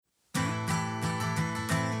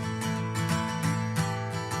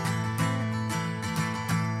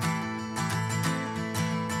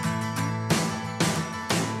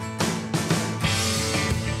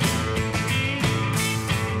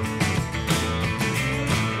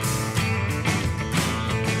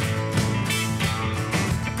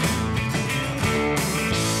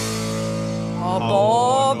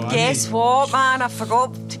guess what, man? I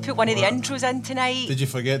forgot to put one of the intros in tonight. Did you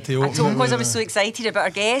forget to open I told him it because I with was so excited about our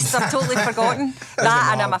guests. I've totally forgotten that,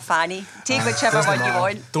 and I'm a fanny. Take whichever one you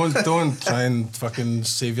want. Don't try and fucking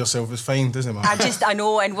save yourself. It's fine, doesn't matter. I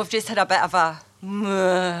know, and we've just had a bit of a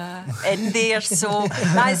in there, so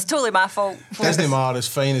that's totally my fault. Doesn't matter, it's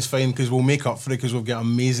fine, because we'll make up for it, because we've got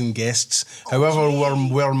amazing guests. However,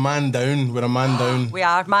 we're man down. We're a man down. We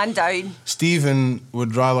are man down. Stephen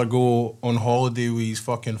would rather go on holiday with his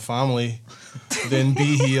fucking family than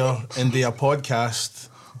be here and do a podcast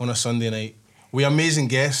on a Sunday night. We amazing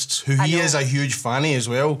guests who he is a huge fanny as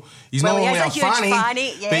well. He's not only a fanny,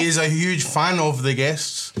 yes. but he's a huge fan of the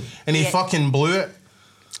guests, and he fucking blew it.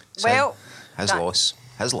 Well, his loss.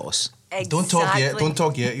 Exactly. Don't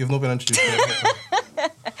talk yet. You've not been introduced yet.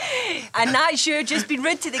 And that's you just been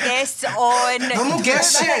rude to the guests on... They're no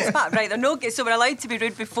guests yet. Right, they're no guests, so we're allowed to be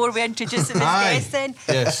rude before we introduce them as guests then.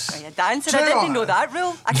 Yes. Oh, you're dancing. I didn't know that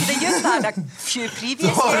rule. I could have used that in a few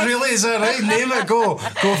previous Oh, really? Is that right? Name it. Go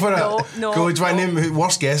for it. No. Go, do I name who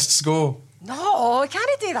worst guests? Go. No, I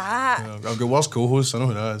can't do that. I've got worst co-hosts. I know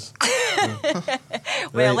who that is.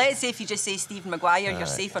 Well, Right. let's say if you just say Stephen Maguire, you're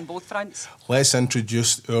safe on both fronts. Let's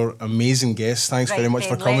introduce our amazing guests. Thanks Right, very much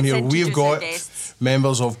for then, coming let's here. We've introduce our got guests.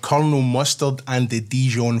 members of Colonel Mustard and the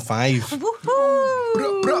Dijon 5. Woohoo!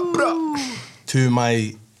 To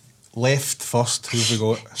my left first, who've we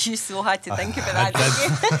got? You so had to think about that,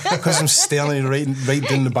 didn't you? Because I'm staring right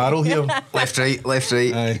down the barrel here. Left, right.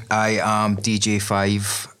 Aye. I am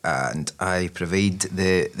DJ5 and I provide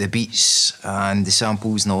the beats and the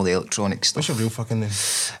samples and all the electronic stuff. What's your real fucking name?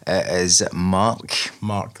 It is Mark.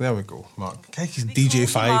 Mark, there we go. Mark. Okay, he's Do we call you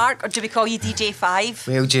DJ5. Mark, or do we call you DJ5?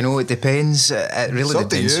 Well, do you know, it depends. It really It's up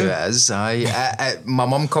to depends you. who it is. My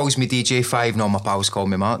mum calls me DJ5, no, my pals call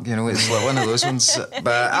me Mark. You know, it's like one of those ones.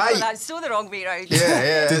 But That's so the wrong way round.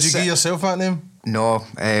 yeah. Did you give yourself that name? No,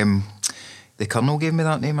 the Colonel gave me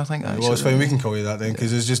that name, I think. Well, it's fine, we can call you that then,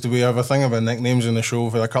 because it's just we have a thing about nicknames in the show.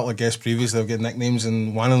 For a couple of guests previously, they've got nicknames,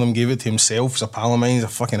 and one of them gave it to himself. He's a pal of mine, he's a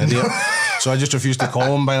fucking idiot. So I just refused to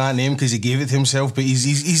call him by that name because he gave it to himself. But he's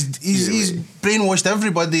brainwashed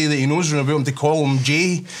everybody that he knows about him to call him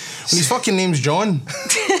Jay when his fucking name's John.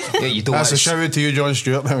 Yeah, you don't That's a want shout out to you, John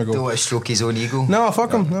Stewart. There we don't go. want to stroke his own ego. No,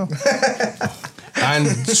 fuck him. No. And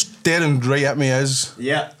staring right at me is.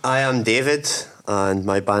 Yeah, I am David, and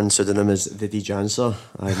my band pseudonym is The D-Jancer.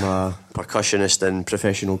 I'm a percussionist and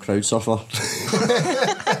professional crowd surfer.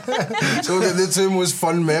 So the two most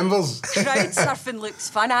fun members. Crowd surfing looks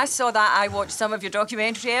fun. I saw that. I watched some of your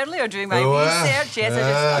documentary earlier doing my research. Yes,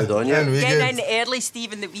 I Good on you. and we getting good. in early,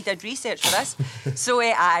 Stephen, that we did research for this. So,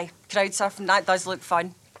 aye, crowd surfing, that does look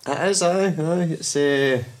fun. It is, aye. It's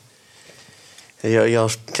you're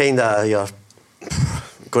kind of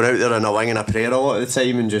going out there in a wing and a prayer a lot of the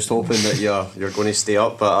time and just hoping that you're going to stay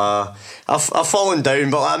up. But I've fallen down.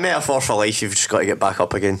 But like a metaphor for life, you've just got to get back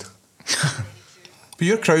up again. But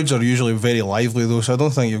your crowds are usually very lively though, so I don't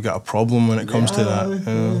think you've got a problem when it comes to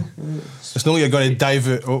that. It's not like you're going to dive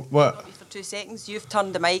out. Oh, what? For 2 seconds, you've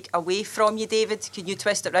turned the mic away from you, David. Can you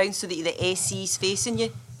twist it round so that the SC's facing you?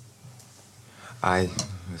 Aye,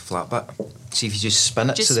 the flat bit. See if you just spin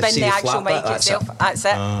it. Just so spin see the flat actual bit, mic that's yourself. it. That's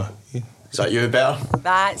it. Is that you better?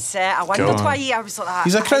 That's it. I wondered Cool. why I was like that.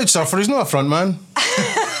 He's a crowd surfer, he's not a front man.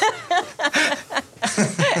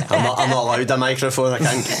 I'm not allowed a microphone. I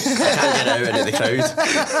can't get out into the crowd.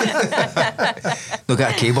 Not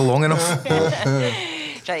got a cable long enough.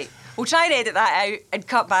 Right. We'll try and edit that out and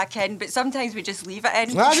cut back in, but sometimes we just leave it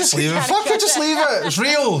in. Nah, just leave it. Fuck it, just leave it. It's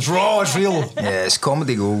real, it's raw, it's real. Yeah, it's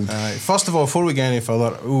comedy gold. First of all, before we get any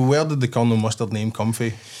further, where did the Colonel Mustard name come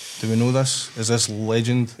from? Do we know this? Is this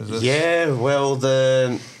legend? Is this... Yeah, well,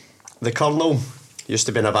 the Colonel used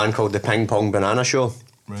to be in a band called the Ping Pong Banana Show.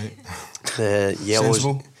 Right. The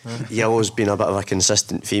Sensible. Yellow's been a bit of a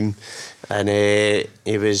consistent theme, and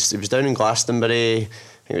he was down in Glastonbury. I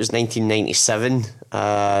think it was 1997,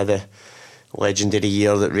 the legendary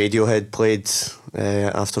year that Radiohead played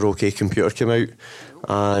after OK Computer came out,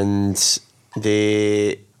 and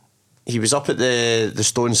he was up at the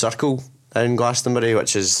Stone Circle in Glastonbury,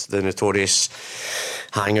 which is the notorious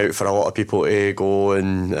hangout for a lot of people to go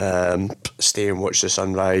and stay and watch the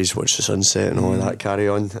sunrise, watch the sunset and all of that carry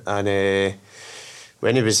on. And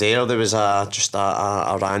when he was there was just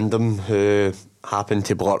a random who happened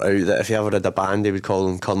to blurt out that if he ever had a band, he would call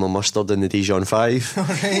him Colonel Mustard and the Dijon 5.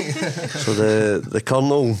 Right. So the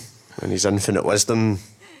Colonel, in his infinite wisdom,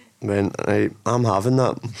 went, I'm having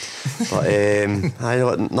that.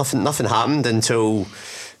 But nothing happened until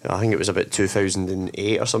I think it was about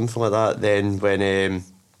 2008 or something like that. Then when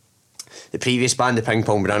the previous band, the Ping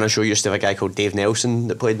Pong Banana Show, used to have a guy called Dave Nelson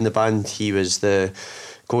that played in the band. He was the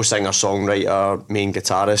co-singer, songwriter, main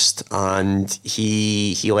guitarist, and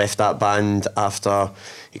he left that band after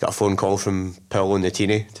he got a phone call from Paolo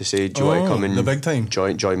Nutini to say, do you want to come and the big time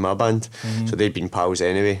join my band? So they'd been pals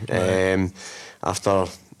anyway. After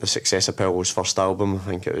the success of Paolo's first album, I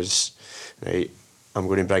think it was, right, I'm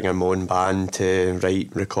going to bring in my own band to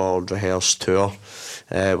write, record, rehearse, tour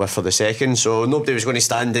with for the second. So nobody was going to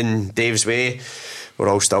stand in Dave's way. We're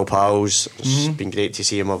all still pals. It's been great to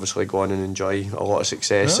see him obviously go on and enjoy a lot of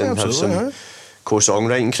success and have some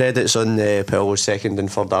co-songwriting credits on Paolo's second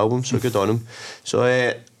and third album, so good on him. So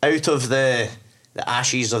out of the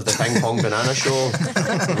ashes of the Ping Pong Banana Show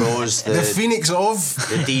rose the phoenix of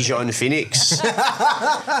the Dijon Phoenix,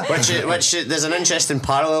 which there's an interesting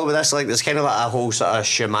parallel with this. Like there's kind of like a whole sort of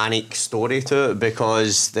shamanic story to it,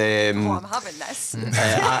 because I'm having this.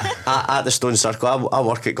 At the Stone Circle, I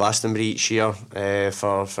work at Glastonbury each year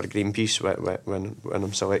for Greenpeace when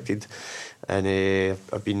I'm selected. And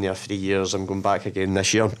I've been there 3 years. I'm going back again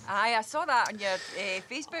this year. Aye, I saw that on your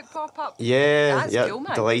Facebook pop-up. Yeah, That's cool,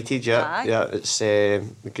 man. Delighted, yeah. Yeah, it's the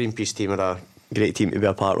Greenpeace team are a great team to be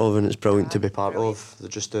a part of, and it's brilliant to be part of.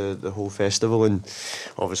 Just the whole festival, and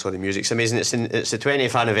obviously the music's amazing. It's the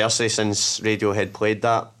 20th anniversary since Radiohead played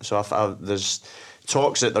that, so there's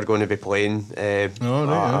talks that they're going to be playing a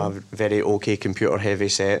very OK Computer heavy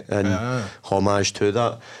set and homage to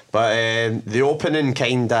that. But the opening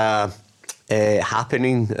kind of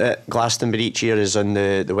happening at Glastonbury each year is on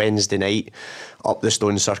the Wednesday night up the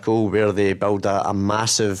Stone Circle, where they build a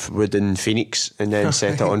massive wooden phoenix and then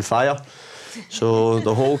set it on fire. So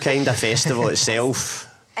the whole kind of festival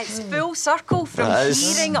itself, it's full circle from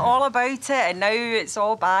hearing all about it, and now it's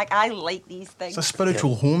all back. I like these things. It's a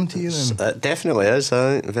spiritual home to you then. it definitely is,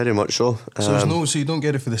 very much so. So you don't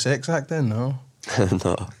get it for the sex act then, no?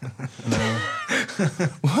 No.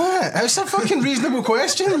 What? It's a fucking reasonable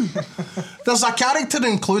question. There's a character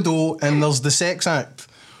in Cluedo and there's the sex act,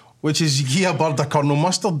 which is you give a bird a kernel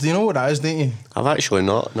mustard. Do you know what it is, don't you? I've actually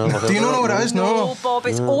not. No. Do you know what it is? No, Bob,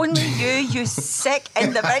 it's only you sick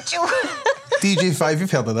individual. DJ5,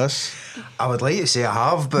 you've heard of this? I would like to say I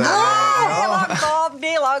have, but... Bob,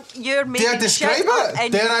 no luck. You're making Dare I describe shit it?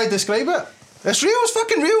 up. Dare I describe it? It's real, it's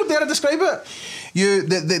fucking real. Dare I describe it?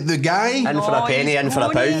 The guy... In for a penny, in for a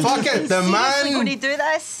pound. Fuck it, the man... going to do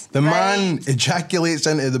this? The man ejaculates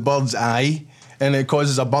into the bird's eye, and it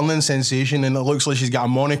causes a burning sensation, and it looks like she's got a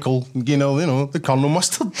monocle, you know, the kernel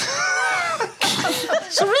mustard.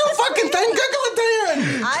 It's a real fucking thing. Google it,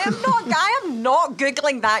 Diane. I am not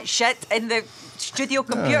Googling that shit in the studio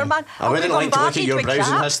computer, man. I wouldn't like to look at your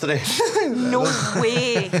browsing history. No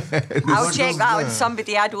way. I'll check that on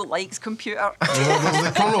somebody I don't like's computer. There's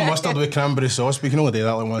the kernel mustard with cranberry sauce, but you can only do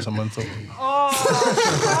that like once a month. No.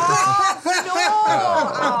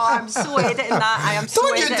 Oh, I'm so editing that. I am so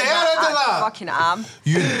Don't you editing dare edit that. I fucking am.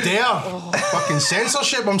 You dare. Fucking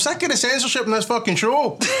censorship. I'm sick of the censorship in this fucking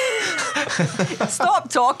show. Stop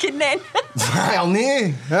talking then. Well,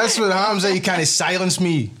 nee. That's what happens, that you can't silence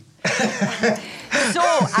me. So,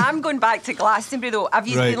 I'm going back to Glastonbury though. Have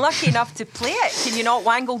you Right. been lucky enough to play it? Can you not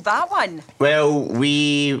wangle that one? Well,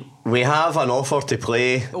 we have an offer to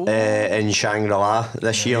play in Shangri-La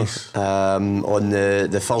this year on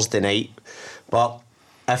the Thursday night. But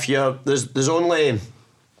if you're there's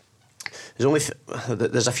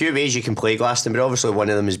a few ways you can play Glastonbury. Obviously, one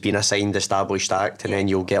of them is being a signed established act, and then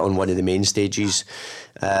you'll get on one of the main stages.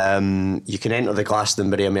 You can enter the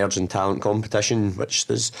Glastonbury Emerging Talent Competition, which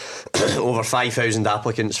there's over 5,000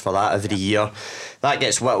 applicants for that every year. That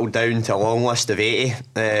gets whittled down to a long list of 80.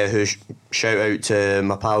 Who shout out to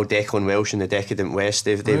my pal Declan Welsh in the Decadent West.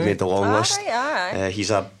 They've made the long list. Right.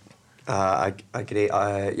 He's a great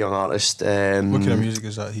young artist. What kind of music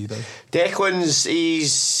is that he does? Declan's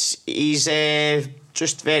he's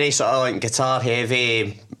just very sort of like guitar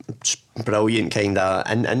heavy, brilliant kind of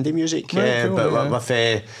indie music. Right, cool, but yeah. with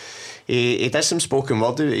he does some spoken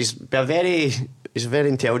word. He's a very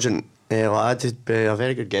intelligent lad. He'd be a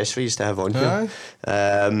very good guest for you to have on here.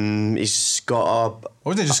 He's got a... I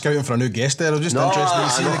wasn't just scouting for a new guest there. I was just interested to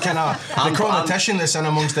see the kind of the competition that's in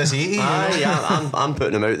amongst this 80. I'm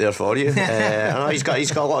putting him out there for you. I know he's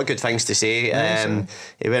got a lot of good things to say.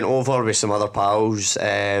 He went over with some other pals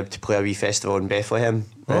to play a wee festival in Bethlehem,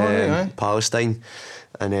 Palestine,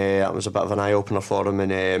 and that was a bit of an eye opener for him.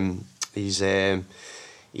 And his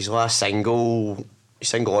last single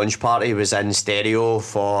launch party was in stereo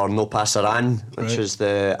for No Pasarán, which is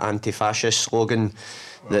the anti-fascist slogan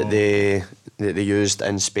that they used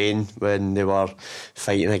in Spain when they were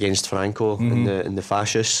fighting against Franco and the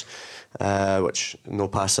fascists, which No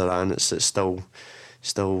Pasarán, it's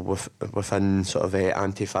still within sort of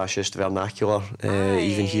anti-fascist vernacular,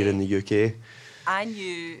 even here in the UK. I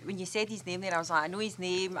knew when you said his name there, I was like, I know his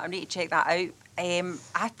name. I need to check that out.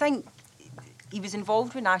 I think he was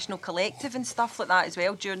involved with National Collective and stuff like that as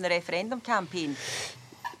well during the referendum campaign.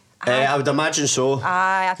 I would imagine so.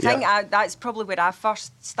 I think that's probably where I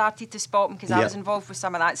first started to spot him, because I was involved with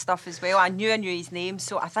some of that stuff as well. I knew his name,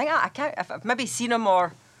 so I think I can't. If I've maybe seen him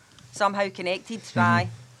or somehow connected.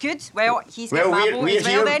 Good. Well, he's got my vote as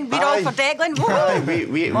well. Then we're all for Declan.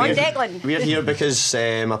 Declan. We're here because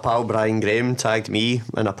my pal Brian Graham tagged me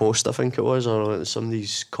in a post, I think it was, or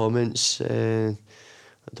somebody's comments. I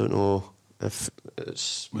don't know if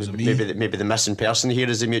it's maybe the missing person here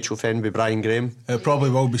is a mutual friend with Brian Graham. It probably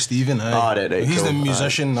will be Stephen. Right, he's cool. the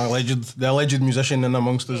musician, the alleged musician in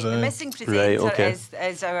amongst us. The missing presenter okay.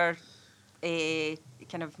 is our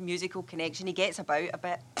kind of musical connection. He gets about a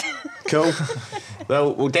bit. Cool.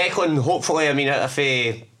 Well, Declan, hopefully, I mean, if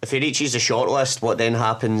he reaches the shortlist, what then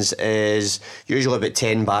happens is usually about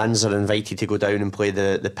 10 bands are invited to go down and play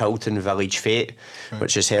the Pilton Village Fete,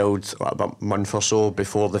 which is held about a month or so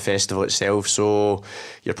before the festival itself. So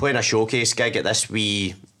you're playing a showcase gig at this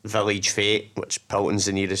wee Village Fete, which Pilton's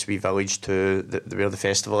the nearest wee village to where the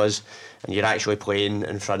festival is, and you're actually playing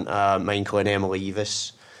in front of Michael and Emily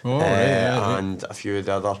Evis. And a few of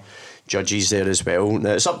the other judges there as well.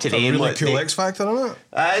 Now, it's up to them. A really cool X Factor, isn't it?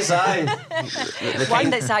 Aye. One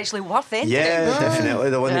that's actually worth entering. Yeah, definitely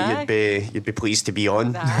the one that you'd be pleased to be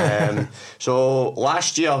on. So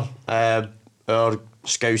last year, our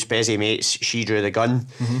Scouse Bezzy mates, She Drew the Gun.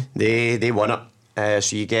 They won it.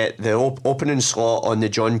 So you get the opening slot on the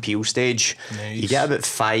John Peel stage. Nice. You get about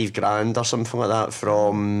 $5,000 or something like that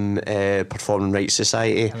from Performing Rights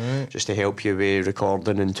Society, just to help you with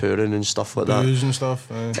recording and touring and stuff like that. Booze and stuff.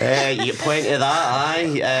 You get plenty of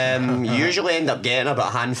that. You usually end up getting about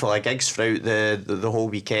a handful of gigs throughout the whole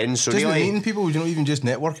weekend. So just really, meeting people, even just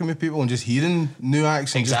networking with people and just hearing new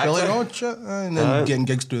acts and just be like, oh shit, and then getting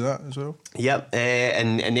gigs through that as well. Yep,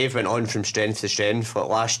 and they've went on from strength to strength. Like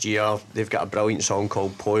last year, they've got a brilliant song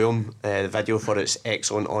called Poem. The video for it's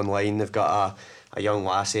excellent online. They've got a young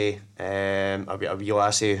lassie, a wee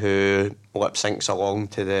lassie who lip syncs along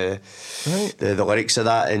to the lyrics of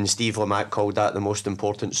that, and Steve Lamacq called that the most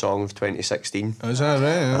important song of 2016. Is that right?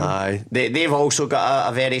 Yeah. Aye. They've also got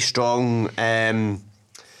a very strong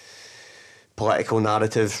political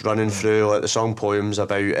narrative running through. Like the song Poem's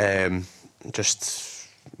about just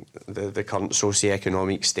the current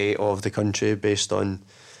socio-economic state of the country, based on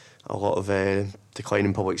a lot of decline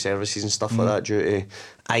in public services and stuff like that due to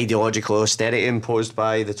ideological austerity imposed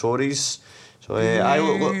by the Tories. So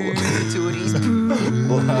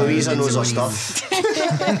Louisa knows her stuff.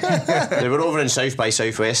 They were over in South by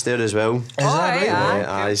Southwest there as well. Is that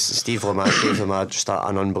right? Steve Lamacq gave them just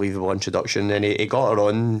an unbelievable introduction. Then he got her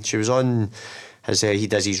on. She was on his he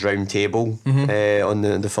does his round table on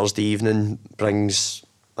the Thursday evening, brings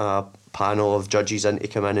a panel of judges in to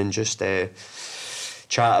come in and just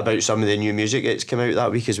chat about some of the new music that's come out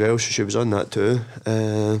that week as well. So she was on that too.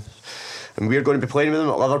 And we're going to be playing with them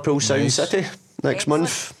at Liverpool Sound City next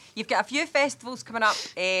month. You've got a few festivals coming up,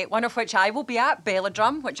 one of which I will be at,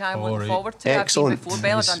 Belladrum, which I'm looking forward to. Excellent. I've been before.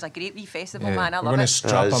 Belladrum's a great wee festival, man. I love it. We're going to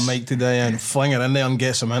strap a mic today and fling it in there and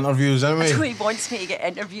get some interviews, aren't we? So he wants me to get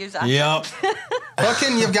interviews. Yep.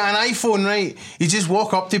 Fucking, you've got an iPhone, right? You just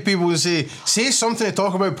walk up to people and say something to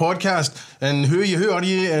talk about podcast and who are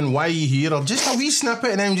you and why are you here, or just a wee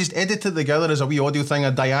snippet, and then just edit it together as a wee audio thing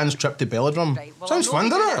of Diane's trip to Belladrum. Right, well, sounds fun,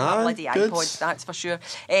 doesn't it? Bloody iPods, that's for sure.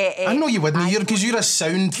 I know you wouldn't, because you're a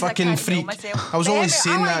sound fucking freak. I was only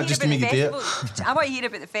saying that just to make you do it. I want to hear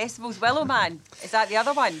about the festivals. Willow Man, is that the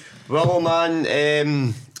other one? Willow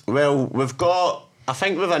Man, well, we've got, I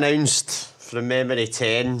think we've announced from memory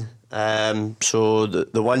 10. So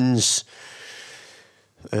the ones,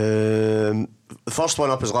 the first one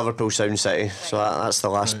up is Liverpool Sound City. Right. So that's the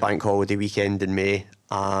last bank holiday weekend in May,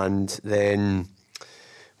 and then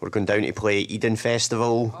we're going down to play Eden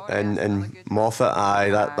Festival in really Moffat.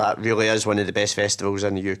 That really is one of the best festivals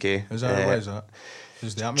in the UK. Is that why is that?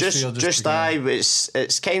 Is the atmosphere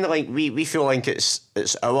it's kind of like we feel like it's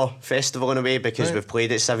our festival in a way, because we've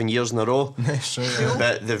played it 7 years in a row.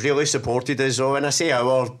 But they've really supported us. So when I say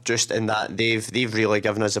our, just in that they've really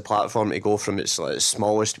given us a platform to go from its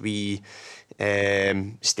smallest wee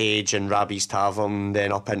stage in Rabbie's Tavern,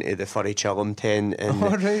 then up into the Furry Chillum tent, and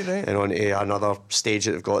and onto another stage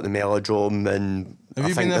that they've got, the Melodrome. And have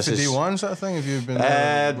you been there for day one sort of thing? Have you been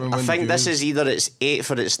there? I think this is either its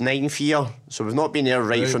 8th or its 9th year, so we've not been there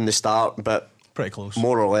right from the start, but pretty close,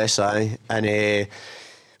 more or less. And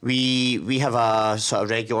we have a sort of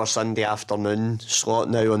regular Sunday afternoon slot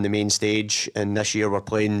now on the main stage, and this year we're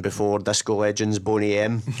playing before disco legends Boney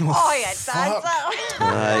M. Oh yeah, that's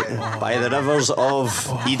By the rivers of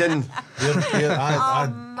Eden.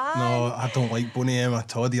 No, I don't like Boney M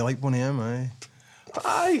at all. Do you like Boney M? Aye.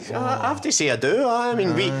 I have to say I do. I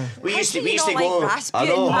mean, we used to go. Rasputin,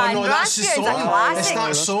 I know. man. Oh, no, that's the Rasputin's a song. classic. It's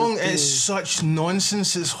that song. It's such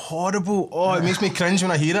nonsense. It's horrible. Oh, it makes me cringe when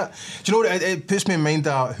I hear it. Do you know what? It puts me in mind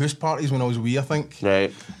of house parties when I was wee, I think.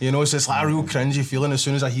 Right. You know, so it's like a real cringy feeling as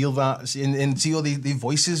soon as I hear that. And see all the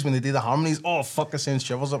voices when they do the harmonies. Oh, fuck, I send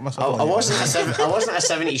shivers up myself. I wasn't a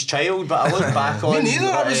 70s child, but I look back on. Me neither.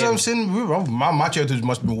 I'm saying, my childhood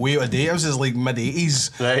must be way out of date. I was just like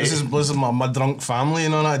mid-80s. Right. This is my drunk family, you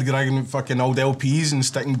know, and I'd dragging fucking old LPs and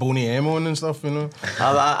sticking Boney M on and stuff, you know.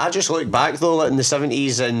 I just look back though, like in the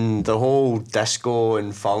 70s and the whole disco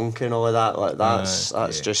and funk and all of that. Like that's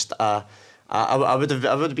just. I would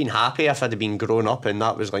have been happy if I'd have been grown up and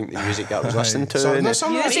that was like the music that I was listening to. So, and no,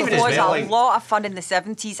 some Music even as was well, a lot of fun in the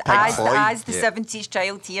 70s. As the Yeah. 70s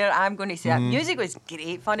child here, I'm going to say that music was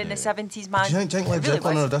great fun in the 70s, man. Do you think Led It really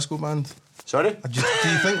Zeppelin was. are a disco band? Sorry? Do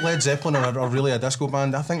you think Led Zeppelin are really a disco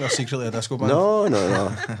band? I think they're secretly a disco band. No.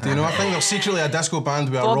 Do you know? I think they're secretly a disco band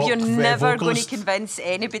with a Bob, rock you're never going to vocalist. convince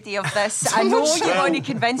anybody of this. I know you're going to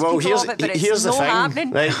convince people here's, of it, but here's it's the not thing.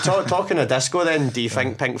 happening. Right, talking of disco then, do you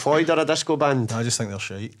think Pink Floyd are a disco band? I just think they're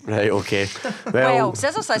shite. Right, okay. Well,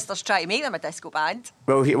 Scissor Sisters try to make them a disco band.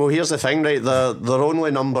 Well, here's the thing, right? They're only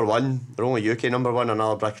number one. They're only UK number one.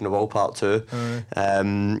 Another Brick in the Wall Part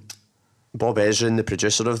 2. Bob Ezrin, the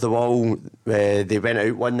producer of The Wall, they went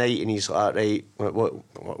out one night and he's like, right,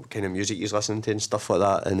 what kind of music he's listening to and stuff like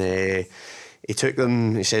that. And he took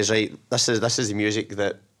them. He says, right, this is the music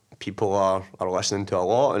that people are listening to a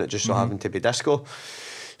lot, and it just so happened to be disco.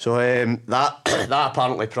 So that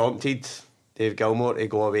apparently prompted Dave Gilmour to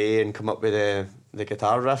go away and come up with the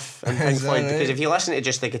guitar riff in Pink Floyd, because if you listen to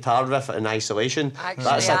just the guitar riff in isolation, Actually,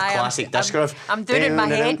 that's a classic disco riff. I'm doing it in my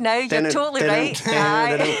head now. You're totally right. So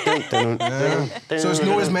it's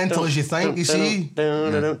not as mental as you think, you see.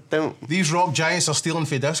 These rock giants are stealing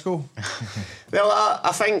for disco. Well,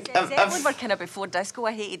 I think Zeppelin were kind of before disco.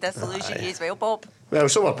 I hated Disillusion You as well, Bob. well,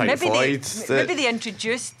 so were Pink Floyd. Maybe they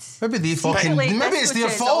introduced. Maybe they Secretly, maybe it's their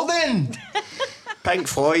disco fault to us all. then. Pink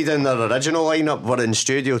Floyd in their original lineup were in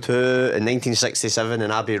Studio 2 in 1967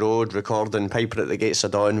 in Abbey Road recording Piper at the Gates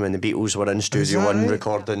of Dawn when the Beatles were in Studio that 1 right?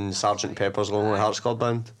 recording Sgt Pepper's Lonely Hearts Club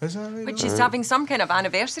Band. Is that right? Which is having some kind of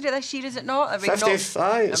anniversary this year, is it not? Are we 50th, not,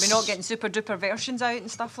 aye, are it's- we not getting super duper versions out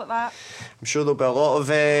and stuff like that? I'm sure there'll be a lot of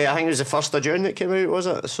I think it was the 1st of June that came out, was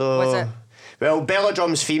it? So Was it? Well,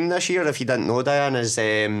 Belladrum's theme this year, if you didn't know, Diane, is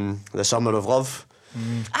The Summer of Love.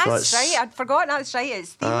 That's right. I'd forgotten. That's right.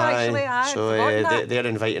 It's theme actually. I'd So forgotten that. they're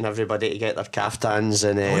inviting everybody to get their caftans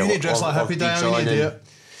and Oh, you need to dress like a hippie, Diane, you need to do it.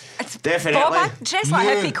 Definitely. Bob, I dress like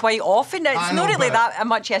No. hippie quite often. It's I not know, really but- that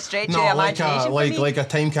much a stretch of No, like imagination for me. like a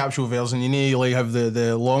time capsule version. You need to like have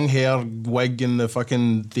the long hair wig and the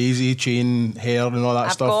fucking daisy chain hair and all that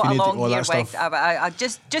I've stuff. got You a need long all hair that wig. stuff. I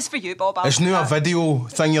just for you, Bob. I'll It's do now a that. video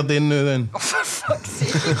thing you're doing now then. For fuck's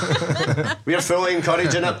sake. We're fully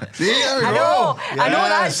encouraging it. I know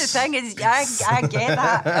that's the thing is I get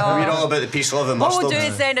that. We're all about the peace, love and What mustard. we'll do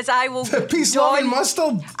is then is I will Peace, love and don,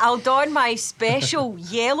 mustard. I'll don my special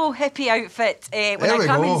yellow hippie outfit when There I we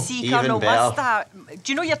come go. and see Even Colonel better. Mustard.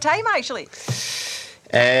 Do you know your time actually?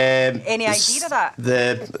 Any idea of that?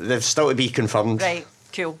 They've still to be confirmed. Right,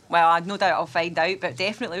 cool. Well, I've no doubt I'll find out, but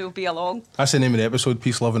definitely will be along. That's the name of the episode.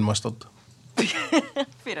 Peace, love and mustard.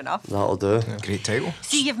 Fair enough. That'll do. Great title.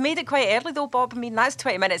 See, you've made it quite early though, Bob. I mean, that's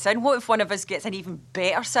 20 minutes in. What if one of us gets an even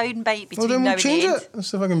better sound bite Well, between then now we'll and change the end? it.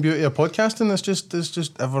 That's the fucking beauty of podcasting. It's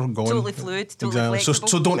just ever going. Totally fluid, totally exactly. flexible.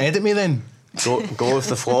 So don't edit me then. Go with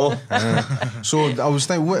the flow. So I was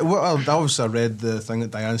thinking, I read the thing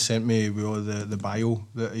that Diane sent me with all the bio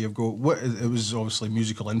that you've got. It was obviously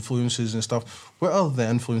musical influences and stuff. What are the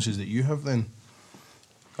influences that you have then?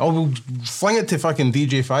 Oh, we'll fling it to fucking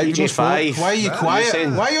DJ5. DJ Five. Why are you What are you quiet?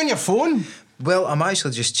 saying? Why are you on your phone? Well, I'm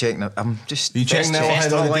actually just checking it. I'm just... Are you checking Best out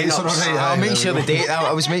festival all the dates are all lineups. right? I'll Aye, make there sure we the go. date.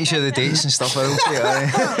 I was making sure the dates and stuff.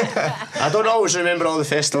 I don't always remember all the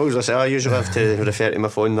festivals. I usually have to refer to my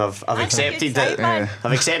phone. I've That's a accepted good that. sign, man.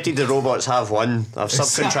 I've accepted the robots have won. I've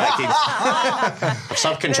subcontracted. I've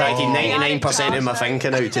subcontracted 99% of my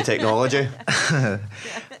thinking out to technology.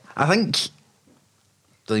 I think.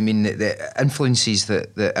 I mean, the influences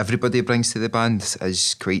that everybody brings to the band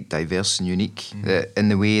is quite diverse and unique. That in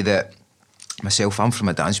the way that myself, I'm from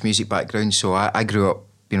a dance music background, so I grew up,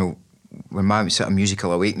 you know, when my sort of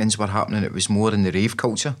musical awakenings were happening, it was more in the rave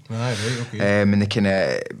culture. Right, okay. In the kind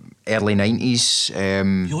of early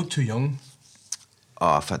 90s. You look too young. Oh,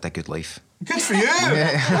 I've had a good life. Good for you.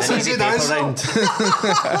 That's a Easy good paper answer. round.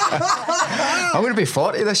 I'm going to be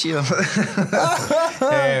 40 this year.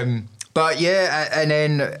 But yeah, and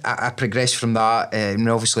then I progressed from that. And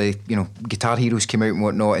obviously, you know, Guitar Heroes came out and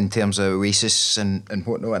whatnot in terms of Oasis and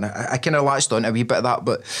whatnot. And I kind of latched on to a wee bit of that,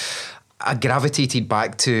 but I gravitated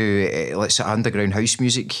back to let's say underground house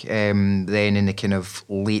music. Then in the kind of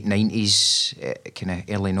late 90s, kind of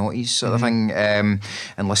early 90s sort of thing, and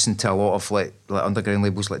listened to a lot of like underground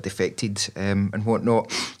labels like Defected and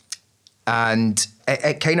whatnot. And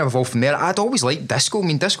it kind of evolved from there. I'd always liked disco. I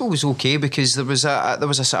mean, disco was okay because there was a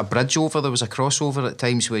sort of bridge over, there was a crossover at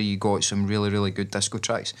times where you got some really, really good disco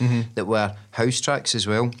tracks that were house tracks as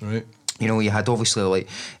well. Right. You know, you had obviously like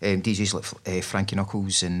DJs like Frankie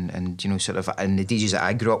Knuckles and you know sort of and the DJs that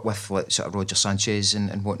I grew up with like sort of Roger Sanchez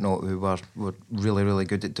and whatnot who were really, really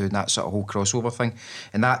good at doing that sort of whole crossover thing,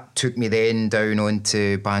 and that took me then down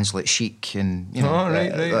onto bands like Chic and you know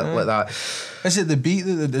like that. Is it the beat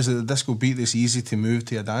is it the disco beat that's easy to move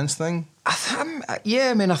to a dance thing?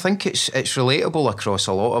 Yeah, I mean I think it's relatable across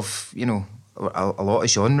a lot of you know a lot of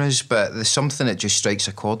genres, but there's something that just strikes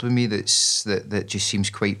a chord with me that just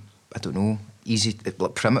seems quite, I don't know, easy,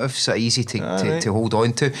 like primitive, so easy to hold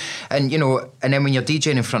on to. And, you know, and then when you're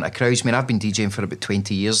DJing in front of crowds, I mean, I've been DJing for about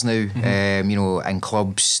 20 years now, you know, in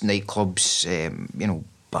clubs, nightclubs, you know,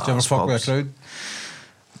 bars, Do you ever fuck with a crowd?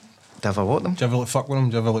 Do you ever what them? Do you ever like fuck with them?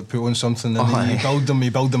 Do you ever like put on something and then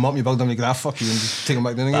you build them up, you go, fuck you, and just take them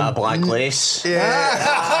back down again? Black lace.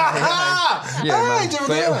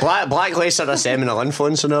 Black Lace are a seminal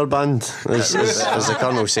influence in our band, as the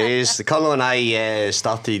Colonel says. The Colonel and I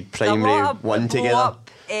started primary one together.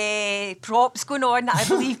 Props going on that I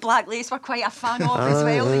believe Black Lace were quite a fan of as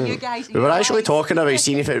well. That you guys. We were actually talking about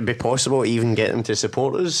seeing if it would be possible to even get them to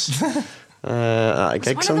support us at a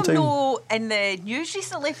gig one sometime. of them know in the news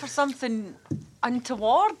recently for something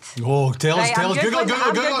untoward. Oh, tell us. Google.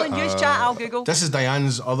 News chat, I'll Google. This is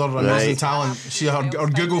Diane's other amazing talent. See her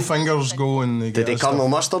Google fingers go and they Did they Colonel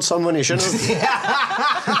Mustard someone he shouldn't have?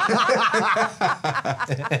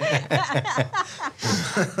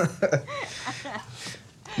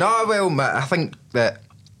 No, well, I think that,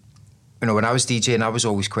 you know, when I was DJing, I was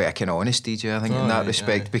always quite a kind of honest DJ, I think, in that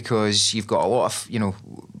respect, because you've got a lot of, you know,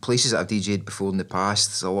 places that I've DJed before in the past,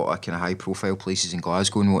 there's a lot of kind of high-profile places in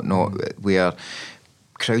Glasgow and whatnot where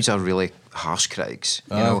crowds are really harsh critics,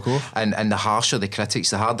 you know, of course. And the harsher the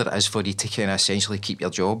critics, the harder it is for you to kind of essentially keep your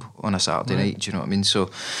job on a Saturday night, do you know what I mean? So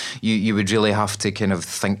you would really have to kind of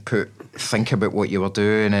think about what you were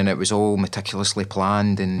doing, and it was all meticulously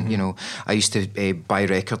planned. And you know, I used to buy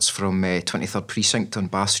records from 23rd Precinct on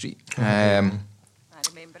Bath Street. I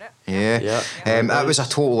remember it. Yeah. That was a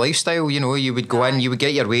total lifestyle, you know. You would go in, you would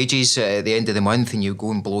get your wages at the end of the month, and you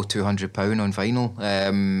go and blow £200 on vinyl,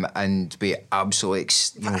 and be absolutely,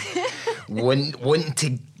 wanting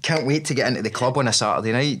to, can't wait to get into the club on a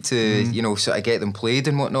Saturday night to, you know, sort of get them played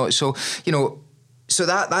and whatnot. So, you know, so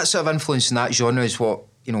that sort of influence in that genre is what,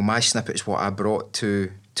 you know, my snippet is what I brought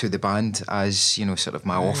to the band as, you know, sort of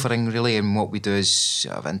my offering, really, and what we do is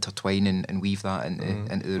sort of intertwine and weave that into the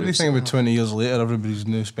What do you roots. think about 20 years later, everybody's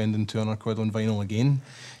now spending £200 on vinyl again?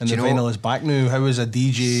 And Do the you know- vinyl is back now. How is a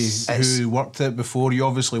DJ who worked it before? You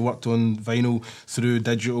obviously worked on vinyl through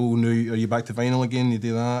digital. Now are you back to vinyl again? You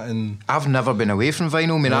do that, and I've never been away from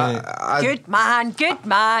vinyl. I mean, Right. I Good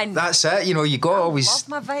man. that's it. You know, you got to always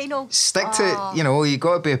Love my vinyl. stick to it. You know, you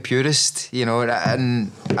got to be a purist. You know,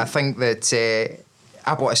 and I think that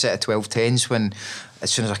I bought a set of 1210s when, as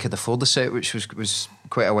soon as I could afford the set, which was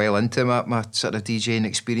quite a while into my sort of DJing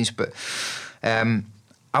experience. But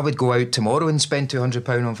I would go out tomorrow and spend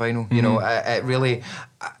 £200 on vinyl. You know, it really,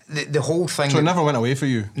 the whole thing. so it never went away for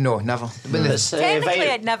you. No, never. When the- Technically,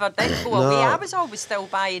 it never did go away. I was always still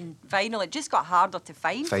buying vinyl. It just got harder to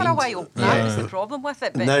find for a while. That was the problem with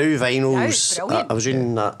it. But Now now it's vinyls, brilliant. I was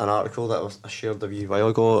reading an article that I shared a wee while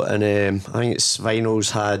ago, and I think it's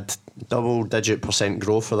vinyls had double-digit %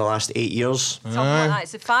 growth for the last 8 years. Something like that.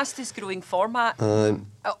 It's the fastest growing format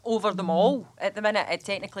over them all at the minute.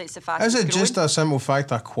 Technically, it's the fastest Is it growing. just a simple fact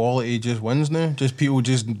that quality just wins now? Just people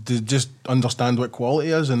just understand what quality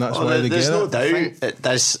is, and that's why they There's get no it. doubt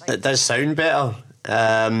it does sound better.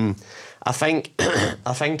 I think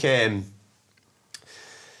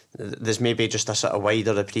there's maybe just a sort of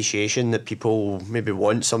wider appreciation that people maybe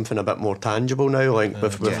want something a bit more tangible now. Like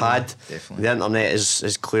we've had definitely. the internet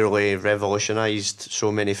has clearly revolutionised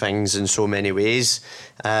so many things in so many ways,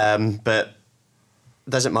 but it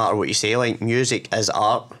doesn't matter what you say. Like, music is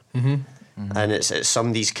art, and it's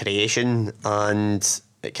somebody's creation, and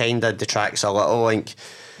it kind of detracts a little. Like,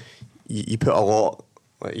 you put a lot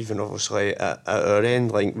like even obviously at our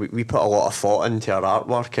end, like we put a lot of thought into our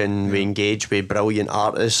artwork, and we engage with brilliant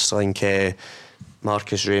artists like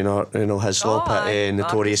Marcus Reinhardt, Hislop at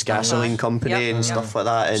Notorious Gasoline Company and stuff like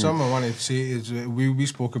that. And something I wanted to say is we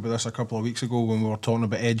spoke about this a couple of weeks ago when we were talking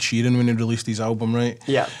about Ed Sheeran when he released his album, right?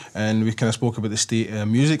 Yeah. And we kind of spoke about the state of the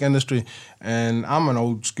music industry. And I'm an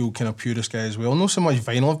old school kind of purist guy as well. Not so much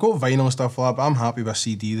vinyl. I've got vinyl and stuff like that, but I'm happy with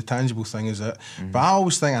CD. The tangible thing is it. But I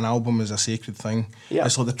always think an album is a sacred thing. Yeah.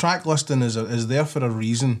 It's like the track listing is there for a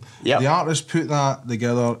reason. Yeah. The artist put that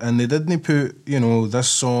together, and they didn't put this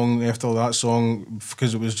song after that song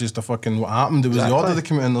because it was just a fucking what happened. It was the order that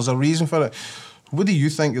came in, and there's a reason for it. What do you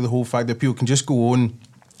think of the whole fact that people can just go on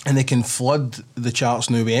and they can flood the charts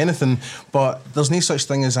now with anything, but there's no such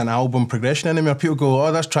thing as an album progression anymore? People go,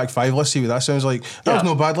 oh, that's track 5, let's see what that sounds like. That was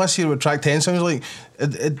no bad, let's hear what track 10 sounds like.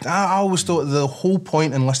 I always thought the whole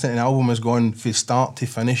point in listening to an album is going from start to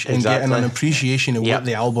finish and getting an appreciation of what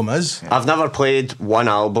the album is. I've never played one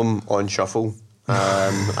album on shuffle.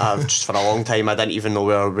 I've just for a long time I didn't even know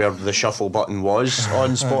where the shuffle button was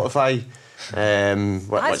on Spotify.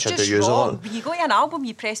 Which I do use a lot. When you go to an album,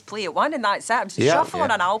 you press play at one, and that's it. So shuffle on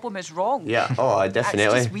an album is wrong. Yeah, oh,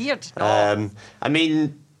 definitely. It's just weird. No. I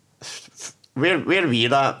mean, where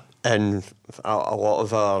we're at, and a lot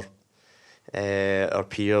of our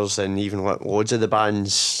peers, and even loads of the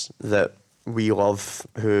bands that we love,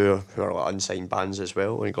 who are like unsigned bands as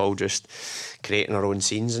well, like all just creating our own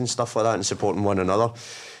scenes and stuff like that, and supporting one another.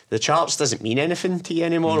 The charts doesn't mean anything to you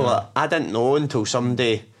anymore. Like, I didn't know until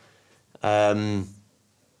someday. I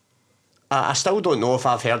still don't know if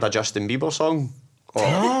I've heard a Justin Bieber song.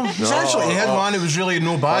 He's actually heard one. It was really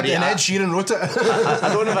no bad, and Ed Sheeran wrote it.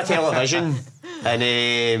 I don't have a television, and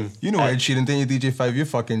Ed Sheeran, didn't you, DJ5? You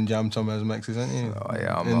fucking jammed some of his mixes, didn't you? Oh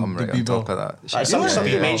yeah, I'm right on top of that.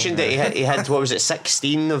 Somebody mentioned that he had what was it,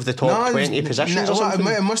 16 of the top 20 positions or something?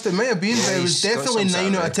 It might have been, but it was definitely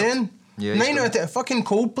 9 out of 10. Yeah, 9 out of 10. Fucking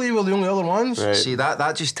Coldplay were the only other ones. Right. See,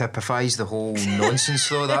 that just typifies the whole nonsense,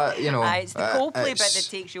 though. That it's the Coldplay bit that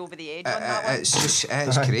takes you over the edge on that one. It's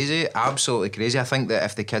crazy, absolutely crazy. I think that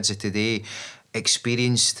if the kids of today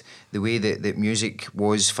experienced the way that music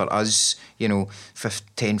was for us, 10,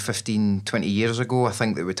 15, 20 years ago, I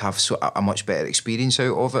think they would have a much better experience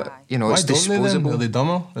out of it. Why it's disposable. Are they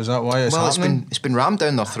dumber? Is that why it's happening? It's been rammed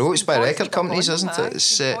down their throats by record companies, isn't it?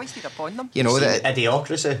 It's foisted upon them.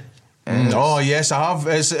 Idiocracy. Oh yes, I have.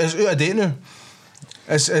 It's out of date now.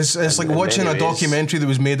 It's like watching a documentary that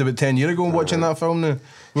was made about 10 years ago and watching that film now.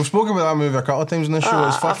 We've spoken about that movie a couple of times in this show.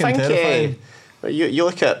 It's fucking terrifying. You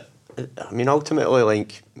look at, ultimately,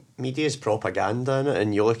 like, media's propaganda in it,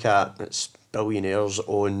 and you look at it's billionaires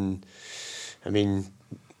own.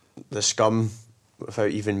 The Scum, without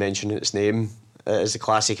even mentioning its name, is a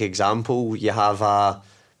classic example. You have a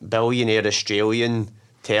billionaire Australian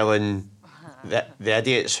telling the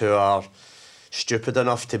idiots who are stupid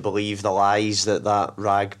enough to believe the lies that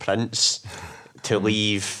rag prints to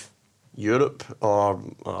leave Europe or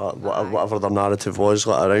whatever their narrative was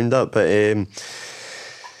around it. But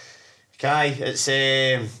Kai, it's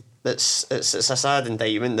a sad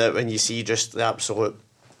indictment that when you see just the absolute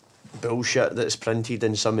bullshit that's printed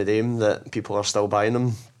in some of them, that people are still buying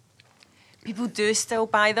them. People do still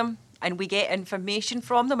buy them, and we get information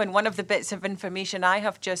from them. And one of the bits of information I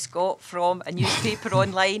have just got from a newspaper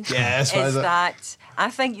online is that I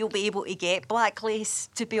think you'll be able to get Black Lace,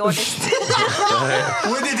 to be honest.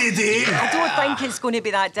 What did he do? I don't think it's going to be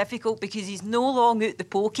that difficult because he's no long out the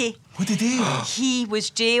pokey. What did he do? He was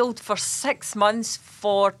jailed for 6 months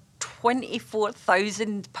for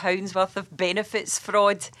 £24,000 worth of benefits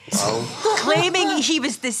fraud, claiming he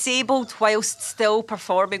was disabled whilst still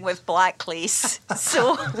performing with Black Lace.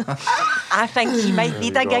 So I think he might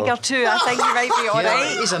need a gig or two. I think he might be all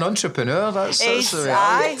right. He's an entrepreneur. That's the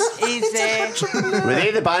Were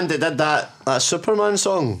they the band that did that Superman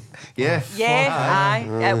song? Yeah.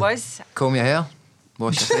 Yeah, it was. Comb your hair,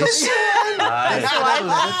 wash your face.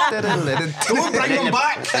 Don't bring him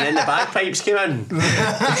back. And then the bagpipes came in.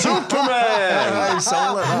 Superman.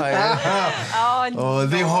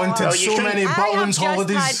 They haunted so many Butlins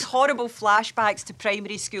holidays. I had horrible flashbacks to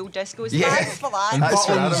primary school discos. Thanks for that. And That's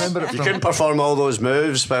where I remember it You from. couldn't perform all those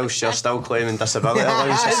moves whilst you're still claiming disability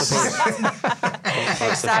allowance.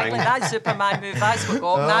 Exactly, that Superman move, that's what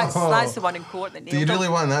got me. That's the one in court that Do you nailed really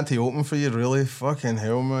him. want that to open for you? Really? Fucking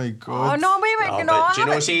hell, my God. Oh no, we went, But do you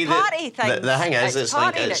know, it's see, party things. the thing is, it's like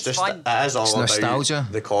party and it's just fun. it is all It's about nostalgia.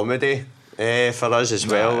 the comedy for us as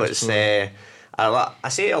well. It's I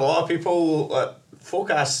say to a lot of people, folk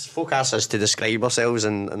ask us to describe ourselves,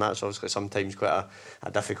 and that's obviously sometimes quite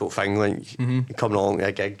a difficult thing. Like coming along to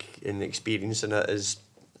a gig and experiencing it is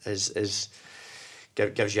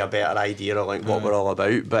gives you a better idea of like what we're all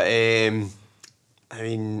about. But I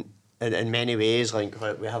mean, in many ways, like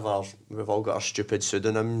we've all got our stupid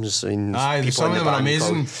pseudonyms. I mean, some of them are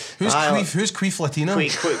amazing. Who's Queef Latina?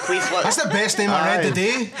 That's the best name I read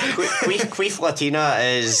today. Queef Latina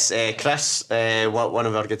is Chris, one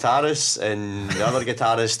of our guitarists, and the other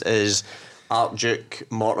guitarist is Archduke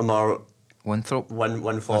Mortimer Winthrop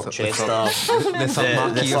Chester, the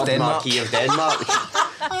third Marquis of Denmark.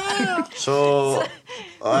 So,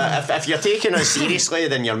 if you're taking us seriously,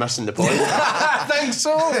 then you're missing the point. I think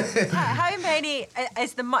so. How many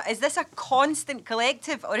is this a constant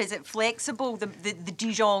collective, or is it flexible? The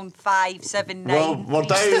Dijon 5, 7, 9. Well,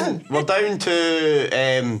 we're down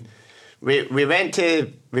to.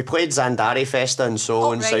 We played Zandari Festa in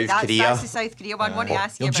Seoul in South Korea. That's the South Korea one. I want to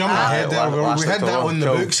ask you You're about jumping ahead that. there. We had that on the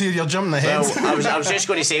books here. You're jumping ahead. Well, I was just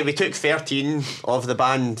going to say we took 13 of the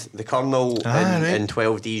band, the Colonel and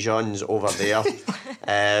 12 Dijons over there.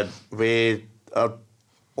 Our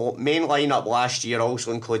main lineup last year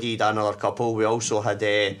also included another couple. We also had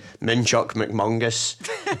Minchuck McMungus,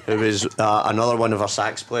 who was another one of our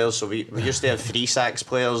sax players. So we used to have 3 sax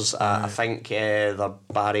players. I think they're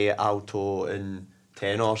Barry, alto and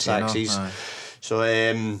tenor saxes. So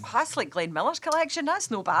that's like Glenn Miller's collection. That's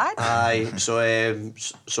no bad. Aye. So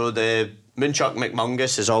the Minchuck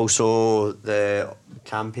McMungus is also the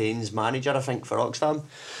campaigns manager, I think, for Oxfam.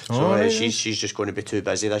 So she's just going to be too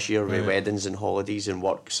busy this year with weddings and holidays and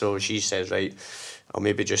work. So she says, right, I'll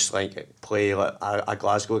maybe just like play like a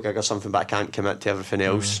Glasgow gig or something, but I can't commit to everything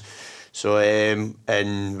else. So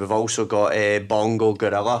and we've also got Bongo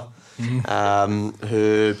Gorilla,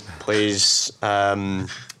 who plays the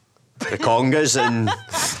congas and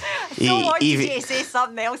I wanted you to say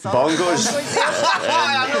something else. Bongos.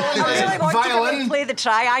 I really wanted to play the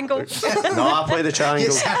triangle. No, I play the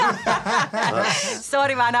triangle.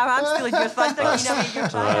 Sorry, man, I'm stealing your thunder.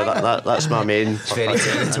 That's my main. It's very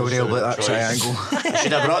territorial about that triangle. I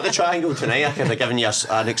should have brought the triangle tonight. I could have given you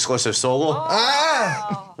an exclusive solo.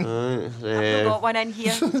 I've got one in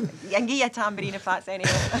here. I can get you a tambourine if that's any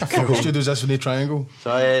help. What studios this for the triangle?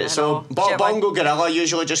 So Bongo Gorilla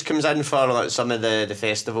usually just comes in for like, some of the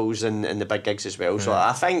festivals and the big gigs as well. So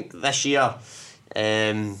I think this year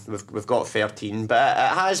we've got 13, but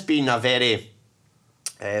it has been a very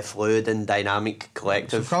fluid and dynamic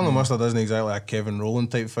collective. So Colonel Mustard isn't exactly a Kevin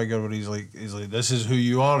Rowland type figure where he's like this is who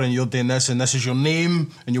you are and you're doing this and this is your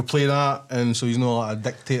name and you'll play that, and so he's not like a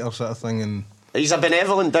dictator sort of thing. And he's a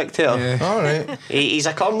benevolent dictator. Yeah. All right. He's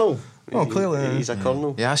a colonel. Oh, clearly. He's a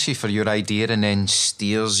colonel. He asks you for your idea and then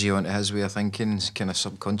steers you onto his way of thinking, kind of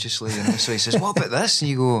subconsciously. You know? So he says, "What about this?" And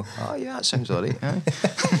you go, "Oh yeah, that sounds alright."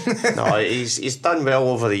 No, he's done well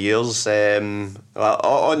over the years. On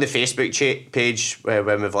the Facebook page,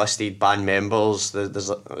 when we've listed band members, there's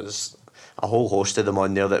a whole host of them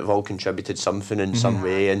on there that have all contributed something in some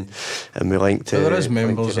way, and we like to. But there is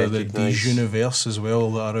members of the recognise. Dijuniverse as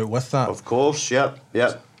well that are out with that. Of course, yep.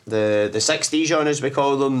 The 6 Dijon, as we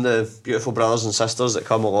call them, the beautiful brothers and sisters that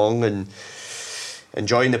come along and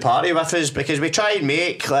join the party with us, because we try and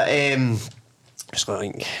make it's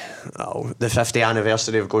like the 50th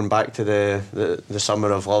anniversary of going back to the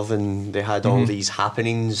Summer of Love, and they had all these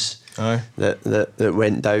happenings that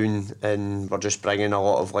went down, and we're just bringing a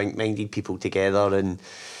lot of like-minded people together, and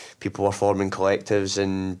people were forming collectives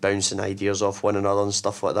and bouncing ideas off one another and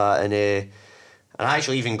stuff like that. And I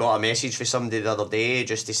actually even got a message from somebody the other day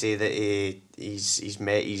just to say that he's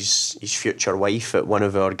met his future wife at one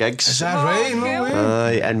of our gigs. Is that right? No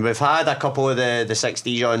way. And we've had a couple of the 6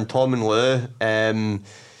 Dijon, Tom and Lou.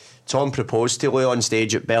 Tom proposed to Lou on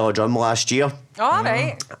stage at Belladrum last year. All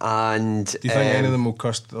right. And do you think any of them will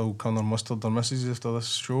come their mustard or misses after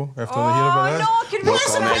this show? After they hear about this? No, can we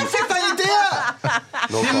Listen, perfect that you do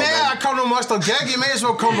it. You met at a Colonel Mustard gig, you may as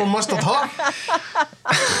well Colonel Mustard her.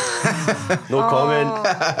 No comment.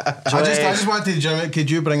 I just wanted to Jim, could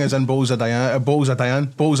you bring us in bowls of water,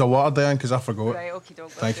 Diane, because I forgot. Right, okay,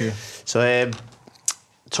 don't. Thank you. So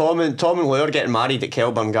Tom and Lou are getting married at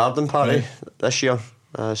Kelburn Garden Party this year.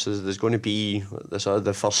 So there's going to be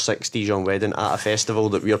the first 6 Dijon wedding at a festival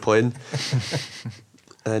that we're playing.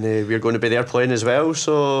 And we're going to be there playing as well,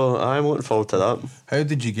 so I'm looking forward to that. How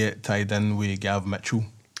did you get tied in with Gav Mitchell?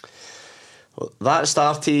 Well, that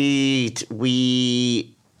started when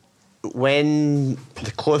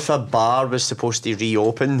the Clutha Bar was supposed to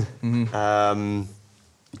reopen.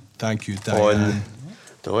 Thank you, Diane.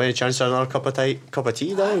 Do I chance for another cup of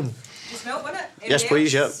tea, Diane? Just milk, wasn't it? Yes,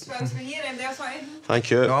 please, yep.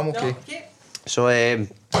 Thank you. No, I'm okay. So,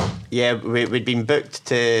 we'd been booked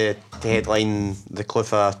to headline the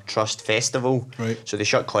Clutha Trust Festival. Right. So they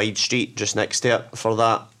shut Clyde Street just next to it for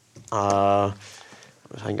that.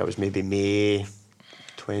 I think it was maybe May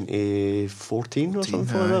 2014 or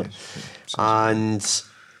something like that. And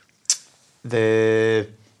the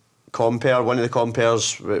compere, one of the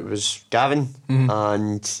compares was Gavin,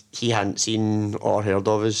 and he hadn't seen or heard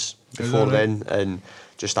of us before then, and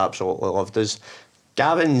just absolutely loved us.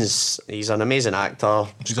 He's an amazing actor,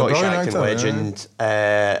 Scottish acting legend.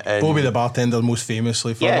 And Bobby the bartender, most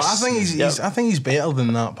famously. But I think I think he's better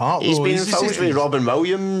than that part. He's though. been in films with Robin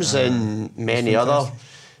Williams and many other.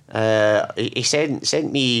 He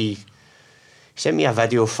sent me a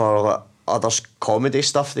video for other comedy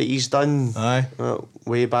stuff that he's done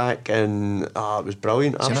way back, and it was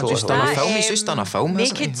brilliant. Absolutely. Just done a film. He's just done a film.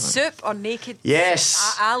 Naked Soup or Naked.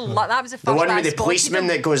 Yes, I that was the first. The one I with the spotted policeman him.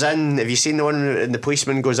 that goes in. Have you seen the one? And the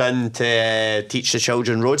policeman goes in to teach the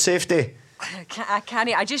children road safety. I can't.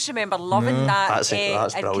 I just remember loving that. That's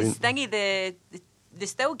and brilliant. Thingy, the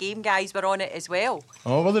Still Game guys were on it as well.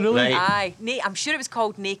 Oh, were they really? Right. Aye, I'm sure it was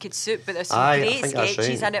called Naked Soup, but there's some Aye, I great think that's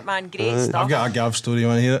sketches right. in it, man. Great stuff. I've got a Gav story. You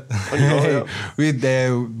want to hear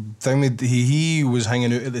it? He was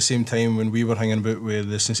hanging out at the same time when we were hanging about with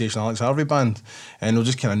the Sensational Alex Harvey band, and we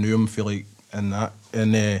just kind of knew him for like in that.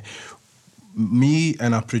 And me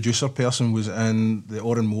and a producer person was in the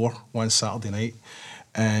Oran Moor one Saturday night,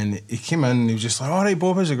 and he came in and he was just like, "All right,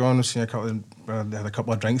 Bob, how's it going?" They had a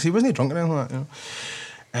couple of drinks. He wasn't drunk or anything like that, you know.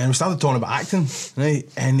 And we started talking about acting, right?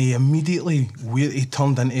 And he immediately he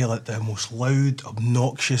turned into like the most loud,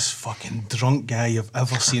 obnoxious, fucking drunk guy you've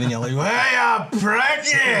ever seen in your life. Hey, you prick!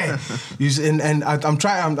 I'm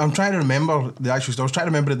trying to remember the actual story. I was trying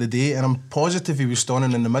to remember the day, and I'm positive he was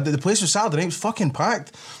standing in the middle. The place was Saturday night. It was fucking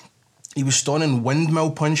packed. He was standing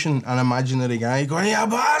windmill punching an imaginary guy, going, "You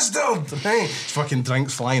bastard!" Right? Fucking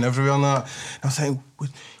drinks flying everywhere and that. And I was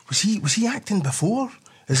thinking, was he acting before?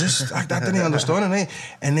 Is this? I didn't understand it, right?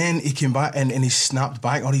 And then he came back and he snapped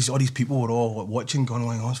back. All these people were all watching, going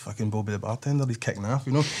like, "Oh, it's fucking Bobby the bartender. He's kicking off,"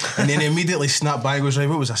 you know. And then he immediately snapped back. Goes, "Right,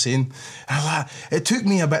 what was I saying?" And I was like, it took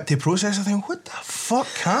me a bit to process. I think, what the fuck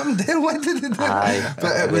happened there? What did he do?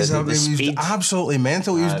 But it was absolutely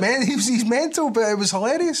mental. He's mental, but it was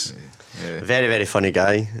hilarious. Yeah. Very, very funny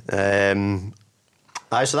guy.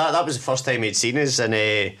 So that was the first time he'd seen us, and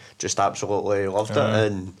just absolutely loved it.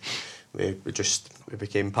 And we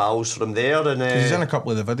became pals from there. And he's in a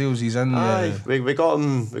couple of the videos. He's in. We got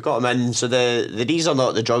him in. So the "These Are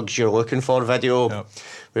Not the Drugs You're Looking For" video.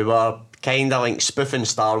 We were kind of like spoofing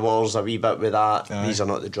Star Wars a wee bit with that. These are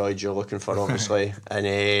not the droids you're looking for, obviously.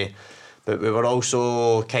 And but we were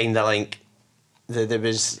also kind of like there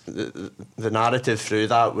was the narrative through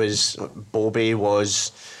that was Bobby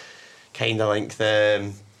was kind of like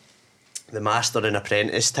the master and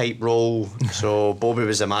apprentice type role. So Bobby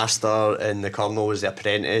was the master and the Colonel was the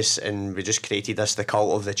apprentice, and we just created the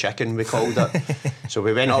cult of the chicken, we called it. So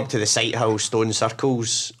we went up to the Sighthill Stone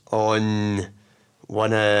Circles on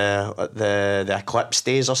one of the Eclipse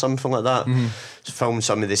days or something like that. Filmed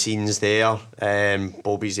some of the scenes there.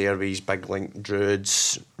 Bobby's there with his big like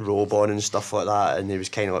druids robe on and stuff like that, and he was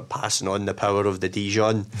kind of like passing on the power of the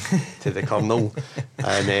Dijon to the Colonel.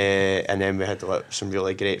 And then we had like some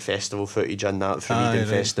really great festival footage in that for Reading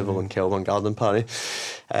Festival and Kelburn Garden Party.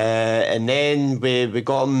 And then we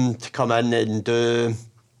got him to come in and do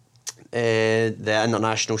the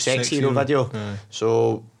International Sex Hero video.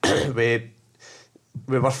 So we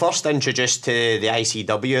were first introduced to the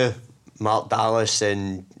ICW, Mark Dallas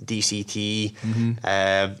and DCT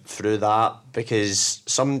through that, because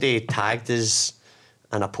somebody tagged us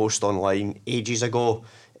in a post online ages ago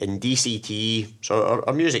in DCT. So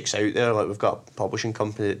our music's out there, like we've got a publishing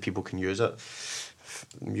company that people can use it.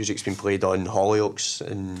 Music's been played on Hollyoaks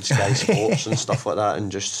and Sky Sports and stuff like that,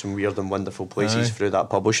 and just some weird and wonderful places through that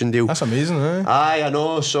publishing deal. That's amazing, eh? Aye, I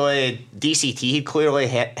know. So DCT had clearly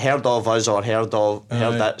heard of us or heard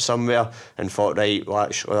it somewhere and thought, right, well,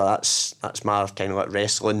 actually, that's my kind of like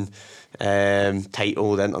wrestling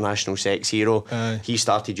title, the International Sex Hero. He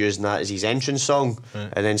started using that as his entrance song,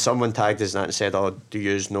 and then someone tagged us in that and said, "Oh, do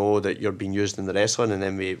you know that you're being used in the wrestling?" And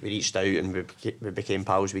then we reached out and we became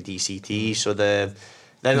pals with DCT. So the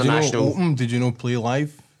International. Did you know play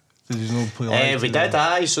live? Did you know play live? We did,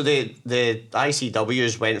 aye. So the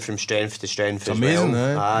ICWs went from strength to strength. It's amazing,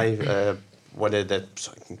 well. Aye. One of the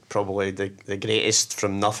probably the greatest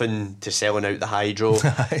from nothing to selling out the Hydro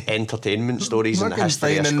entertainment stories in the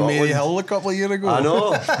history of Scotland. Mary Hill a couple of years ago. I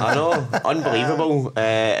know, unbelievable,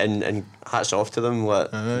 and hats off to them.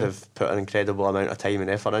 They've put an incredible amount of time and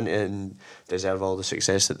effort into it, and deserve all the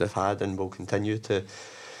success that they've had, and will continue to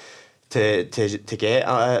to get,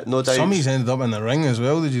 no doubt. Some he's ended up in the ring as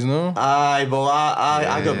well, did you know? Aye, well,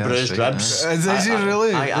 I got bruised right, ribs. Is he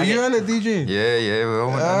really? Were you in it, DJ? Yeah, we all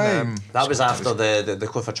went in. That was after the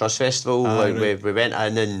Clifford Trust Festival. Like, right. we went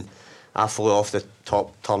in and I flew off the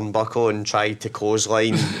top turnbuckle and tried to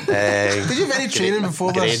clothesline. Did you have any training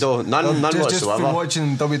before this? None whatsoever. Just from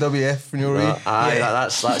watching WWF when you were wee? Aye,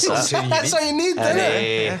 that's it. That's all you need,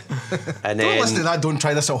 And don't then listen to that, don't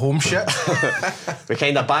try this at home shit. we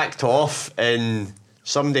kind of backed off and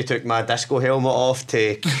somebody took my disco helmet off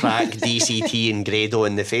to crack DCT and Grado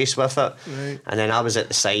in the face with it. Right. And then I was at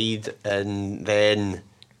the side and then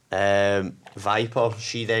Viper,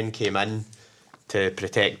 she then came in to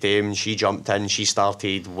protect him. She jumped in, she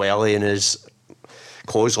started wellying us,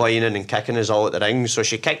 clotheslining and kicking us all at the ring. So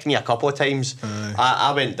she kicked me a couple of times.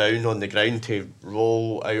 I went down on the ground to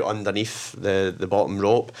roll out underneath the bottom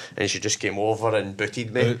rope, and she just came over and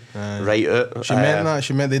booted me right out. She meant that.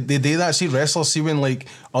 She meant they do that. See wrestlers, see when like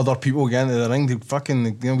other people get into the ring, they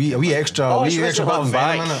fucking we extra she extra wasn't bit of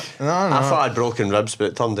back. venom in it. No. I thought I'd broken ribs, but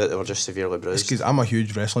it turned out they were just severely It's bruised. because I'm a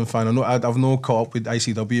huge wrestling fan. I know I've no caught up with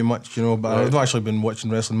ICW much, you know, but I've not actually been watching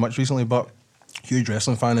wrestling much recently, but huge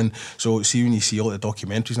wrestling fan. And so see when you see all the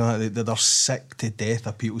documentaries and that, they're sick to death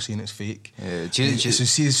of people saying it's fake. Yeah, So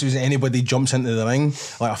see as soon as anybody jumps into the ring,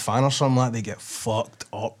 like a fan or something like that, they get fucked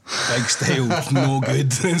up big style. No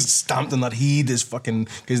good. It's stamped in their head. It's fucking,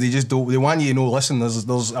 because they just don't, they want you to know, listen,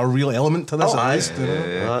 there's a real element to this at least, you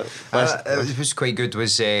know? It was quite good.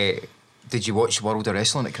 Did you watch World of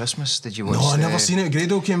Wrestling at Christmas? Did you watch? No, I never seen it.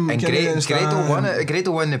 Grado came And in and Grado won it.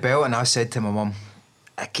 Grado won the belt, and I said to my mum,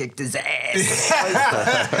 I kicked his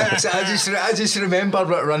ass. So I just remember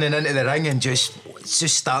running into the ring and just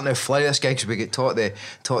starting to flay this guy, because we get taught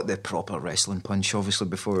the proper wrestling punch obviously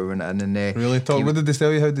before we went in. And really? What did they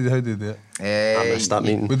tell you? How did they do it? I missed that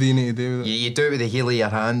meeting. What do you need to do with it? You do it with the heel of your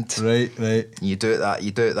hand. Right. You do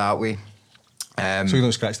it that way. So you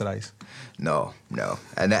don't scratch their eyes? No,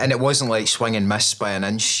 and it wasn't like swing and miss by an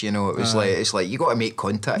inch. You know, it was it's like you got to make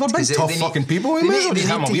contact. They're big tough fucking people. They need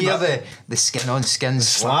to hear the skin on skin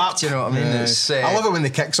slap. You know what I mean? Yeah. I love it when they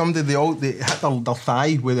kick somebody. They hit their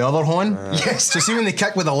thigh with the other horn. Yes. So see when they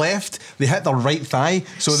kick with the left, they hit their right thigh,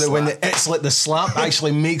 so that when it's like the slap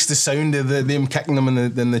actually makes the sound of them kicking them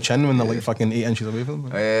in the chin when they're like fucking 8 inches away from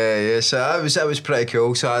them. Yeah. So that was pretty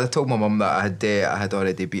cool. So I told my mum that I had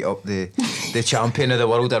already beat up the champion of the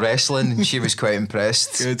world of wrestling, and she was quite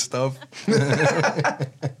impressed. Good stuff.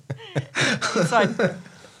 Son.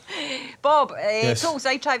 Bob, Yes. total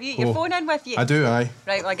sidetrack. You your phone in with you? I do, aye.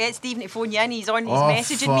 Right, well, I get Stephen to phone you in. He's on. He's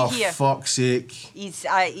messaging me here. For fuck's sake. He's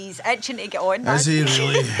itching to get on. Is he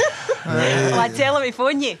really? Well, I tell him to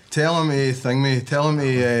phone you. Tell him to thing me. Tell him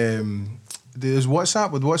to. There's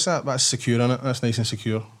WhatsApp. With WhatsApp, that's secure, innit? That's nice and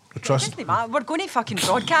secure. We trust. Doesn't matter. We're going to fucking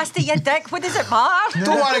broadcast it, you dick. What does it matter?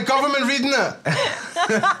 Don't want the government reading it.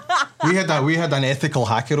 we had an ethical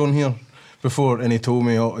hacker on here before, and he told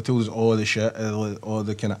us all the shit, all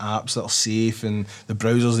the kind of apps that are safe and the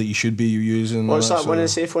browsers that you should be using. What's that one of the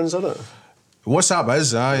safe ones, isn't it? WhatsApp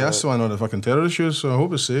is, that's the one all the fucking terrorist use, so I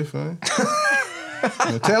hope it's safe, aye.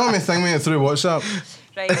 Tell him to thing me through WhatsApp.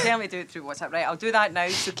 Right, tell me to do it through WhatsApp. Right, I'll do that now.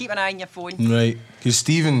 So keep an eye on your phone. Right, because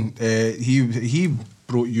Stephen, he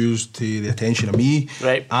brought yous to the attention of me,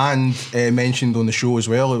 right, and mentioned on the show as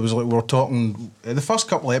well. It was like we were talking the first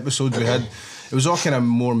couple of episodes we had. It was all kind of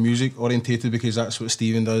more music orientated, because that's what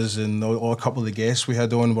Stephen does, and a couple of the guests we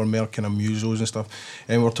had on were more kind of musos and stuff.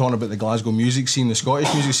 And we were talking about the Glasgow music scene, the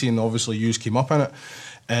Scottish music scene. Obviously, yous came up in it.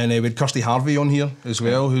 And we had Kirsty Harvey on here as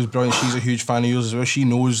well, who's brilliant. She's a huge fan of yours as well. She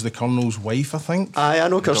knows the Colonel's wife, I think. Aye, I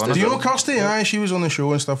know Kirsty. Do you know Kirsty? Aye, she was on the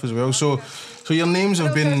show and stuff as well. So your names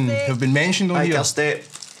have been mentioned on here. Kirsty.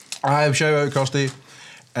 Aye, shout out Kirsty.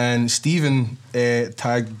 And Stephen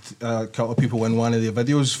tagged a couple of people in one of the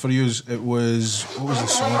videos for you. It was, what was the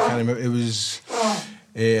song? I can't remember. It was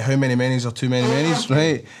How Many Many's Are Too Many Many's,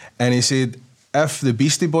 right? And he said, if the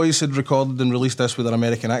Beastie Boys had recorded and released this with their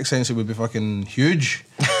American accents, it would be fucking huge.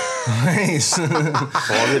 Nice. For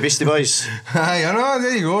the Beastie Boys. Aye, I know,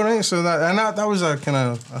 there you go, right? So that was a kind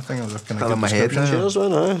of, I think it was a kind of good description. Cheers,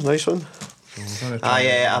 one, nice one.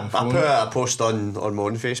 I put a post on my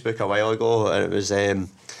own Facebook a while ago, and it was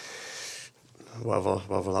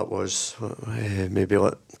whatever that was, maybe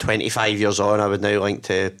like 25 years on, I would now like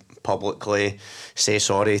to publicly say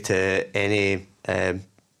sorry to any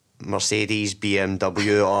Mercedes,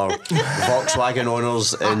 BMW or Volkswagen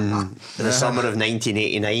owners in the summer of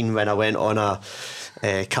 1989, when I went on a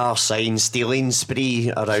car sign stealing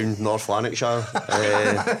spree around North Lanarkshire.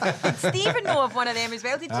 Stephen know of one of them as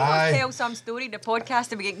well. Did you not tell some story in the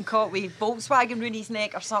podcast about getting caught with Volkswagen around his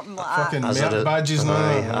neck or something like that? Fucking merit badges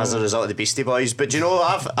now. As a result of the Beastie Boys. But do you know,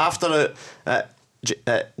 after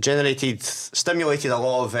it stimulated a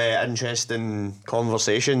lot of interesting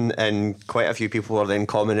conversation, and quite a few people were then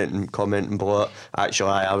commenting below it.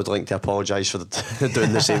 Actually, I would like to apologise for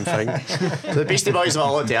doing the same thing. So the Beastie Boys have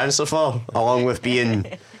a lot to answer for, along with being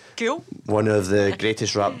cool, one of the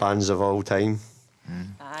greatest rap bands of all time.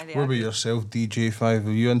 What about yourself, DJ5?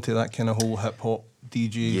 Were you into that kind of whole hip hop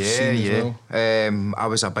DJ scene as well? I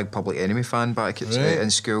was a big Public Enemy fan back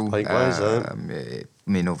in school. Likewise,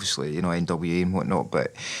 I mean, obviously, you know, NWA and whatnot,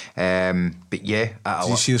 but yeah. Did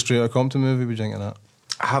you see the Straight Outta Compton movie? Would you think of that?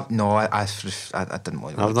 I didn't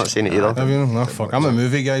want to. I've not seen it either. Have you? No, fuck. I'm a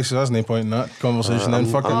movie guy, so there's no point in that conversation. Then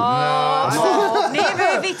fucking.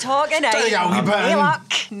 No movie talking out.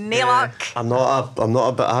 No luck. I'm not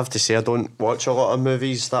a bit. I have to say, I don't watch a lot of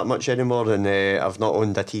movies that much anymore, and I've not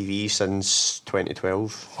owned a TV since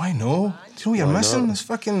 2012. Why no? Do you know what you're missing? This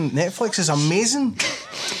fucking Netflix is amazing.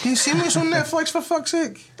 Have you seen what's on Netflix, for fuck's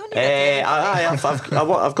sake?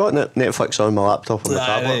 I've got Netflix on my laptop on the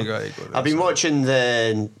tablet. There you go. I've been watching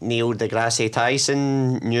the Neil deGrasse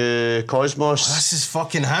Tyson new Cosmos. This is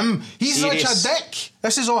fucking him. He's series. such a dick.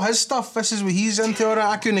 This is all his stuff. This is what he's into. All right,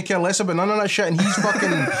 I couldn't care less about none of that shit. And he's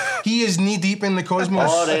fucking. He is knee deep in the cosmos.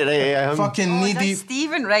 Oh, right. Fucking knee deep.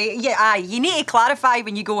 Stephen, right? Yeah, you need to clarify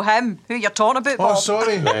when you go him who you're talking about. Bob. Oh,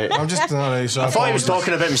 sorry. Right. I'm just. Alright, so I thought he was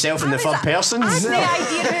talking about himself in the third person. I had no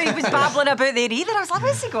idea who he was babbling about there either. I was like,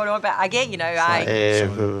 what's he going on about? I get you now.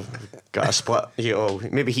 Got a split.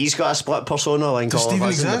 Maybe he's got a split persona like all of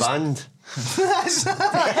us in the band.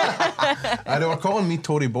 They were calling me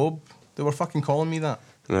Tory Bob. They were fucking calling me that.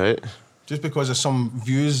 Right. Just because of some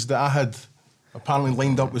views that I had apparently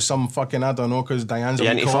lined up with some fucking, I don't know, because Diane's a You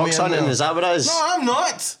anti-fox hunting, is that what it is? No, I'm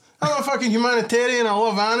not. I'm a fucking humanitarian. I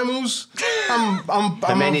love animals.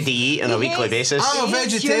 How many do you eat on a weekly basis? I'm a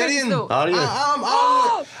vegetarian. Are you?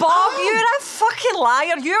 Bob, you're a fucking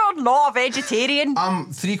liar. You're not a vegetarian. I'm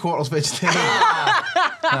 3/4 vegetarian.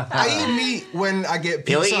 I eat meat when I get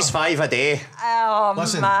pizza. He eats 5 a day. Oh,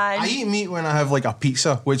 Listen, man. I eat meat when I have like a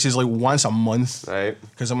pizza, which is like once a month. Right.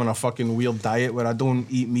 Because I'm on a fucking weird diet where I don't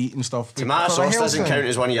eat meat and stuff. Tomato For the sauce health doesn't thing. count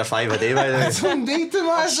as one of your 5 a day, by the way. I don't need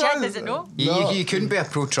tomato Shit, sauce. does it know? You couldn't be a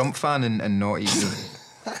pro-Trump fan and not eat meat.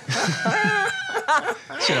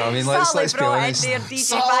 You know what I mean? Let's be honest. There, DJ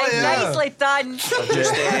Solid, Five. yeah. Nicely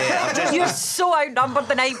done. You're so outnumbered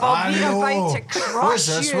tonight, Bob. I We're know. about to crush What's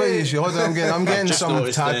this? you. What is you? Hold on, I'm getting Just some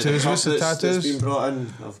noticed tattoos. What's the cup that's been tattoos? brought in.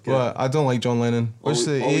 What? I don't like John Lennon. What's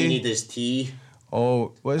the all A? you need is tea.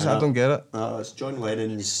 Oh, what is it? I don't get it. It's John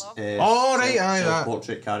Lennon's Oh, right, aye, that.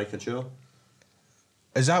 portrait caricature.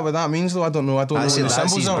 Is that what that means though? I don't know. I don't know what the That's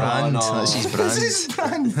symbols his are. brand. Oh, no. That's his brand. This is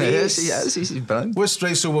brand. Yes, his brand. What's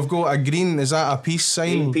right? So we've got a green. Is that a peace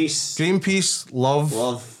sign? Greenpeace. Greenpeace, love,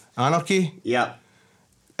 anarchy, Yeah.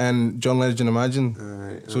 and John Legend Imagine.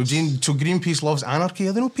 So Greenpeace loves anarchy.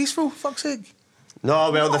 Are they not peaceful? Fuck's sake.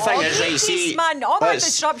 No, well, the thing is, right, see... Man, all that let's-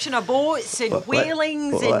 disruption of boats and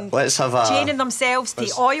whalings and let's have a... chaining themselves to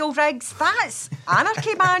oil rigs, that's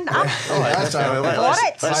anarchy, man. Let's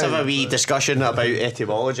Let's have a wee discussion about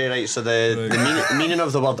etymology, right? So the meaning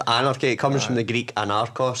of the word anarchy, it comes from the Greek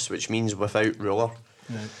anarchos, which means without ruler.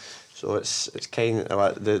 Right. So it's kind of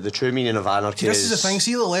like the true meaning of anarchy. This is the thing.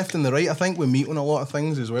 See the left and the right. I think we meet on a lot of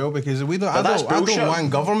things as well because we don't. I that's don't bullshit. want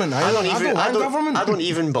government. I don't want government. I don't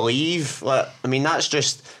even believe. Like, I mean, that's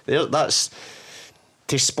just that's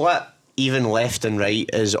to split even left and right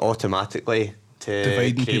is automatically to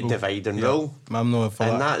Dividing create people. divide and Yeah. rule. I'm not for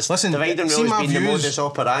And that. that's Listen, divide and see rule my has been the views. modus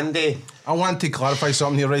operandi. I want to clarify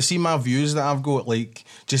something here. Right, see my views that I've got, like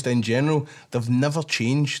just in general, they've never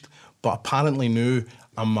changed. But apparently now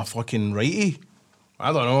I'm a fucking righty.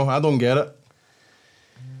 I don't know. I don't get it.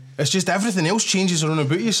 It's just everything else changes around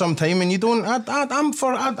about you sometime, and you don't. I'm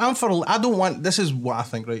for. I don't want. This is what I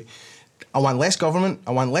think. Right. I want less government.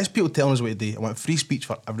 I want less people telling us what to do. I want free speech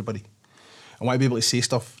for everybody. I want to be able to say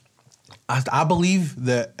stuff. I believe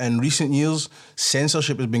that in recent years,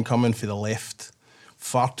 censorship has been coming for the left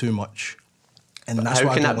far too much. And that's How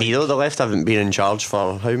what can I that don't be like. though? The left haven't been in charge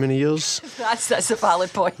for how many years? That's a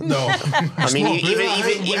valid point. No. I mean, even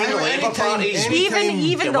the Labour parties.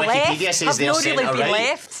 Even the left Wikipedia says have they're not really been centre-right.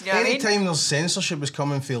 left. You know what I mean? Anytime there's censorship is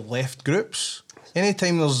coming for left groups,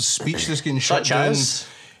 anytime there's speech that's getting shut Such down. as?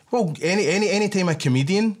 Well, anytime a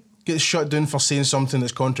comedian gets shut down for saying something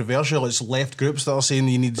that's controversial. It's left groups that are saying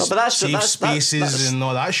you need safe spaces and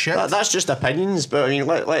all that shit. That's just opinions. But I mean,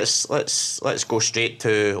 let's go straight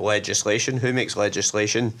to legislation. Who makes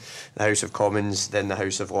legislation? The House of Commons, then the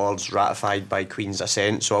House of Lords, ratified by Queen's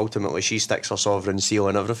assent. So ultimately, she sticks her sovereign seal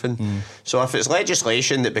on everything. So if it's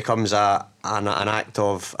legislation that becomes an act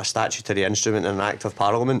of a statutory instrument and an act of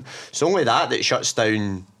Parliament, it's only that shuts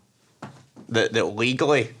down, that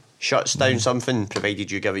legally shuts down something,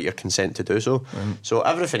 provided you give it your consent to do so. So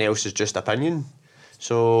everything else is just opinion.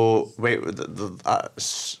 So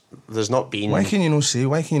there's not been. Why can you not say?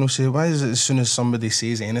 Why is it as soon as somebody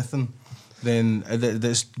says anything, then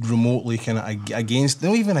that's remotely kind of against?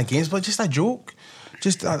 Not even against, but just a joke.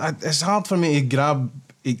 Just it's hard for me to grab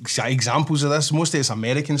examples of this. Mostly it's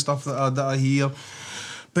American stuff that I hear,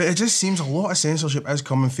 but it just seems a lot of censorship is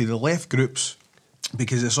coming through the left groups.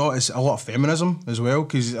 Because it's a lot of feminism as well.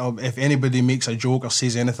 Because if anybody makes a joke or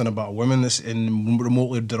says anything about a woman that's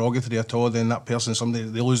remotely derogatory at all, then that person,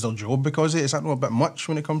 they lose their job because of it. Is that not a bit much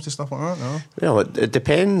when it comes to stuff like that? No. Well, it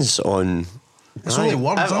depends on. It's only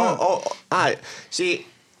words, isn't it? See,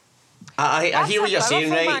 I hear what you're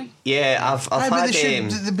saying, right? Man. Yeah, I've had.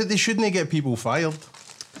 But they shouldn't get people fired.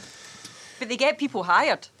 But they get people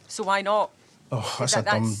hired, so why not? Oh, that's a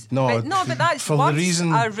dumb... No, but that's... For words the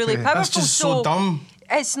reason... are really powerful. That's just so dumb.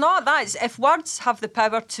 It's not that. If words have the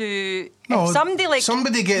power to... No, if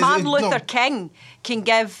somebody gets... Martin Luther King can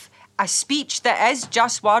give a speech that is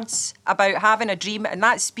just words about having a dream, and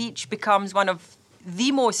that speech becomes one of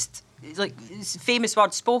the most famous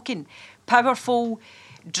words spoken, powerful,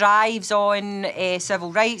 drives on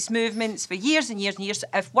civil rights movements for years and years and years.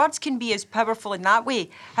 If words can be as powerful in that way,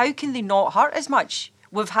 how can they not hurt as much?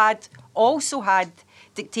 We've also had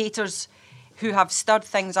dictators who have stirred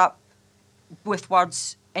things up with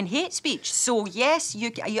words and hate speech. So yes,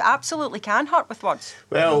 you absolutely can hurt with words.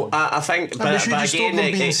 Well, I think, but again,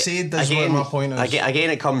 being said, that's what my point is. Again,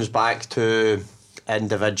 it comes back to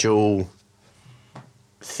individual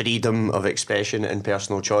freedom of expression and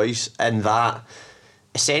personal choice, and that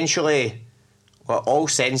essentially, all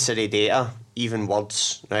sensory data, even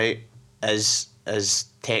words, right, is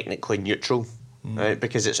technically neutral. Right,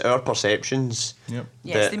 because it's our perceptions. Yep.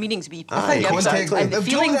 Yes, the meanings we put. Context, and the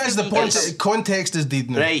feelings is the point. Context is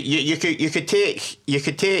deed. Right, you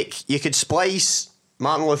could splice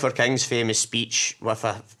Martin Luther King's famous speech with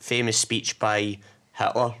a famous speech by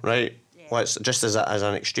Hitler. Right, let's just as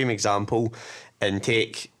an extreme example, and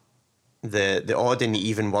take the odd and the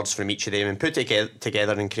even words from each of them and put it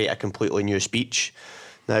together and create a completely new speech.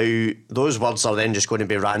 Now, those words are then just going to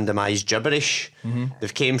be randomised gibberish.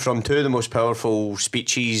 They've came from two of the most powerful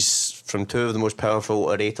speeches, from two of the most powerful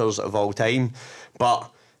orators of all time. But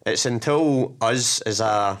it's until us as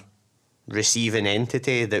a receiving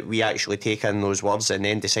entity that we actually take in those words and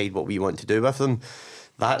then decide what we want to do with them.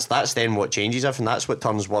 That's then what changes everything. That's what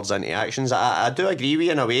turns words into actions. I do agree with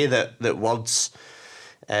you in a way that words...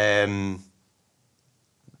 that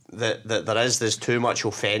there's too much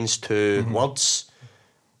offence to words.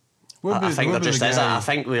 I think there just is. I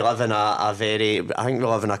think we live in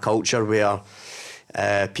a culture where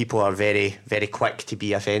people are very, very quick to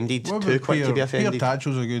be offended. Too quick to be offended. Peter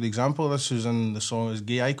Tatchell's a good example of this, who's in the song as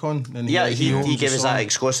Gay Icon. And he gave us that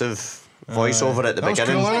exclusive voiceover at the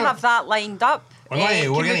beginning. We have that lined up. We're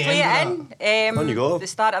going to play it in? On you go. The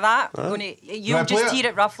start of that. You'll just hear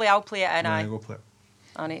it roughly. I'll play it in. Yeah, go play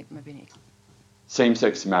it. Maybe.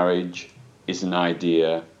 Same-sex marriage is an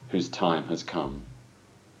idea whose time has come.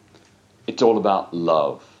 It's all about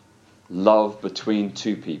love between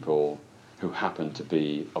two people who happen to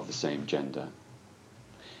be of the same gender.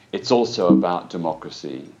 It's also about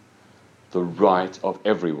democracy, the right of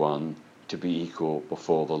everyone to be equal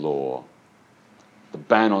before the law. The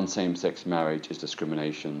ban on same-sex marriage is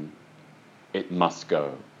discrimination. It must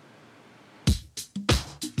go.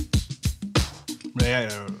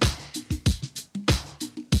 Right.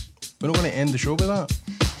 We're not going to end the show with that.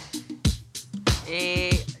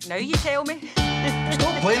 Now you tell me.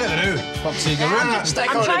 Stop playing it now. Fuck's sake,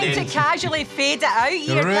 I'm trying to casually fade it out.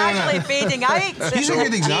 You're casually fading out. He's a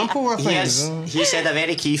good example, I think. He said a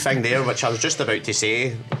very key thing there, which I was just about to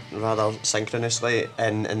say, rather synchronously,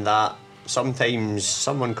 in that sometimes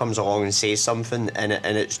someone comes along and says something, and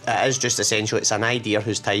it is just essentially, it's an idea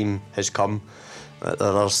whose time has come.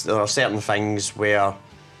 There are certain things where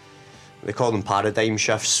we call them paradigm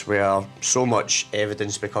shifts, where so much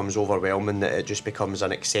evidence becomes overwhelming that it just becomes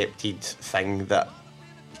an accepted thing that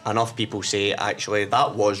enough people say, actually,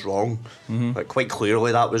 that was wrong. Like, quite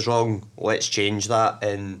clearly that was wrong. Let's change that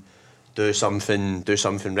and do something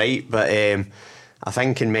right. But I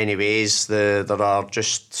think in many ways there are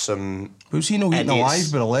just some. Was he not eaten idiots.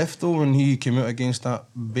 alive by the left though when he came out against that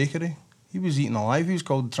bakery? He was eaten alive. He was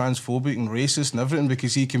called transphobic and racist and everything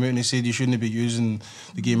because he came out and he said you shouldn't be using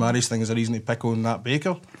the gay marriage thing as a reason to pick on that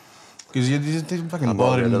baker. Because he didn't fucking I'm not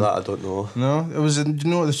bother aware him. of that. I don't know. No, it was. Do you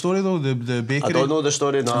know the story though? The bakery. I don't know the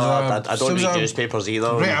story. No, I don't read newspapers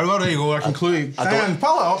either. Right, there you go. I can clue you. I don't- Dan,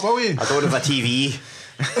 pull it up, will you? I don't have a TV.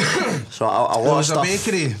 So a There lot of was a stuff.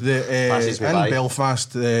 bakery that, passes me in by.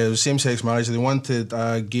 Belfast, same-sex marriage. They wanted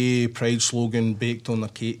a gay pride slogan baked on their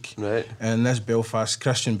cake. Right. And this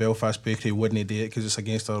Christian Belfast bakery wouldn't do it because it's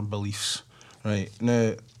against our beliefs. Right.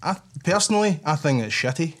 Now, I think it's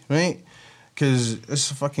shitty, right? Because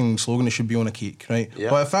it's a fucking slogan that should be on a cake, right?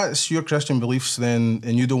 Yeah. But if that's your Christian beliefs then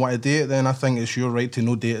and you don't want to do it, then I think it's your right to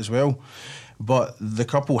no do it as well. But the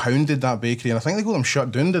couple hounded that bakery and I think they got them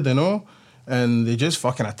shut down, did they know? And they just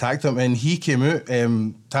fucking attacked him. And he came out,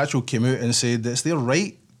 Tatchell came out and said that it's their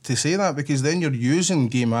right to say that because then you're using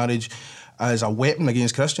gay marriage as a weapon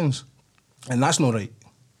against Christians. And that's not right.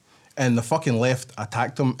 And the fucking left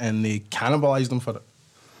attacked him and they cannibalised him for it.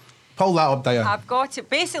 Pull that up, Diane. I've got it.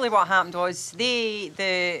 Basically, what happened was the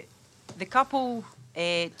couple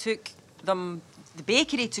took the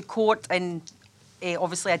bakery to court in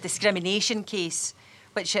obviously a discrimination case,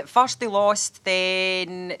 which at first they lost.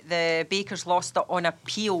 Then the bakers lost it on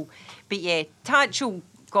appeal. But yeah, Tatchell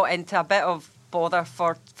got into a bit of bother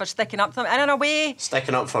for sticking up to them, and in a way,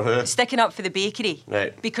 Sticking up for who? sticking up for the bakery.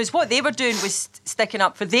 Right. Because what they were doing was sticking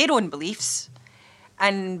up for their own beliefs.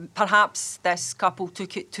 And perhaps this couple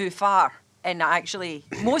took it too far. And actually,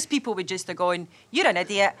 most people would just have gone, "You're an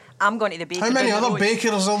idiot. I'm going to the bakery." How many down the other road."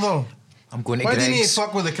 bakers are there? I'm going to Why didn't you Greg's.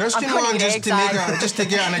 fuck with the Christian I'm going one to just to Greg's, make aye. just to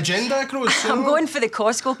get an agenda across? you I'm know? going for the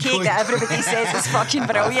Costco cake that everybody says is fucking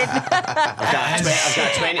brilliant. I've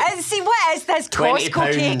got 20. And see, what is this 20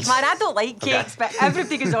 Costco cake? pounds. Man, I don't like cakes, but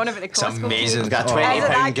everybody goes on about the Costco amazing. cake. I've got Oh. £20 Isn't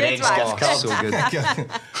that good, Greg's man? gift card. So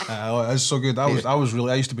good. It's so good.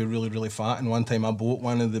 I used to be really, really fat, and one time I bought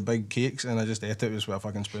one of the big cakes and I just ate it with a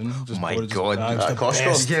fucking spoon. Just My poured it- God. Aye, it was At the Costco?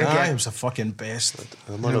 best. Yeah, Aye, yeah. it was the fucking best.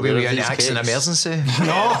 I'm Where unaware were of you in these the accident cakes. emergency?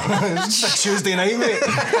 No, it's a Tuesday night, mate.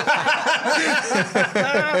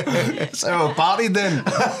 So I partied then.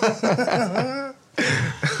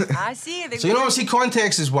 I see. See,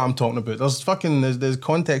 context is what I'm talking about. There's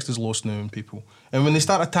context is lost now in people. And when they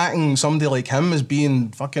start attacking somebody like him as being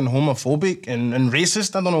fucking homophobic and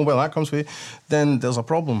racist, I don't know where that comes from, then there's a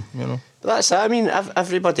problem, you know. But that's it. I mean,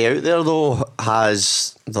 everybody out there, though,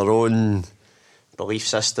 has their own belief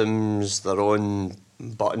systems, their own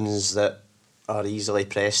buttons that are easily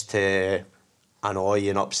pressed to annoy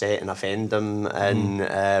and upset and offend them. And,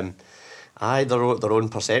 their own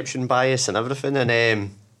perception bias and everything. And,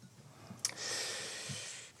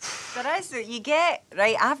 There is. You get,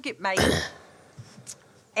 right, I've got my...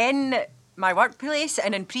 In my workplace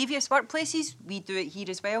and in previous workplaces, we do it here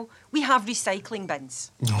as well, we have recycling bins.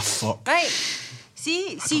 Oh, fuck. Right?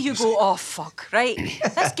 See you go, oh, fuck, right?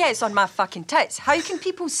 This gets on my fucking tits. How can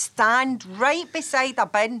people stand right beside a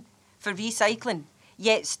bin for recycling,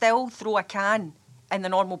 yet still throw a can in the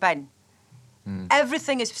normal bin?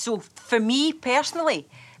 Everything is... So, for me, personally,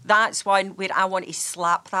 that's one where I want to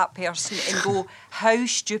slap that person and go, how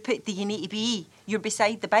stupid do you need to be? You're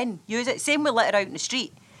beside the bin. Use it. Same with litter out in the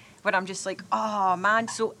street, where I'm just like, oh, man.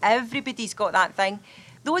 So, everybody's got that thing.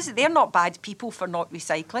 They're not bad people for not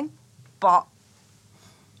recycling, but...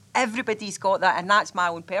 Everybody's got that, and that's my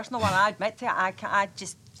own personal one. I admit to it. I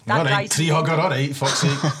just that All right, drives tree me hugger, all right, fuck's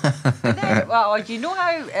sake. mental. Well, you know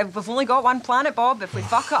how we've only got one planet, Bob. If we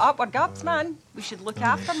fuck it up, we're gubs, man. We should look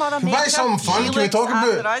after Mother Nature. Buy something fun. She Can we looks talk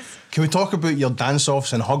after about? us. Can we talk about your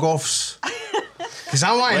dance-offs and hug-offs? Because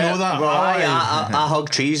I want to know that. Well, I I hug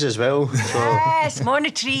trees as well. So Yes, mono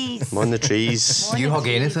trees. I'm on the trees. Do you hug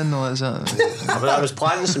anything though? Is that? I was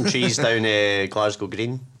planting some trees down Glasgow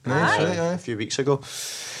Green Nice, right, aye. a few weeks ago.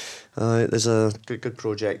 There's a good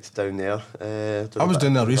project down there. I was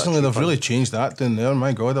down there recently. They've really changed that down there.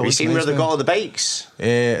 My God, Have you seen where they got all the bikes?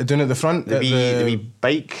 down at the front? The at wee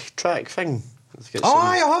bike track thing. Oh,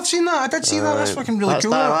 aye, I have seen that. I did see that. That's fucking really cool.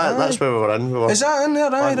 That's where we were in. We were Is that in there? Aye,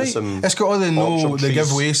 planting right. some It's got all the orchard trees.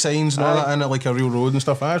 giveaway signs and all Aye. that in it, like a real road and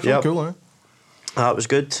stuff. Aye, it's really Yep. cool. Aye. That was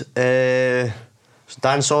good.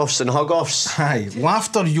 Dance-offs and hug-offs. Aye,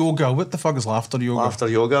 laughter yoga. What the fuck is laughter yoga? After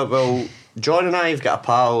yoga, well, John and I have got a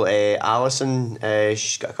pal, Alison.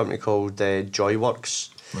 She's got a company called Joyworks,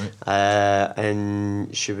 Right.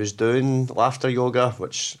 and she was doing laughter yoga,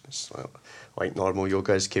 which is like normal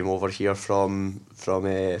yogas. Came over here from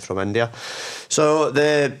India. So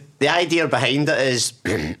the idea behind it is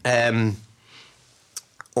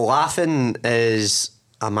laughing is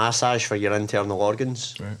a massage for your internal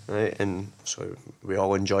organs, right? And so we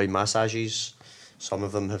all enjoy massages. Some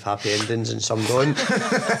of them have happy endings and some don't.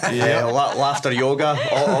 Laughter yoga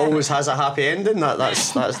always has a happy ending.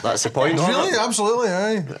 That's the point. Really, absolutely,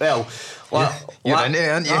 aye. Well, You're in it,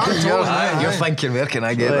 aren't you? You're thinking, where can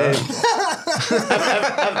I get that?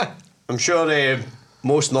 I'm sure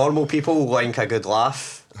most normal people like a good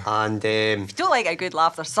laugh, and If you don't like a good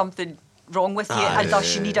laugh, there's something wrong with you, and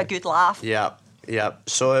thus you need a good laugh. yeah.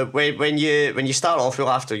 So when you start off with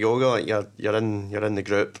laughter yoga, you're in the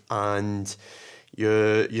group, and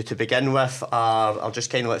you to begin with are just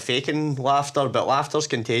kind of like faking laughter, but laughter's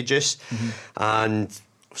contagious, and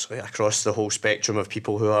so across the whole spectrum of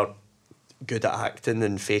people who are good at acting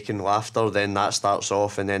and faking laughter, then that starts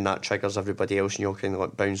off, and then that triggers everybody else, and you'll kind of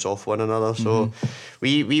like bounce off one another. So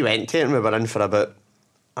we went to it, and we were in for about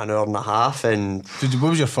an hour and a half. And what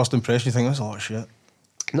was your first impression? You think that's a lot of shit?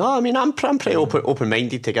 No, I mean I'm pretty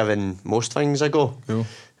open-minded to giving most things a go. Cool.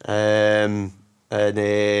 And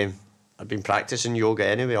I'd been practicing yoga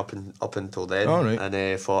anyway up until then. Oh, right.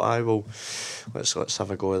 And thought, let's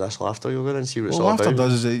have a go at this laughter yoga and see what it's all laughter about.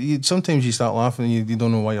 does is sometimes you start laughing and you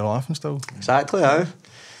don't know why you're laughing still. Exactly, aye.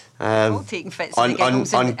 All taking fits and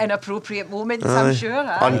giggles in inappropriate moments, I'm sure.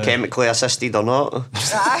 Unchemically assisted or not.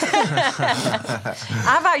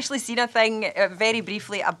 I've actually seen a thing very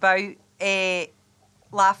briefly about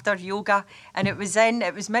laughter yoga, and it was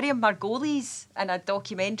Miriam Margolyes in a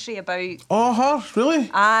documentary about. Oh, her?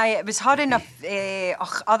 Really? Aye, it was her and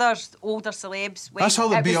other older celebs. That's how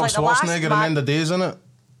they beat up Schwarzenegger in End of Days, isn't it?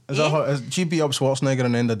 Is that her? She beat up Schwarzenegger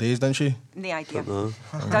in End of Days, didn't she? No idea.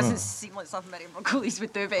 Doesn't seem like something Miriam Margolyes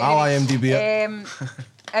would do. But I'll anyway, IMDb it.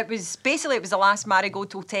 It was the last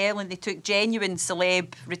Marigold Hotel, and they took genuine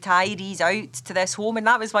celeb retirees out to this home, and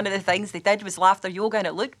that was one of the things they did was laughter yoga, and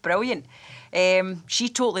it looked brilliant. She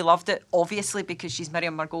totally loved it, obviously, because she's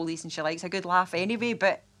Miriam Margolyes and she likes a good laugh anyway,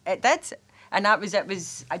 but it did, and it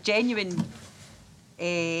was a genuine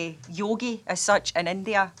yogi as such in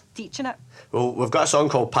India teaching it. Well, we've got a song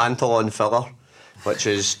called Pantaloon Filler, which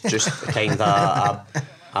is just kind of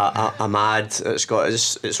a mad. It's got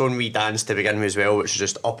its own wee dance to begin with as well, which is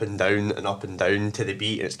just up and down to the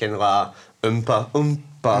beat. And it's kind of like oompa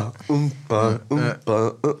oompa oompa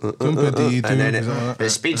oompa, and then it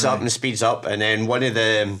speeds up and speeds up, and then one of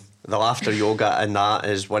the laughter yoga in that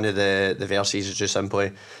is one of the verses is just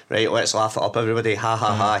simply, right, let's laugh it up everybody, ha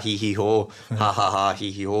ha ha hee hee ho, ha ha ha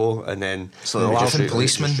hee hee ho, and then so the laughing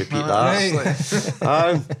policeman. Just repeat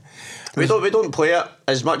that. We don't play it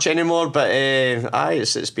as much anymore, but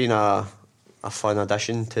it's been a fun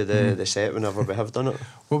addition to the set whenever we have done it.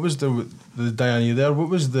 What was the Diane, you there? What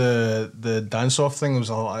was the dance off thing? It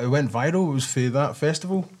went viral. It was for that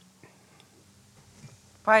festival.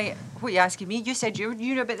 Why? What are you asking me? You said you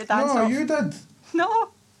knew about the dance. No, you did.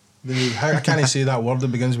 No. How can I say that word that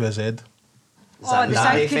begins with a Z? Oh, the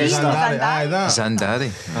South Korean Zandari. Aye, that.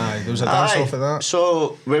 Zandari. Aye, there was a dance off at that.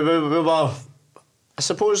 So we were, I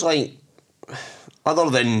suppose, like,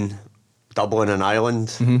 other than Dublin and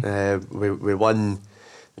Ireland, we won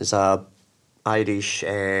as a Irish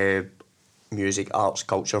music, arts,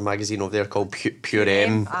 culture magazine over there called Pure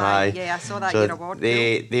M. Aye, yeah, I saw that year award.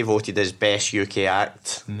 They voted as best UK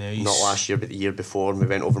act. Nice. Not last year, but the year before. And we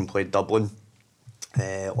went over and played Dublin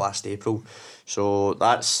last April. So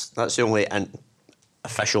that's the only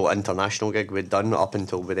official international gig we'd done up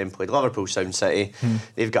until we then played Liverpool Sound City.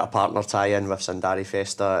 They've got a partner tie-in with Sandari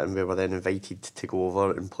Festa, and we were then invited to go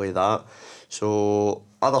over and play that. So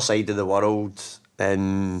other side of the world,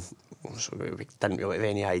 and so we didn't really have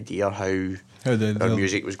any idea how our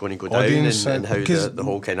music was going to go down, and how the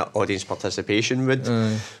whole kind of audience participation would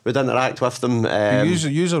interact with them.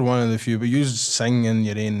 You are one of the few, but you sing in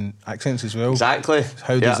your own accents as well. Exactly.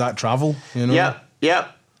 How does that travel? You know? Yeah.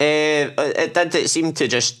 It seemed to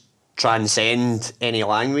just transcend any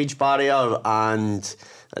language barrier, and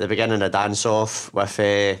at the beginning of dance off with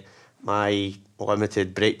my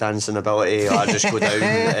limited breakdancing ability, I just go down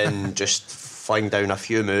and just fling down a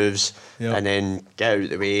few moves and then get out of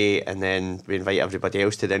the way, and then we invite everybody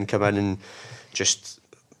else to then come in and just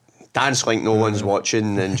dance like no one's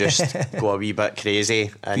watching and just go a wee bit crazy.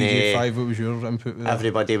 And DJ5, what was your input with that?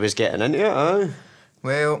 Everybody was getting into it.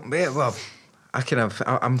 Well,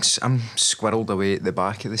 I'm squirreled away at the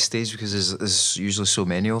back of the stage because there's usually so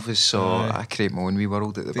many of us, so I create my own wee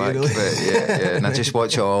world at the back. Really? But yeah, and I just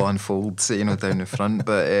watch it all unfold, down the front.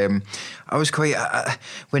 But I was quite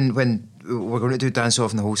when we're going to do dance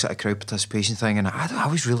off and the whole sort of crowd participation thing, and I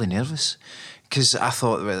was really nervous because I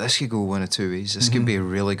thought, well, this could go one of two ways. This could be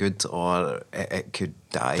really good, or it could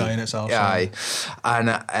die. Die in itself. Aye. And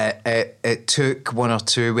it took one or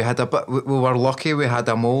two. We had we were lucky. We had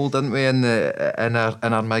a mole, didn't we, in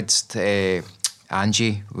our midst.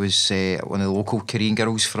 Angie was one of the local Korean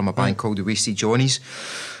girls from a band called the Wasted Johnnies,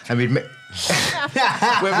 and we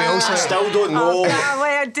also Still don't know.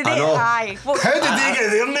 Where did I they? know. Aye. How did they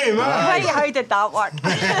get their name? Right, how did that work?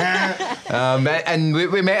 and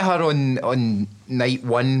we met her on night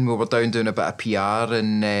one. We were down doing a bit of PR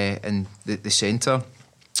in the centre,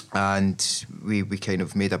 and we kind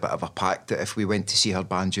of made a bit of a pact that if we went to see her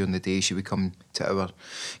band during the day, she would come to our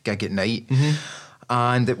gig at night.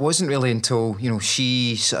 And it wasn't really until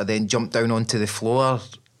she sort of then jumped down onto the floor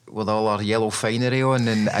with all her yellow finery on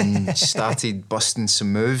and started busting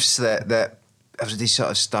some moves that everybody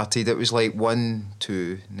sort of started. It was like 1,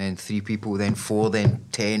 2, and then 3 people, then 4, then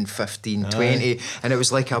 10, 15, 20. And it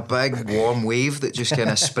was like a big warm wave that just kind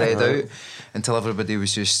of spread out until everybody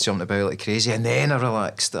was just jumping about like crazy. And then I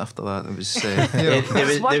relaxed after that. It was,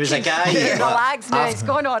 there was a guy. Relax now, it's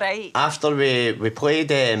going all right. After we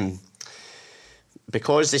played,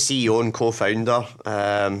 because the CEO and co-founder,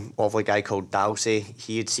 lovely guy called Dalsey,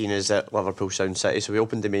 he had seen us at Liverpool Sound City, so we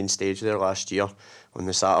opened the main stage there last year on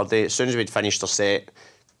the Saturday. As soon as we'd finished our set,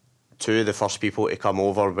 2 of the first people to come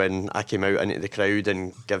over when I came out into the crowd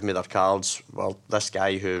and give me their cards were this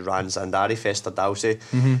guy who ran Zandari Festa, Dalsey,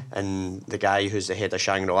 and the guy who's the head of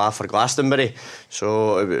Shangri-La for Glastonbury.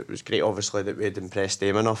 So it was great, obviously, that we'd impressed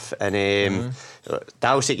them enough. And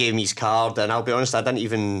Dalsey gave me his card, and I'll be honest, I didn't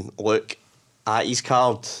even look at his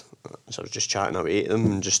card, so I was just chatting away to them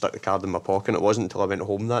and just stuck the card in my pocket. It wasn't until I went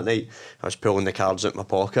home that night I was pulling the cards out my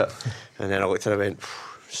pocket, and then I looked at it and went,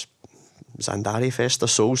 Zandari Festa,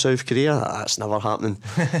 Seoul, South Korea, that's never happening.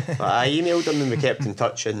 But I emailed him and we kept in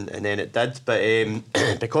touch, and then it did. But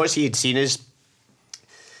because he had seen us,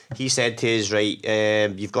 he said to us, right,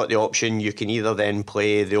 you've got the option, you can either then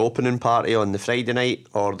play the opening party on the Friday night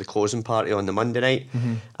or the closing party on the Monday night,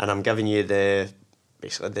 and I'm giving you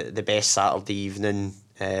basically the best Saturday evening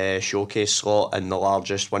showcase slot in the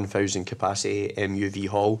largest 1,000 capacity MUV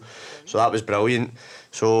hall. So that was brilliant.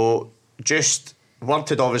 So just word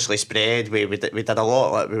had obviously spread. We did a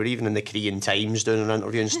lot. Like, we were even in the Korean Times doing an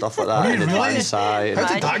interview and stuff like that. Really? How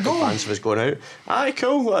did that go? Advance was going out. Aye,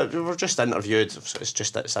 cool. We were just interviewed.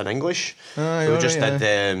 It's in English. We just did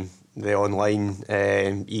the online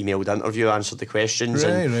emailed interview, answered the questions.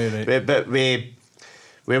 Right. But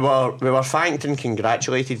we were thanked and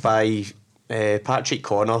congratulated by Patrick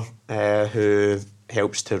Connor, who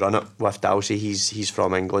helps to run it with Dalsey. He's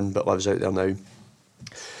from England but lives out there now.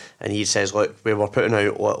 And he says, look, we were putting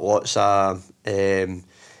out lots of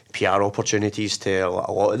PR opportunities to a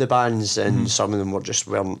lot of the bands, and some of them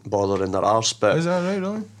weren't bothering their arse. But is that right,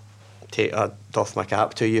 really? Take off my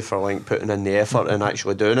cap to you for like putting in the effort and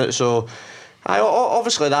actually doing it. So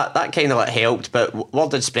obviously that kind of helped, but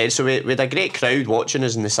word had spread. So we had a great crowd watching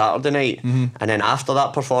us on the Saturday night, and then after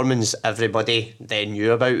that performance, everybody then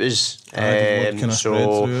knew about us.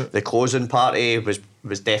 So the closing party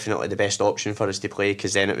was definitely the best option for us to play,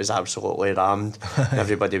 because then it was absolutely rammed.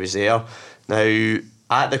 Everybody was there. Now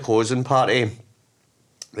at the closing party,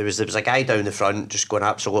 there was a guy down the front just going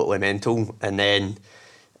absolutely mental, and then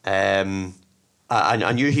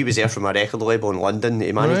I knew he was there from a record label in London.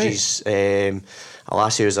 He manages a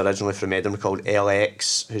lassie who's originally from Edinburgh called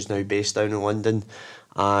LX, who's now based down in London.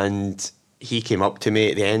 And he came up to me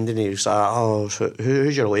at the end and he was like, oh, so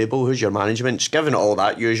who's your label? Who's your management? Just giving it all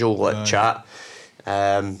that usual chat.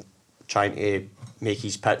 Trying to make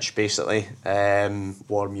his pitch, basically,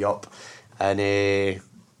 warm you up. And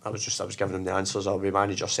I was giving him the answers. We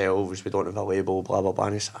manage ourselves, we don't have a label, blah blah blah.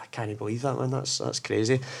 And he said, I can't believe that, man. That's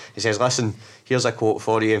crazy. He says, listen, here's a quote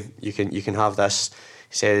for you. You can have this.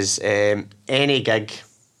 He says, any gig,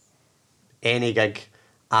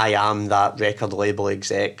 I am that record label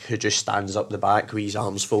exec who just stands up the back with his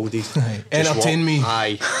arms folded. Entertain me.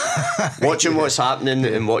 Aye. Watching what's happening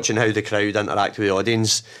and watching how the crowd interact with the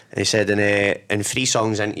audience. And he said, in 3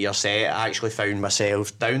 songs into your set, I actually found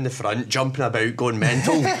myself down the front, jumping about, going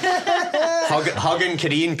mental. Hugging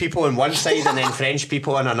Korean people on one side and then French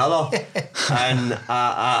people on another. And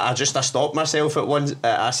I stopped myself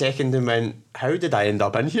at a second and went, how did I end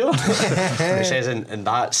up in here? He says, and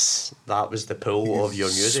that was the pull of your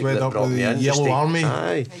music Swept that up brought with me the in. Yellow Army.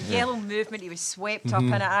 Aye. The yellow movement, he was swept up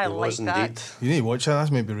in it. I It like was that. indeed. You need to watch that.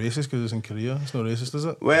 That's maybe racist because it's in Korea. It's not racist, is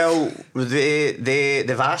it? Well,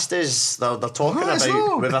 they've asked us, they're talking Oh, it's about,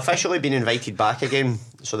 not. we've officially been invited back again.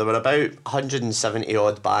 So there were about 170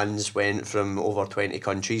 odd bands went from over 20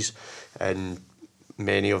 countries, and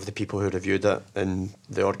many of the people who reviewed it and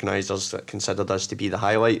the organisers that considered us to be the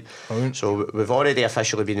highlight. Brilliant. So we've already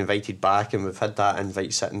officially been invited back, and we've had that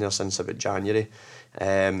invite sitting there since about January.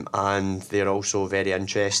 And they're also very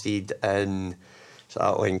interested in sort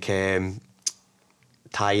of like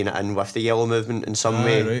tying it in with the Yellow Movement in some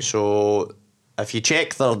way. Right. So if you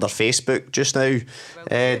check their Facebook just now,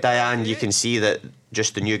 Diane, you can see that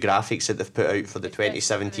just the new graphics that they've put out for the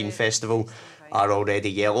 2017 festival are already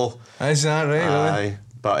yellow. Is that right? Really? Aye.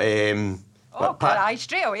 But Oh, God, aye,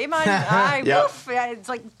 straight away, man. Aye, Yeah. woof. Yeah, it's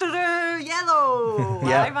like yellow.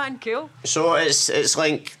 Yeah. Aye, man, cool. So it's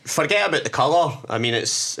like, forget about the colour. I mean,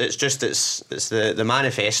 it's the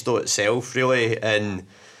manifesto itself really, and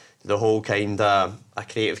the whole kind of a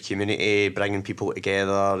creative community, bringing people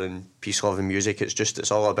together and peace, love and music.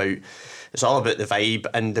 It's all about the vibe,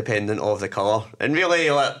 independent of the colour. And really,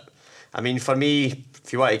 like, I mean, for me,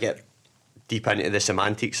 if you want to get deep into the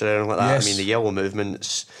semantics or anything like that, Yes. I mean, the Yellow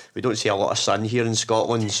Movement, we don't see a lot of sun here in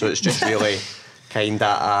Scotland, so it's just really kind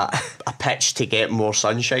of a pitch to get more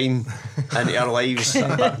sunshine into our lives,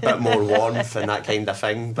 a bit more warmth and that kind of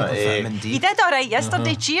thing. But Vitamin D. You did all right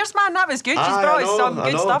yesterday. Cheers, man. That was good. You aye, brought I us know, some I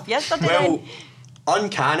good know. stuff yesterday. Well,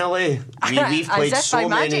 uncannily, we've As played if so by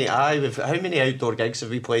many. magic. How many outdoor gigs have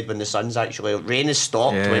we played when the sun's actually rain has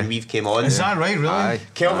stopped Yeah. when we've came on? Is that right? Really? Aye.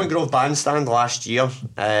 Kelvin Grove Bandstand last year,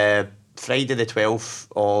 Friday the 12th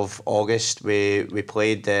of August, we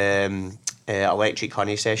played Electric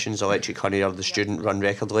Honey Sessions. Electric Honey are the student-run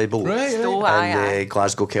record label. Right. Stowe, right. aye, And aye.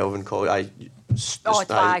 Glasgow Kelvin College. Aye.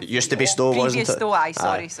 Used to be Stowe, Previous wasn't it? Stowe, aye,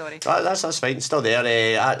 sorry. That's fine. Still there.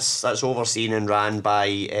 That's overseen and ran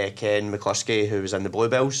by Ken McCluskey, who was in the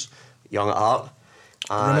Bluebells, Young at Heart.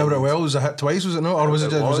 I remember it well. Was it hit twice? Was it not? Or was it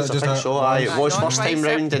just? Was it just I think a, so. Aye, it Aye, was not first twice, time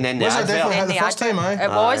yeah. round, and then the Was it advert. definitely hit Then the first time? Aye. It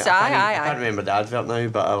was, I aye. can't remember the advert now,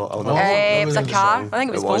 but I'll know. Oh. It was a It car. I think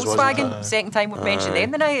it was wasn't Volkswagen. it? Second time we've mentioned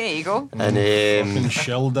them tonight. There you go. And Fucking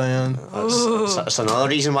shill, Diane. that's another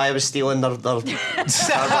reason why I was stealing their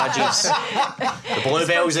badges. The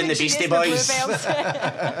Bluebells and the Beastie Boys.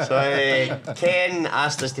 So Ken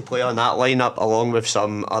asked us to play on that lineup along with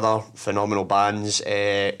some other phenomenal bands.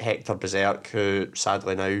 Hector Berserk, who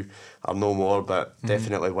sadly now are no more, but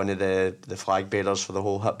definitely one of the flag bearers for the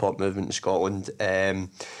whole hip hop movement in Scotland.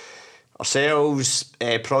 Ourselves,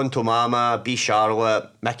 Pronto Mama, B Charlotte,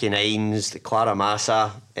 Mickey Nines, the Clara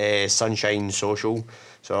Massa, Sunshine Social.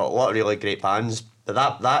 So a lot of really great bands.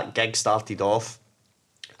 But that gig started off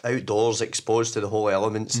outdoors, exposed to the whole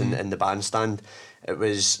elements in the bandstand. It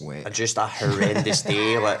was Wet. just a horrendous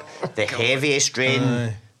day, like the heaviest rain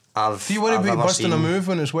Aye. I've Do you worry I've about ever busting seen. a move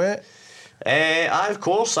when it's wet? Aye, of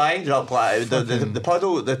course, I ended up like the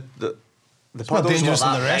puddle, the more puddles were dangerous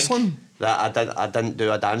than that the big wrestling. that I didn't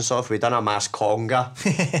do a dance off. We done a mass conga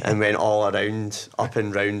and went all around, up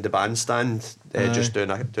and round the bandstand, just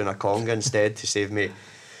doing a conga instead to save me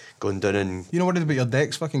going down and. You know worried about your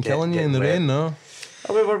decks fucking killing you get in the wet. rain, no?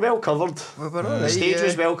 Oh, we were well covered. We were The alright, stage yeah.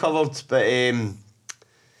 was well covered, but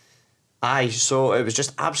aye, so it was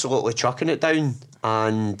just absolutely chucking it down,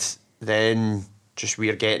 and then just we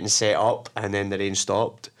were getting set up, and then the rain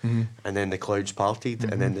stopped, and then the clouds parted,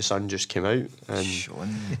 and then the sun just came out, and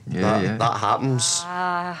Sean. Yeah, that happens.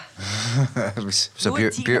 It was a Go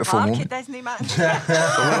and Tea in the beautiful Park moment. at Disney, man. So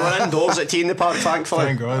we were indoors at Tea in the Park, thankfully.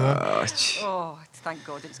 Thank God. Oh, thank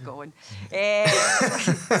God it's gone.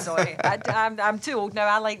 Sorry, I'm too old now.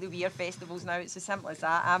 I like the weird festivals now. It's as simple as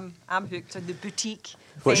that. I'm hooked on the boutique.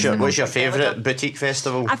 What's your festivals in favourite Gallagher. boutique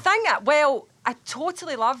festival? I think I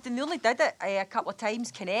totally loved, and they only did it a couple of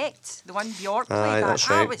times. Connect, the one Bjork played. Aye, that's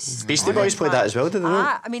that right. was Beastie Boys played that as well, did they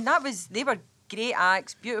not? I mean, they were great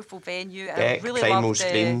acts, beautiful venue, and Beck, I really Primal loved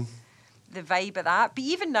Scream. the vibe of that. But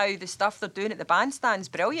even now, the stuff they're doing at the bandstand's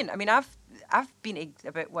brilliant. I mean, I've been to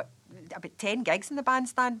about 10 gigs in the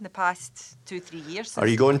bandstand in the past 2-3 years. Are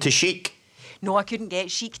you going to Chic? No, I couldn't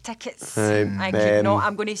get Chic tickets. Um, I could not.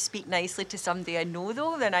 I'm going to speak nicely to somebody I know,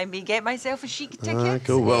 though, then I may get myself a Chic ticket.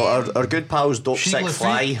 Cool. Well, our good pals Dope Chic Sick Le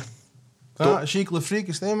Fly. That Chic Le Freak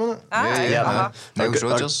is them, isn't it? Aye, Yeah, uh-huh. Niles Our-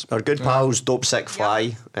 Rodgers. Our good pals Dope Sick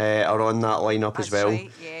Fly are on that lineup as That's well.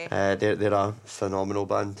 right, yeah. They're a phenomenal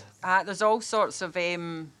band. There's all sorts of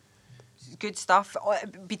good stuff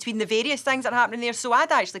between the various things that are happening there. So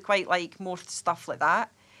I'd actually quite like more stuff like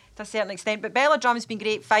that. to a certain extent. But Belladrum's been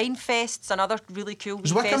great. Fine Fest's another really cool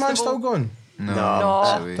Is wee Wicker Man festival. still going?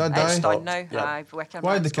 No, Did it's die? done now. Yeah. Aye, Wicker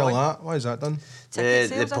Why did they Man's kill gone. that? Why is that done? Ticket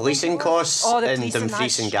The sales, I policing think it was. costs Oh, the in policing,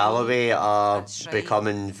 Dumfries and that's Galloway right. are That's right.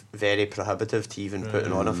 becoming very prohibitive to even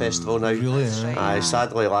putting on a festival now. Really? That's right. Aye,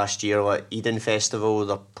 sadly, last year, like Eden Festival,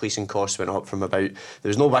 the policing costs went up from about. There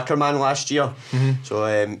was no Wicker Man last year,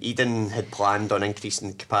 so Eden had planned on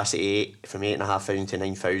increasing capacity from 8,500 to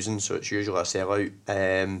 9,000, so it's usually a sellout.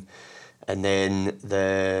 And then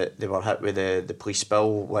they were hit with the police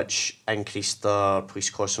bill, which increased their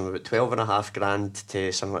police costs from about 12.5 grand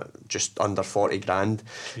to something like just under 40 grand.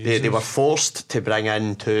 They were forced to bring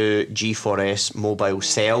in 2 G4S mobile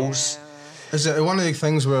cells. Is it one of the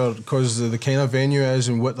things where, because the kind of venue it is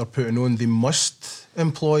and what they're putting on, they must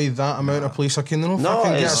employ that amount of police? Or can they not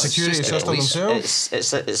fucking get a security system themselves?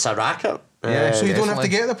 It's a racket. Yeah, so you don't have to definitely.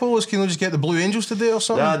 get the police, can you just get the Blue Angels to do it or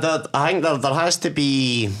something? I think there has to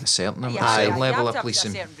be. A certain, Yeah, certain you level have of to have a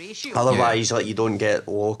policing. certain ratio. Otherwise, like you don't get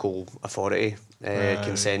local authority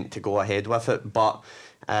consent to go ahead with it. But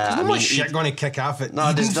There's I not mean, much shit going to kick off at no,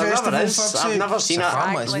 Eden there Festival, never is. fuck's I've sake. never seen It's a it.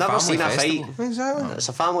 family- I've it's a never seen a family fight. festival. Exactly. It's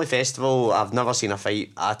a family festival. I've never seen a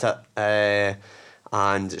fight at it,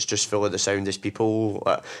 and it's just full of the soundest people.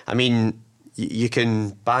 I mean, you can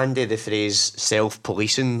bandy the phrase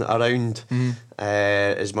self-policing around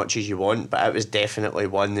as much as you want, but it was definitely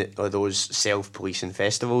one of those self-policing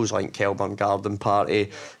festivals like Kelburn Garden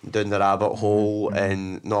Party, down the Rabbit Hole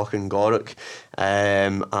in Knockengorrock,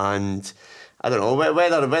 and I don't know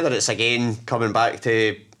whether it's again coming back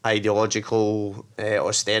to ideological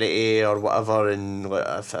austerity or whatever, and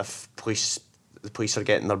if the police are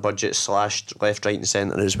getting their budgets slashed left, right and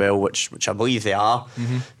centre as well, which I believe they are,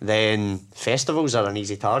 then festivals are an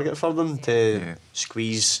easy target for them to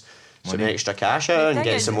squeeze some extra cash out and thing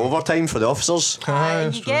get is- some overtime for the officers.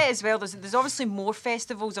 And you get as well, there's obviously more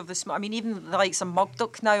festivals of the I mean, even the likes of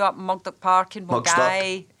Mugdock now up in Mugdock Park in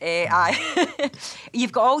Mulgai. Aye.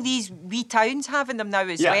 You've got all these wee towns having them now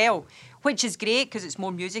as Yeah. well, which is great because it's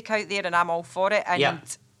more music out there and I'm all for it. And, Yeah.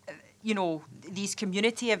 you know, these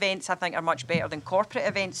community events I think are much better than corporate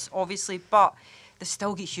events, obviously, but they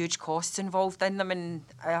still get huge costs involved in them and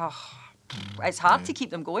it's hard to keep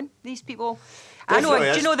them going, these people. Definitely Do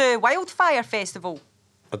is. you know the Wildfire Festival?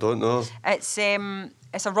 I don't know. It's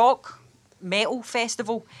a rock metal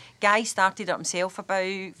festival. Guy started it himself about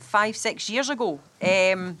 5-6 years ago.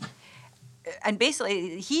 And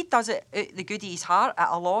basically, he does it out the good of his heart at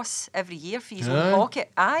a loss every year for his Aye. own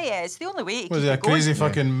pocket. Aye, it's the only way to Was keep he a it going. crazy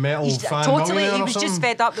fucking metal He's fan? totally. millionaire He or was just something?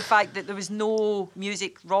 fed up the fact that there was no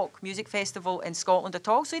rock music festival in Scotland at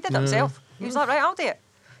all. So he did it himself. He was like, right, I'll do it.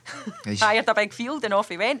 Hired a big field and off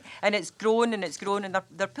he went. And it's grown and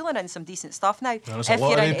they're pulling in some decent stuff now. There's a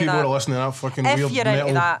lot of people are listening to that fucking if weird you're metal.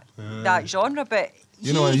 into that genre, but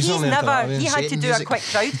You know, he's only into that, he isn't had he? to do Music. a quick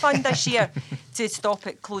crowdfund this year to stop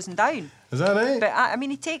it closing down. Is that right? But I mean,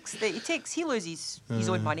 he loses his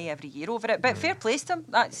own money every year over it. But fair play to him.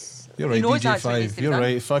 That's You're he right, knows that's what needs DJ5. to be You're done.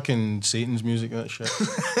 right. Fucking Satan's music, that shit.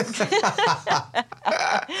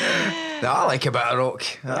 No, I like a bit of rock.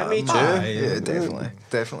 me too. Yeah,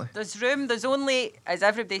 definitely. There's only, as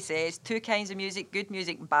everybody says, 2 kinds of music: good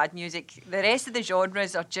music and bad music. The rest of the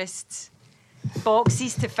genres are just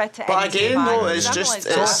boxes to fit it But into. again, man. no, it's Simple just as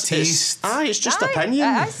that. it's just Aye, opinion.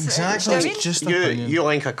 it is. Exactly. I mean, It's just opinion. You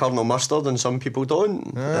like a Colonel Mustard and some people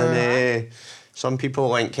don't, and some people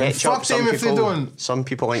like ketchup. fuck them if they don't. Some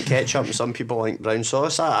people like ketchup and some people like brown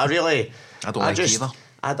sauce. I really, I don't like just, either.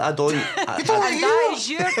 I don't. And that is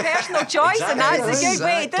your personal choice, and that's a good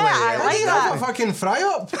way to do it. I Why do like you have a that. fucking fry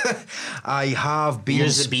up? I have Use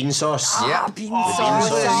beans. the bean sauce. Yeah. Bean Oh,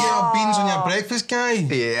 sauce. you have beans on your breakfast, guy?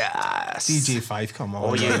 Yes. DJ5, come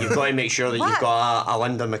on. Oh yeah, you've got to make sure that you've What? got a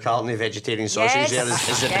Linda McCartney vegetarian sausage Yes, there.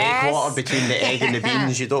 Is the yes. breakwater between the egg and the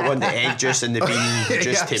beans? You don't want the egg juice and the bean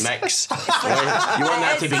juice to mix. Right? You want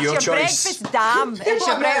that to be your It's your choice. breakfast dam. It's your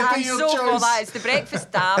want that to I'm be your so for choice. that. It's the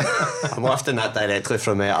breakfast dam. I'm lifting that directly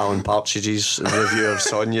from Alan Partridge's review of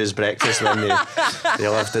Sonia's breakfast when they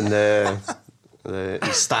lived in the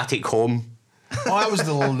static home. Oh, that was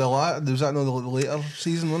was that not the later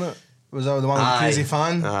season, wasn't it? Was that the one with the crazy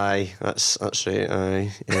fan? Aye, that's right.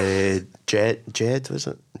 Aye, Jed was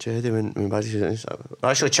it? Jed who went back to. We're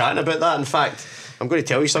actually chatting about that. In fact, I'm going to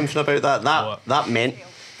tell you something about that.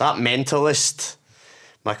 That mentalist,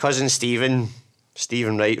 my cousin Stephen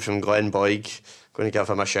Wright from Glenboig. Going to give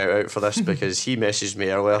him a shout out for this because he messaged me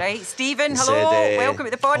earlier. Right, Stephen, He hello. said, Welcome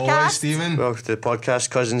to the Oh, podcast. Stephen. Welcome to the podcast,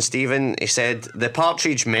 cousin Stephen. He said the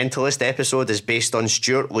Partridge Mentalist episode is based on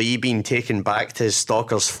Stuart Lee being taken back to his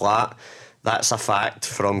stalker's flat. That's a fact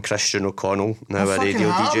from Christian O'Connell, now a What radio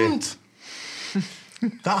fucking DJ. happened?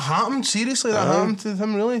 That happened? Seriously, that happened to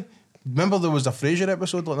him, really? Remember there was a Frasier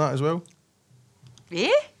episode like that as well? Eh?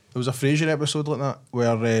 There was a Frasier episode like that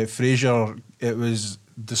where Frasier, it was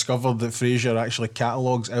discovered that Frasier actually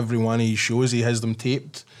catalogues every one of his shows. He has them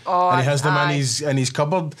taped. Oh, and he has them aye. in his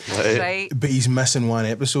cupboard. Right. But he's missing one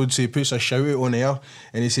episode, so he puts a shout out on air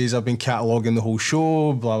and he says, I've been cataloguing the whole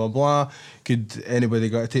show, blah, blah, blah. Could anybody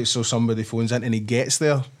got a tape? So somebody phones in and he gets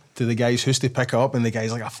there to the guy's house to pick it up, and the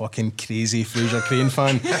guy's like a fucking crazy Fraser Crane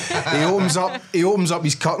fan. He opens up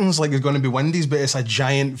his curtains like it's going to be Wendy's, but it's a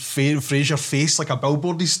giant Fraser face, like a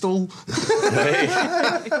billboard he stole.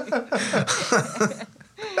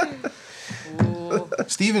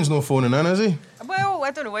 Stephen's no phoning in, is he? Well,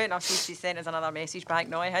 I don't know when I've seen he sent us another message back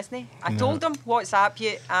now, hasn't he? I told him WhatsApp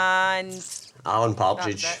you, and Alan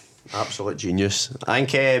Partridge, That's absolute genius. I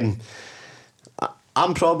think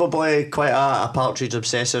I'm probably quite a Partridge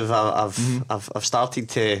obsessive. I've started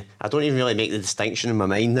to. I don't even really make the distinction in my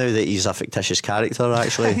mind now that he's a fictitious character.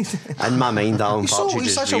 Actually, in my mind, Alan Partridge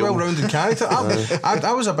He's is such real. a well-rounded character.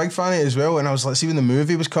 I was a big fan of it as well, and I was like, see when the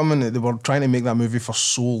movie was coming, they were trying to make that movie for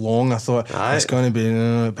so long. I thought it's going to be,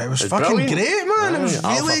 but it was fucking brilliant. great, man. It was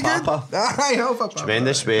Alpha really good. Papa. Aye, Alpha Papa.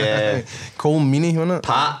 Tremendous way. Cole Meany, wasn't it?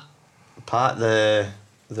 Pat, the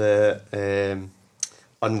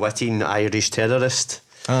unwitting Irish terrorist.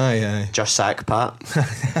 Aye. Just sack Pat.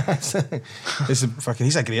 He's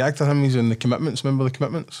a great actor. He's in The Commitments. Remember The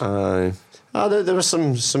Commitments? Aye. There was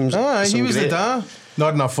some. Aye, he was the dad.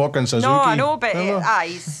 Not in a fucking Suzuki. no, I know, but Remember?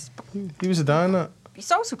 he's He was the dad in that.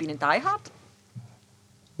 also been in Die Hard.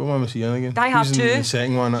 What one was he in again? Die Hard He was 2. in the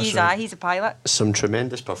second one. That's right. He's a pilot. Some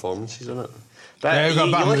tremendous performances in it. But Yeah, we've got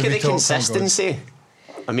you a bit of look at movie the talk, thank God. consistency.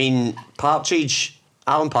 I mean,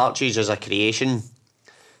 Alan Partridge as a creation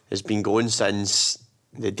has been going since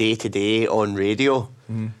the day-to-day on radio,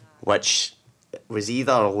 which was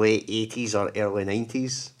either late 80s or early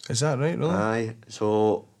 90s. Is that right, really? Aye.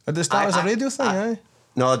 So... Did it start as a radio thing, aye?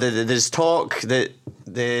 No, there's talk that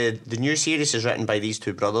the new series is written by these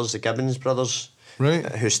two brothers, the Gibbons brothers, Right.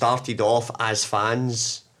 who started off as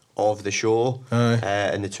fans of the show, Aye.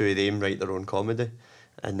 and the two of them write their own comedy,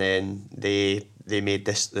 and then they made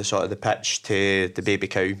the sort of the pitch to the Baby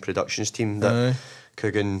Cow Productions team that Aye.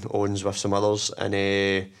 Coogan owns with some others, and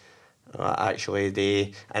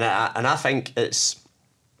actually I think it's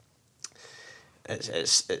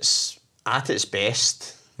at its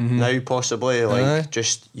best. Now possibly Aye.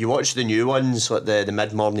 just you watch the new ones like the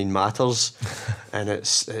Mid-Morning Matters and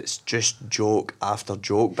it's just joke after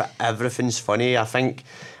joke, but everything's funny. I think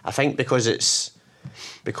because it's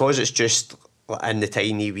just like, in the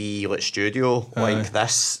tiny wee like studio like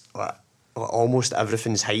this, like, almost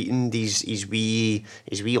everything's heightened. His wee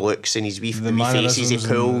looks and his wee faces he mannerisms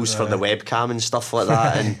pulls for the webcam and stuff like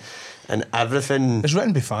that, and everything. It's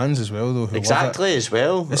written by fans as well, though. Who Exactly love it. as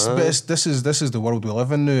well. But this is the world we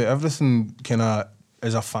live in now. Everything kind of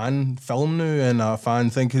is a fan film now and a fan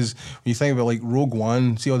thing. Because when you think about like Rogue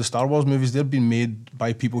One, see all the Star Wars movies, they're being made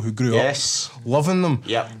by people who grew Yes. up loving them.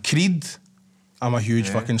 Yep. Creed. I'm a huge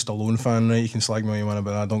fucking Stallone fan, right? You can slag me all you want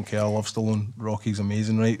about that. I don't care. I love Stallone. Rocky's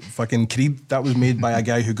amazing, right? Fucking Creed, that was made by a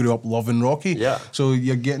guy who grew up loving Rocky. Yeah. So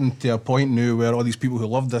you're getting to a point now where all these people who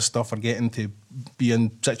love this stuff are getting to be in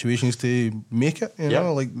situations to make it, you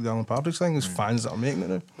know, like the Alan Partridge thing. There's fans that are making it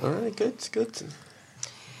now. All right, good.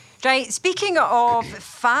 Right, speaking of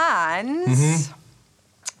fans,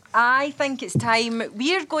 I think it's time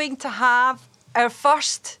we're going to have our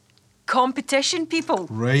first competition, people.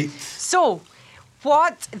 Right. So,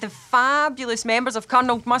 what the fabulous members of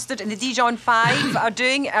Colonel Mustard and the Dijon 5 are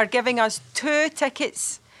doing are giving us 2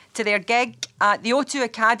 tickets to their gig at the O2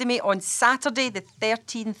 Academy on Saturday the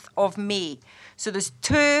 13th of May. So there's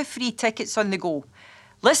 2 free tickets on the go.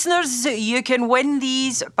 Listeners, you can win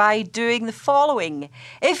these by doing the following.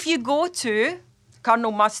 If you go to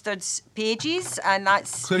Colonel Mustard's pages, and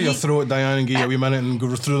that's... Clear your throat, Diane, and give you a wee minute and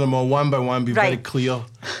go through them all one by one. Be very Right. clear.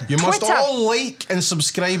 You must Twitter. all like and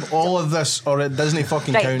subscribe all of this, or it doesn't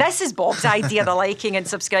fucking Right, count. this is Bob's idea, the liking and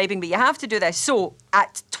subscribing, but you have to do this. So,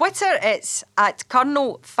 at Twitter, it's at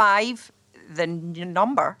Colonel5, the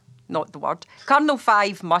number, not the word,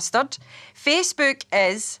 Colonel5 Mustard. Facebook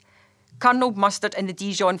is Colonel Mustard and the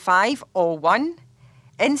Dijon 5, all one.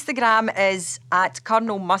 Instagram is at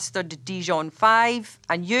Colonel Mustard Dijon 5,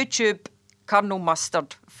 and YouTube, Colonel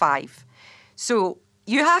Mustard 5. So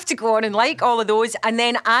you have to go on and like all of those and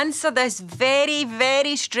then answer this very,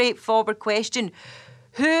 very straightforward question.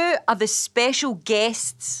 Who are the special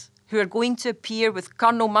guests who are going to appear with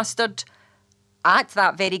Colonel Mustard at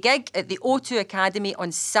that very gig at the O2 Academy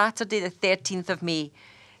on Saturday the 13th of May?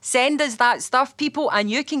 Send us that stuff, people, and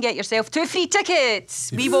you can get yourself 2 free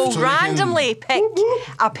tickets. We will So they can- randomly pick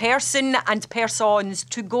a person and persons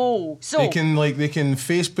to go. So, They can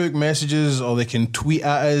Facebook messages or they can tweet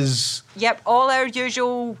at us. yep, all our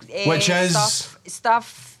usual Which is-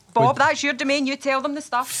 stuff. Bob, Would- that's your domain. You tell them the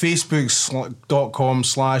stuff.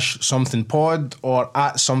 Facebook.com/somethingpod or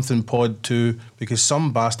at somethingpod2 because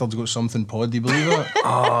some bastard's got something pod, do you believe it?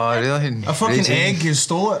 Oh, really? A fucking Raging. egg who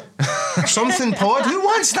stole it. Something pod? Who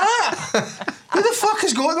wants that? Who the fuck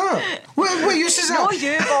has got that? What use is that? No,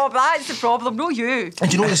 you, Bob. That's the problem. No, you. And do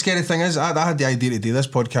you know what the scary thing is? I had the idea to do this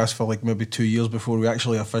podcast for like maybe 2 years before we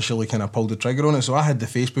actually officially kind of pulled the trigger on it. So I had the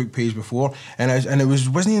Facebook page before, and it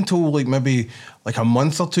wasn't until like maybe like a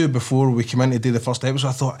month or two before we came in to do the first episode.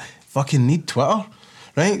 I thought, fucking need Twitter,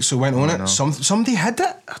 right? So went on it. Somebody had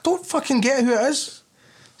it. I don't fucking get who it is.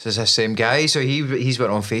 So it's the same guy. So he's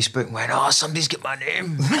went on Facebook and went, oh, somebody's got my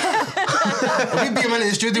name. We beat him into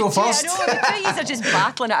the studio first. Yeah, I know, the two of you are just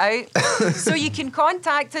battling it out. So you can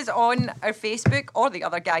contact us on our Facebook or the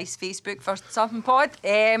other guy's Facebook for Something Pod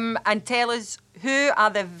and tell us who are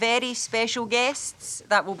the very special guests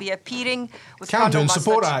that will be appearing with Calm Colonel down, Mustard.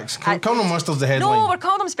 support acts. Colonel Mustard's the headline. No, we're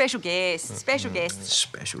calling them special guests. Special guests.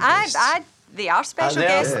 Special guests. They are special They are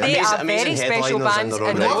guests. They are amazing very special headliners in bands. their own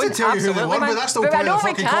and right. I'd love to tell you who they absolutely, were, but man. that's still But I part of know the we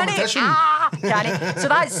fucking can't. competition. Can it? So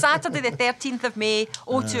that's Saturday the 13th of May,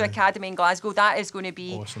 O2 Academy in Glasgow. That is going to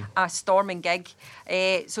be Awesome. a storming gig.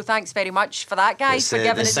 So thanks very much for that, guys, for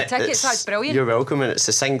giving us the tickets. That's brilliant. You're welcome, and it's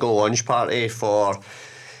a single launch party for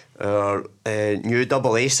our new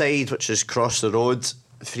double A side, which is Cross the Road,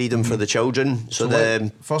 Freedom for the Children. So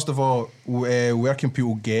first of all, where can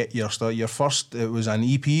people get your stuff? Your first, it was an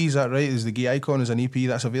EP, is that right? Is the Gay Icon is an EP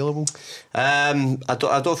that's available? I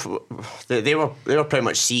don't. They were pretty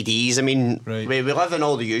much CDs. I mean, Right. we live in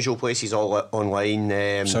all the usual places, all online.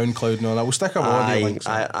 SoundCloud and all that. We'll stick a audio links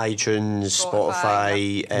in. iTunes,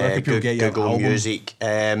 Spotify. Spotify, Where can people get your Google album? Music.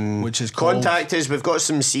 Which is called? Contact us. We've got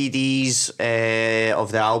some CDs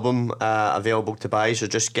of the album available to buy. So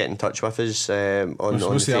just get in touch with us on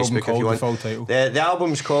What's the album Facebook called, if you the want. full title? The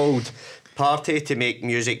album's called Party to Make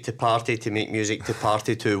Music to Party to Make Music to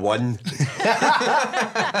Party to One.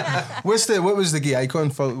 What was the Gay Icon?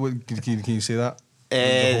 Can you say that?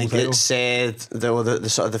 The whole title? It's the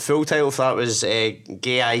sort of the full title for that was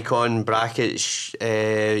Gay Icon brackets.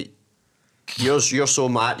 You're so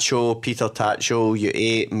macho, Peter Tatchell. You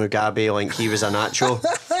ate Mugabe like he was a nacho.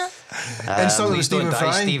 And something with Please don't Stephen die,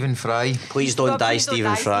 Fry. Stephen Fry. Please don't die,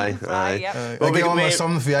 Stephen Fry. Aye. Yep. Well, I get on we- with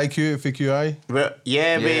something for IQ, for QI.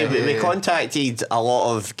 we contacted a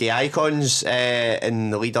lot of gay icons in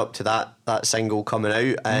the lead up to that single coming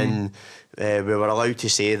out, and we were allowed to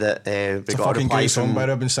say that we It's a got a fucking reply great song, from. by the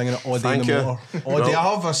way. I've been singing it all day Thank in the you. motor. All day.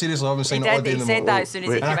 I have, seriously, I've been He singing it all did. day in He the said motor. that as soon as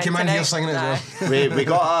he And came I came in here tonight. singing it as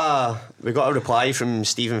well. we got a reply from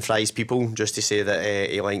Stephen Fry's people just to say that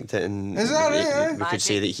he liked it, and Is that right, we eh? could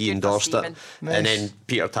say that he Good for endorsed it. Stephen. Nice. And then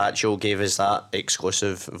Peter Tatchell gave us that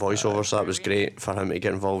exclusive voiceover, so that was great for him to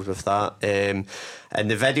get involved with that. And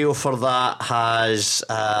the video for that has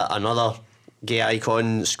another gay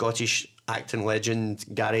icon, Scottish acting legend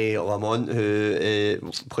Gary Lamont, who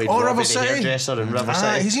played Oh, Robbie River the City. hairdresser in River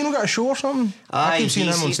City. Has he not got a show or something? I Aye, keep seeing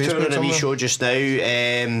him on he's Facebook touring a wee somewhere. show just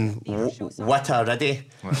now. Witta Riddy,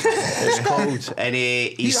 it's called, and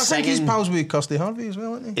he's I think he's singing. pals with Kirsty Harvey as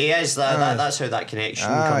well, isn't he? He is. That's how that connection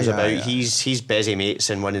comes yeah, about. yeah. He's busy mates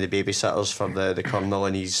and one of the babysitters for the Colonel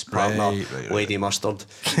and his partner, Right. Lady Mustard,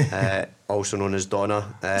 also known as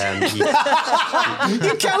Donna.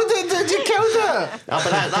 You killed it, dude, you killed it! But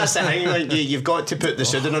that's the thing. Like, you've got to put the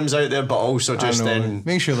pseudonyms out there, but also just I know. then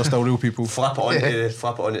Make sure they're still real people. flip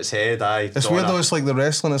it on its head. Aye, It's Donna. weird though, it's like the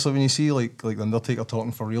wrestling, it's like when you see like the Undertaker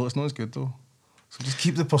talking for real, it's not as good though. So just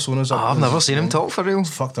keep the personas up. Oh, I've never seen him talk for real. It's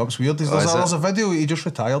fucked up, it's weird. is There's it? a video, he just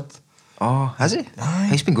retired. Oh, has he?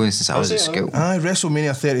 He's been going since I was at he? school. Aye,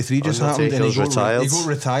 WrestleMania 33 just happened and Undertaker's retired. he got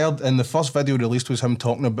retired, and the first video released was him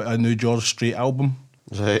talking about a new George Strait album.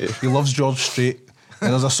 Right. He loves George Strait.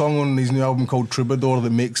 And there's a song on his new album called Troubadour that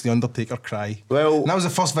makes The Undertaker cry. Well- and that was the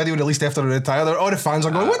first video released after he retired. All the fans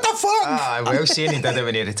are going, what the fuck? Well, saying he did it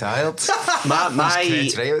when he retired. My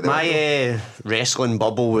Cred's right out there, wrestling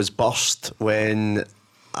bubble was burst when.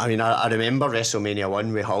 I mean, I remember WrestleMania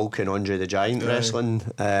 1 with Hulk and Andre the Giant wrestling.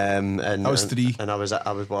 And That was 3. And I was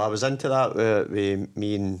into that with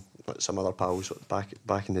me and some other pals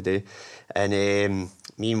back in the day, and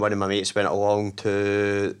me and one of my mates went along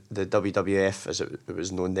to the WWF, as it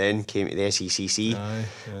was known then, came to the SECC,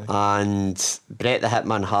 and Bret the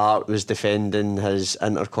Hitman Hart was defending his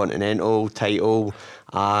Intercontinental title,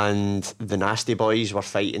 and the Nasty Boys were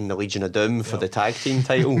fighting the Legion of Doom for the tag team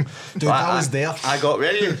title. Dude, I was there. I got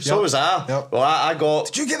ready. So was I. Yep. Well, I got.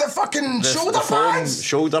 Did you get the fucking the foam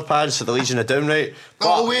shoulder pads for the Legion of Doom, right?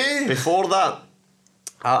 No way. Before that,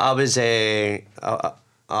 I was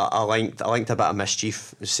I linked a bit of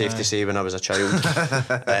mischief. It's safe to say when I was a child,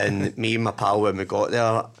 and me and my pal when we got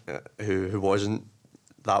there, who wasn't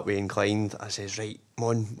that way inclined, I says, right, come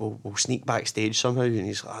on, we'll sneak backstage somehow, and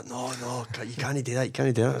he's like, no, you can't do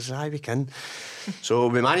that. I said, aye, we can. So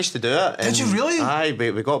we managed to do it. Did you really? Aye,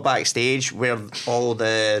 we got backstage where all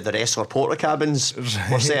the wrestler porta cabins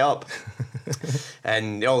were set up.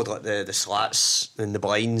 And all the slats and the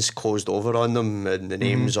blinds closed over on them, and the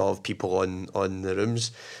names of people on the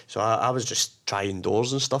rooms. So I was just trying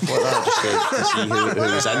doors and stuff like that, just to see who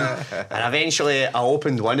was in. And eventually I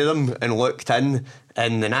opened one of them and looked in,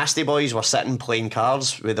 and the Nasty Boys were sitting playing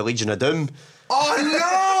cards with the Legion of Doom. Oh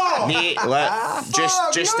no! Mate,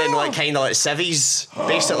 just in like kind of like civvies,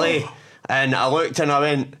 basically. And I looked and I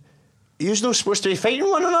went, "You're not supposed to be fighting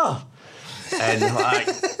one another." And like,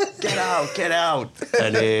 get out,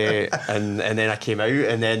 and then I came out,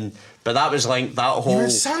 and then, but that was like that whole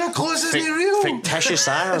Santa Claus isn't real. fictitious.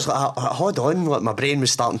 I was like, hold on, like my brain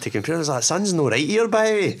was starting to compute. I was like, "Son's no right here, by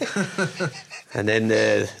the way." And then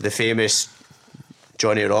the famous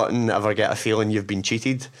Johnny Rotten, "Ever get a feeling you've been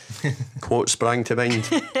cheated?" quote sprang to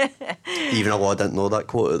mind. Even though I didn't know that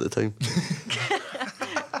quote at the time.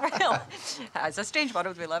 Well, it's a strange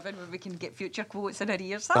world we live in where we can get future quotes in our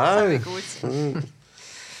ears. That's how it goes.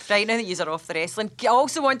 Right, now that you are off the wrestling, I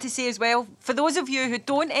also want to say as well, for those of you who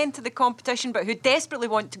don't enter the competition but who desperately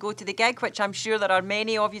want to go to the gig, which I'm sure there are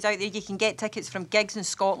many of you out there, you can get tickets from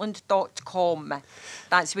gigsinscotland.com.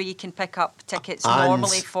 That's where you can pick up tickets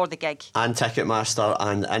normally for the gig. And Ticketmaster,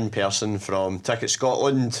 and in person from Ticket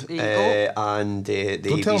Scotland. There you go. And the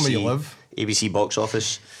Don't ABC, tell them where you live. ABC box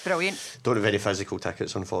office. Brilliant. Don't have any physical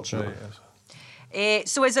tickets, unfortunately. Right, yes.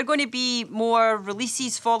 So is there going to be more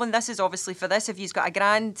releases following? This is obviously for this. Have you got a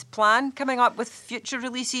grand plan coming up with future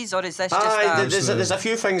releases, or is this just there's a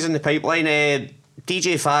few things in the pipeline.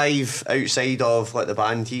 DJ Five, outside of like the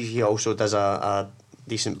band, he also does a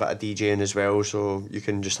decent bit of DJing as well, so you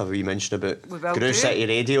can just have a wee mention about Groove City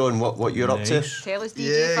Radio and what you're up to. Tell us,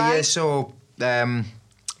 DJ Five. Yeah, so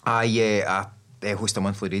I host a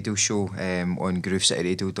monthly radio show on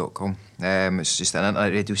GrooveCityRadio.com. It's just an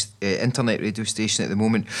internet radio station at the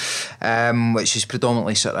moment, which is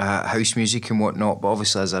predominantly sort of house music and whatnot. But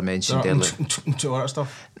obviously, as I mentioned earlier, all that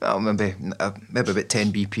stuff. Well, maybe about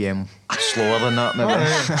 10 BPM slower than that. Maybe.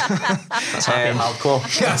 That's happy hardcore.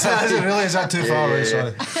 Is that too far away?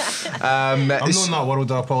 Sorry. I'm not in that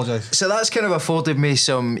world. I apologise. So that's kind of afforded me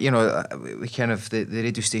some, we kind of the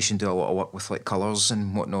radio station do a lot of work with like Colours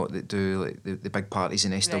and whatnot that do like the big parties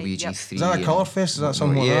in SWG3. Right, yep. Is that a colour fest? Is that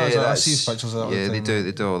something like that? I see pictures of that. Yeah,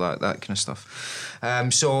 they do all that kind of stuff.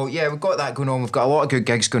 So yeah, we've got that going on. We've got a lot of good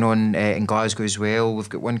gigs going on in Glasgow as well. We've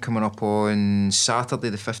got one coming up on Saturday,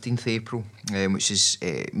 the 15th April, which is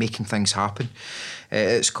Making Things Happen.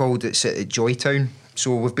 It's at Joytown.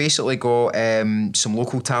 So we've basically got some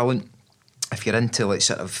local talent. If you're into like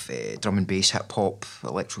sort of drum and bass, hip hop,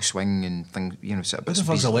 electro swing and things, sort of bits and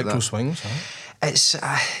pieces like that. Electro swings, huh? It's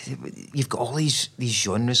you've got all these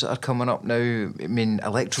genres that are coming up now. I mean,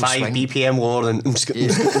 electro 5 swing. BPM lower than except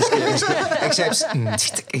with a bit of swing.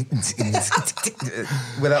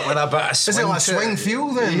 Is it like swing feel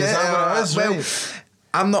then? Yeah, is that what it is? well, Right.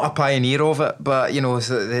 I'm not a pioneer of it, but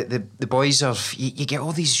the boys are. You get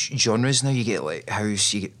all these genres now. You get like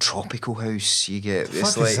house, you get tropical house, you get What the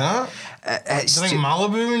fuck is that? It's Do you think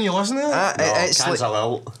Malibu when you listen to it? it's Cans like, a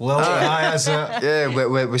lilt. Well, that's it. yeah,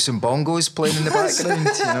 with some bongos playing in the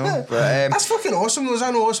background, But That's fucking awesome. Though. Is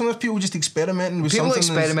that not awesome? There's people just experimenting with people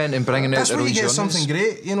something. experimenting, bringing out That's their where own you get genres. something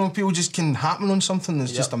great. People just can happen on something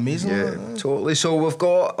that's just amazing. Yeah, totally. So we've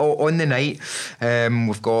got on the night,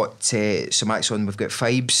 we've got some acts on. We've got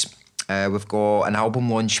Fibes. We've got an album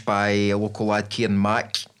launch by a local lad, Kieran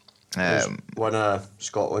Mack. One of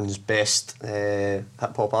Scotland's best hip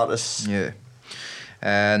hop artists. Yeah.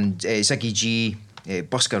 And Ziggy G,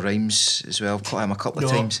 Busker Rhymes as well. Caught him a couple of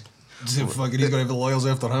times. Fucking, he's got to have the loyals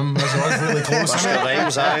after him. That's really close. Busker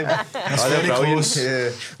Rhymes, aye. That's very close. Yeah.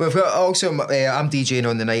 We've got also, I'm DJing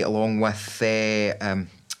on the night along with a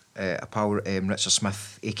pal, Richard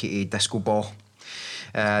Smith, aka Disco Ball.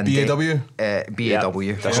 And BAW? BAW.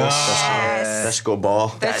 Disco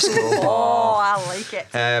Ball. Oh, I like it.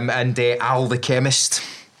 And Al the chemist.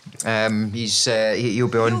 He'll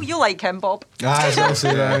be on. You like him, Bob. That's what I say,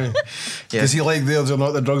 aye. Yeah. Does he like theirs are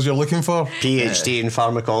not the drugs you're looking for? PhD in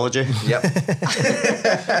pharmacology. Yep.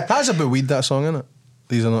 That's a bit weird, that song, isn't it?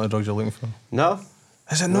 These are not the drugs you're looking for. No.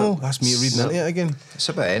 Is it no? That's me reading into it again. It's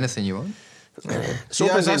about anything you want. It's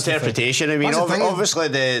open to interpretation. I mean, obviously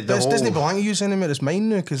the This whole... doesn't belong to you anymore, it's mine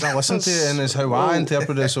now, because I listen to it and it's how I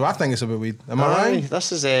interpret it, so I think it's a bit weird. Am I right?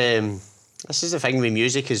 This is the thing with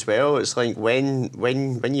music as well. It's like when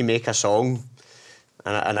you make a song,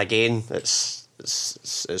 and again, it's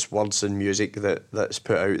words and music that's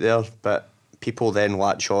put out there, but people then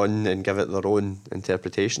latch on and give it their own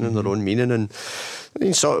interpretation and their own meaning. And I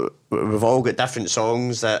mean, so we've all got different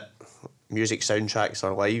songs that music soundtracks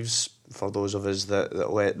our lives for those of us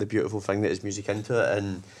that let the beautiful thing that is music into it.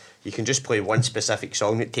 And you can just play one specific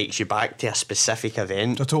song that takes you back to a specific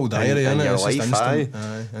event. It's a total diary, in innit? your It's just life, instant. aye.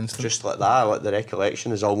 Aye, instant. Just like that, like the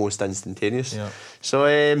recollection is almost instantaneous. Yeah. So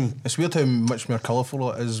It's weird how much more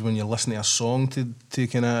colourful it is when you're listening to a song to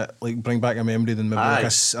kind of like bring back a memory than maybe Aye, like a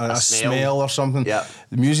a smell or something. Yeah.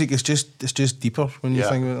 The music is just deeper when you Yeah.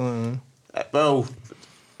 think about it. well,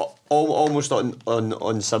 almost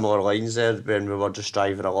on similar lines there, when we were just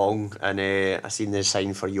driving along and I seen the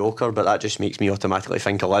sign for Yoker, but that just makes me automatically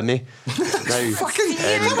think of Lemmy. Now, Fucking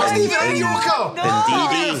and- wasn't even and- a Yoker!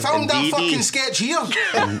 Indeedy, I found that indeedy. fucking sketch here.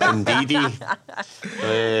 Indeedy.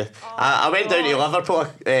 I went down to Liverpool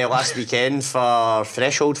last weekend for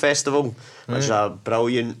Threshold Festival, which is a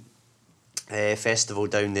brilliant festival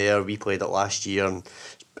down there. We played it last year, and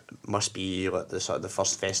must be like the sort of the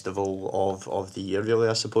first festival of the year, really,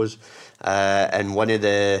 I suppose. And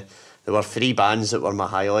there were 3 bands that were my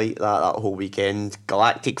highlight that whole weekend.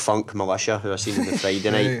 Galactic Funk Militia, who I seen on the Friday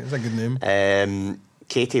night. It's a good name.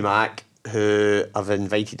 Katie Mack, who I've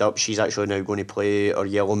invited up, she's actually now going to play our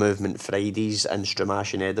Yellow Movement Fridays in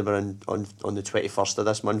Stramash in Edinburgh on the 21st of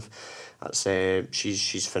this month. That's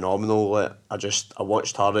she's phenomenal. I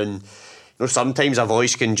watched her, and you know, sometimes a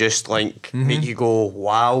voice can just like make you go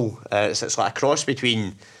wow. It's like a cross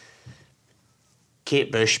between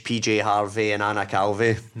Kate Bush, PJ Harvey, and Anna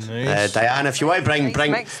Calvi. Nice. Diane, if you want to Nice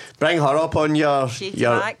mix. bring her up on your Katie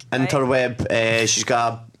Mack, right. interweb, she's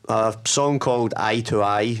got a song called Eye to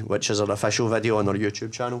Eye, which is her official video on her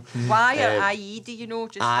YouTube channel. Why or IE, do you know?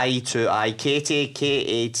 Just Eye to Eye, Katie,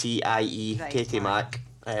 Katie, Right, Katie right.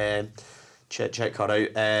 Mack. Check her out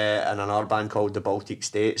in another band called the Baltic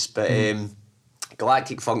States. But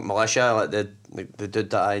Galactic Funk Militia, like the dude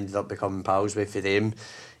that I ended up becoming pals with for them,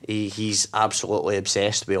 he's absolutely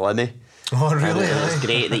obsessed with Lemmy. Oh, And really? it's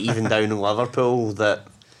great that even down in Liverpool that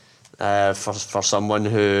for someone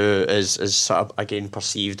who is sort of again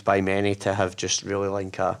perceived by many to have just really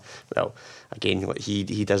like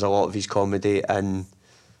he does a lot of his comedy in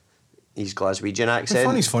his Glaswegian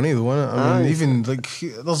accent. He's funny though, isn't it? I mean, Aye. even like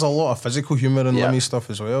there's a lot of physical humour in Yeah. Lemmy stuff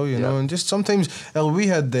as well, you know. Yeah. And just sometimes, we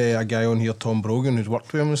had a guy on here, Tom Brogan, who's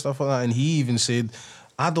worked with him and stuff like that, and he even said,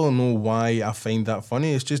 "I don't know why I find that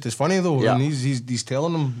funny. It's funny though." Yeah. And he's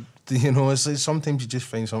telling them, you know, it's like sometimes you just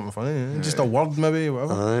find something funny, just a word maybe,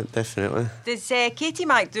 whatever. Definitely. does Katie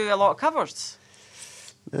Mack do a lot of covers?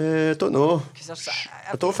 I don't know. 'Cause there's,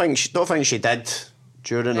 I don't think she did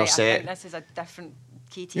during her right, I set. think this is a different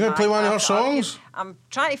Katie. You wanna Mack. play one of her songs? I'm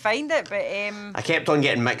trying to find it, but I kept on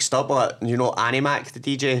getting mixed up with, you know, Animac, the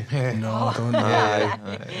DJ. No, I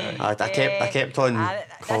don't. I kept on.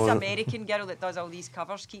 this calling- American girl that does all these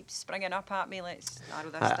covers keeps springing up at me. Let's narrow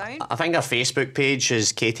this down. I think her Facebook page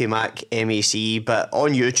is Katie Mack MAC, but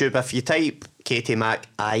on YouTube, if you type Katie Mack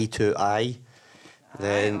Eye to Eye,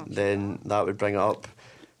 then that would bring it up.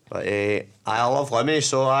 But I love Lemmy,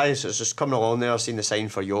 so so it's just coming along there. I've seen the sign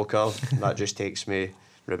for Yoker. That just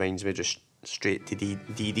reminds me just straight to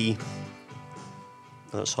DD.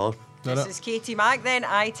 That's her. This is Katie Mack then,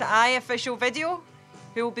 Eye to Eye official video.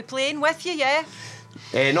 Who will be playing with you, yeah?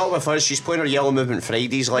 Not with us. She's playing her Yellow Movement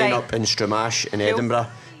Fridays lineup Right. in Stramash in Cool. Edinburgh.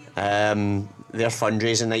 They're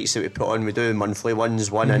fundraising nights that we put on. We do monthly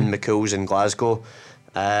ones, one in McCool's in Glasgow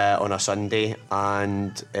on a Sunday,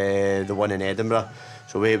 and the one in Edinburgh.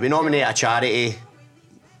 So we nominate a charity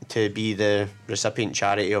to be the recipient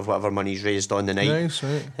charity of whatever money's raised on the night. Nice,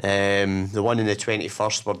 right. The one on the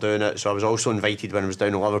 21st, we're doing it. So I was also invited when I was down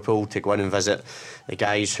in Liverpool to go in and visit the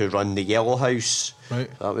guys who run the Yellow House. Right.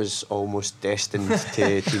 That was almost destined to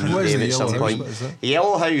meet What is them the at Yellow some House? point. What is that? The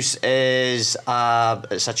Yellow House is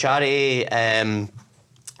it's a charity in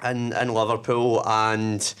Liverpool,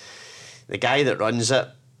 and the guy that runs it,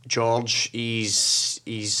 George,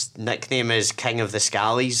 his nickname is King of the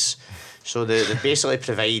Scallies. So they basically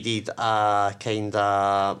provided a kind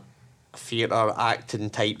of theatre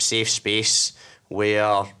acting type safe space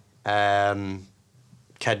where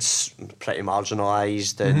kids pretty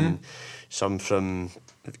marginalised and some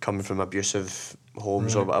coming from abusive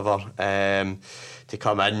homes or whatever, to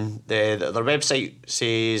come in. Their website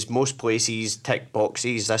says most places tick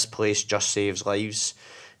boxes. This place just saves lives.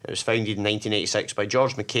 It was founded in 1986 by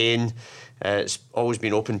George McCain. It's always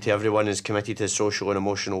been open to everyone. Is committed to social and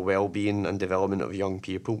emotional well-being and development of young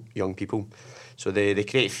people. So they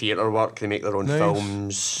create theatre work. They make their own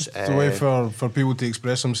films. It's a way for people to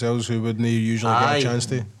express themselves who wouldn't usually get a chance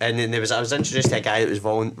to. And then I was introduced to a guy that was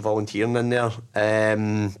volunteering in there,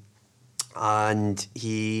 and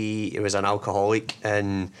he was an alcoholic,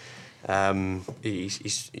 and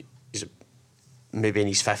he's maybe in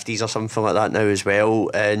his 50s or something like that now as well.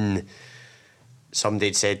 And somebody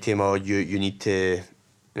had said to him, "Oh, you need to,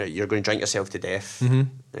 you're going to drink yourself to death.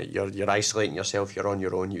 You're isolating yourself. You're on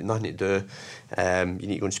your own. You've nothing to do. You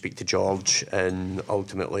need to go and speak to George. And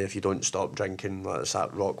ultimately, if you don't stop drinking, that's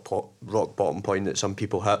that rock bottom point that some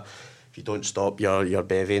people hit. If you don't stop your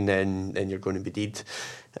bevying, then you're going to be dead."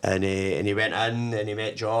 And he went in and he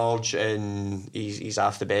met George, and he's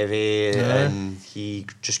after bevy, and he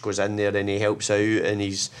just goes in there and he helps out, and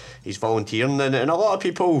he's volunteering, and a lot of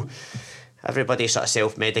people. Everybody sort of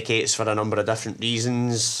self-medicates for a number of different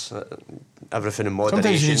reasons. Everything in moderation.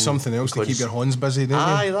 Sometimes you need something else to keep your hands busy, don't you?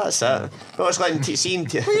 Aye, that's it. But it's like seeing...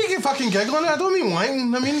 Well, you get fucking giggling. I don't mean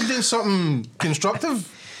wanking. I mean doing something constructive.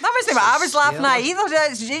 That wasn't what I was laughing at either.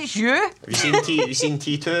 It's you. Have you seen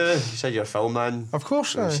T2? You said you're a film man. Of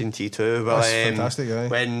course, I've seen T2. Well, that's fantastic, aye.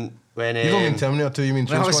 When you don't mean Terminator 2, you mean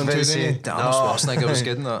Transformers 2, don't you? Arnold Schwarzenegger was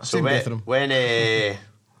good in that. So when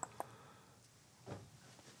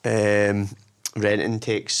Renton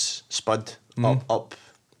takes Spud up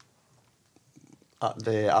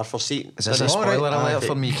the Arthur seat. Is this a spoiler alert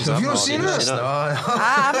for me? Have you not seen it?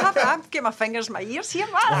 I'm getting my fingers in my ears here.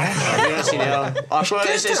 Get to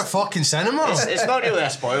the fucking cinema. It's not really a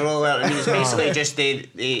spoiler alert. I mean, it's basically just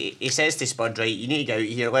he says to Spud, right, you need to get out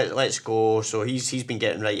here. Let's go. So he's been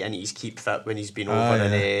getting right into his keep fit when he's been over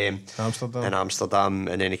in Amsterdam,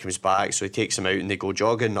 and then he comes back. So he takes him out and they go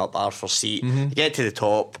jogging up Arthur's Seat. They get to the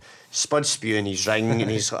top. Spud's spewing his ring, and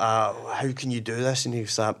he's like, how can you do this? And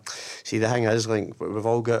he's like, see, the thing is, like, we've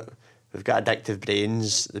got addictive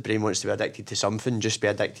brains. The brain wants to be addicted to something, just be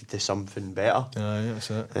addicted to something better. Yeah, that's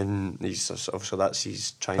it. And he's obviously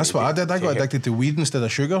he's trying. That's what I did. I got addicted to weed instead of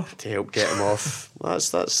sugar to help get him off. That's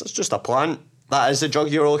just a plant. That is the drug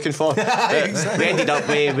you were looking for. Exactly. We ended up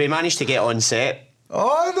we managed to get on set.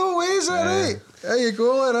 Oh, no way, is that right? There you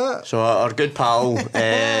go, like that. So our good pal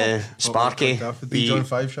Sparky, John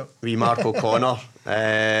Five Shop, wee Mark O'Connor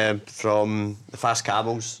from the Fast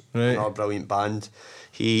Camels, right. Another brilliant band.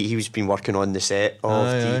 He's been working on the set of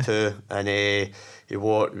T2, and he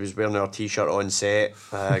was wearing our T-shirt on set.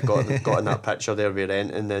 Got in that picture there with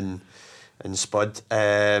Renton and Spud,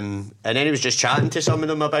 and then he was just chatting to some of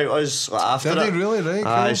them about us after. Did he really?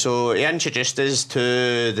 Right. Cool. So he introduced us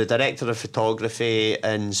to the director of photography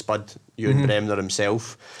and Spud, Ewan Bremner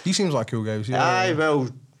himself. He seems like a cool guy. Aye, well,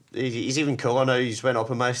 he's even cooler now. He's went up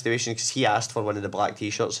in my estimation because he asked for one of the black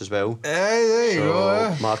T-shirts as well. There you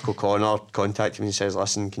go. Mark O'Connor contacted me and says,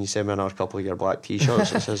 "Listen, can you send me another couple of your black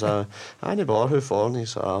T-shirts?" I says, "I no bother, who for?" And he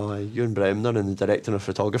said, "Ewan Bremner and the director of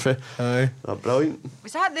photography." Aye. Was Brilliant.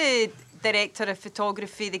 that the director of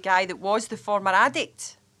photography, the guy that was the former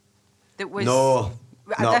addict? That was No.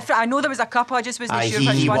 I know there was a couple. I just wasn't sure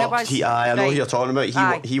which one it was. I know who you're talking about.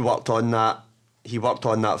 Aye. He worked on that. He worked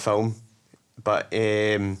on that film, but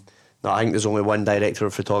no, I think there's only one director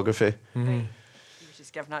of photography. He was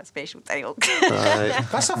just giving that special title.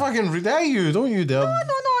 That's a fucking dare you, don't you dare? No,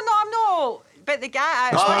 I'm not. But the guy.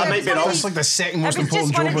 I might be wrong. That's like the second most It was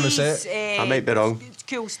important just one job of on the these, set. I might be wrong.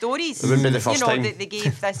 Cool stories. It wouldn't be the first time. They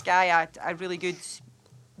gave this guy a really good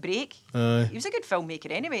break. Aye. He was a good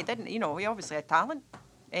filmmaker anyway, didn't he? He obviously had talent.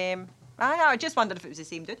 I just wondered if it was the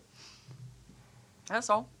same dude. That's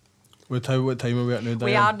all. What time are we at now, Diane?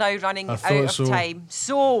 We are now running out of time.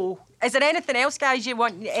 So, is there anything else, guys? You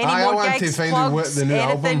want any more want gigs, to find out what plugs, the new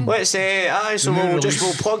anything? album. Let's say, so we'll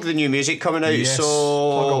plug the new music coming out. Yes, plug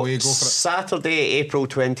So away, go for it. Saturday, April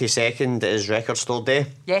 22nd is Record Store Day.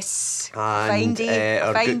 Yes. And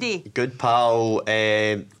Fine day. Good pal.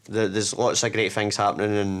 There's lots of great things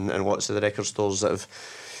happening in lots of the record stores that have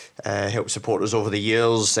helped support us over the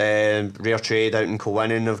years. Rare Trade out in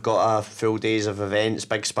Kilwinning have got a full days of events.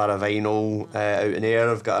 Big Sparrow Vinyl out in Ayr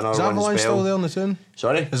have got another Is one as well. Avalanche still there on the tune?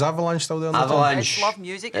 Sorry? Is Avalanche still there on the tune? Avalanche. It's Love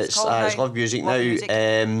Music, it's called It's now. Love Music Love now.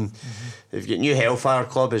 Music. We've got New Hellfire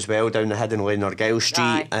Club as well down the Hidden Lane, Argyle Street,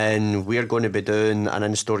 Aye. and we're going to be doing an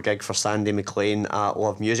in-store gig for Sandy McLean at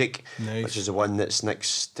Love Music, Nice. which is the one that's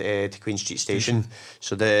next to Queen Street Station.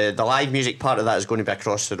 So the live music part of that is going to be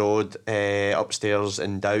across the road, upstairs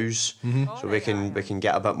in Dow's. So we can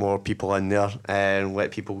get a bit more people in there and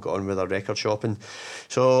let people get on with their record shopping.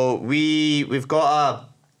 So we've got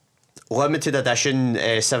a limited edition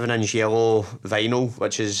 7-inch yellow vinyl,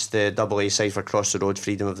 which is the AA side for Cross the Road,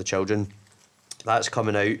 Freedom of the Children. That's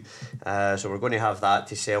coming out, so we're going to have that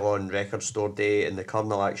to sell on Record Store Day, and the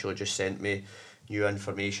Colonel actually just sent me new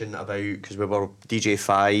information about, because we were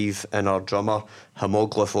DJ5 and our drummer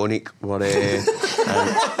Homoglophonic were I'm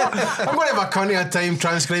going to have a cunning of time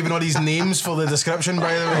transcribing all these names for the description,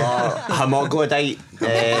 by the way. Homoglodite.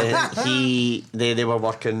 They were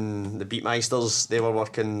working, the Beatmeisters, they were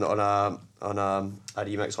working on a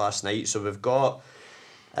remix last night. So we've got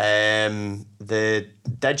the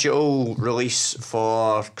digital release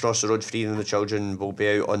for Cross the Road, Freedom of the Children will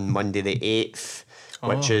be out on Monday the 8th,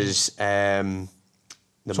 which is the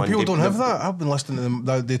So Monday. people don't have that. I've been listening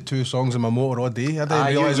to the two songs in my motor all day. I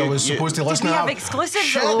didn't You- realise I you- was you- supposed to Did listen we to have that. exclusives?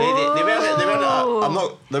 Shit.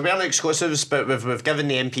 They weren't exclusives, but we've given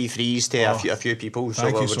the MP3s to a few people. So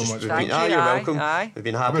Thank you we're so just- much. we've Thank been, you, you're aye, welcome. aye. We've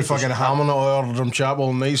been I've happy. been to fucking just- hammering it all from Chapel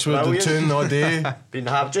and Knightswood the Brilliant. tune all day. Been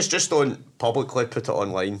just don't publicly put it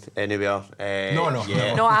online anywhere. No.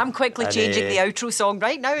 Yeah. No, I'm quickly And, changing the outro song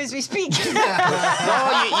right now as we speak. No,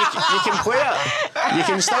 you can play it. You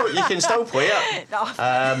can still play it. No.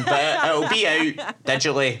 But it'll be out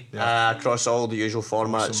digitally across all the usual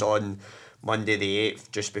formats on Monday the 8th,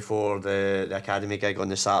 just before the Academy gig on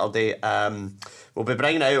the Saturday. We'll be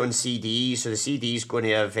bringing it out on CD, so the CD's going to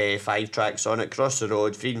have 5 tracks on it. Cross the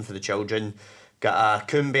Road, Freedom for the Children, got a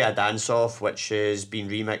Kumbaya Dance-Off, which has been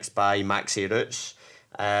remixed by Maxi Roots.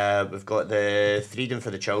 We've got the Freedom for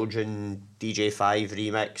the Children DJ5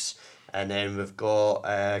 remix, and then we've got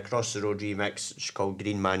Cross the Road remix, which is called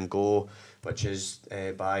Green Man Go, which is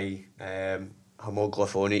by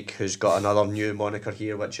Homoglophonic, who's got another new moniker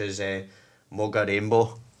here, which is Moga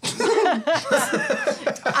Rainbow.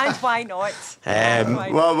 And why not?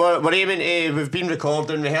 Well, we're aiming to, we've been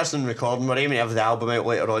rehearsing and recording, we're aiming to have the album out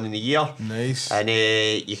later on in the year. Nice. And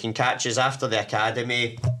you can catch us after the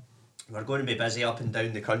Academy. We're going to be busy up and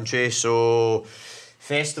down the country, so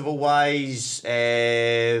festival wise,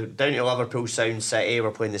 down to Liverpool Sound City,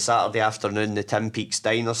 we're playing the Saturday afternoon, the Tim Peaks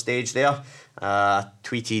Diner stage there.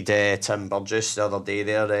 Tweeted Tim Burgess the other day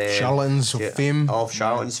there. Charlatans of fame. Of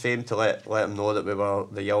Charlatans fame, to let him know that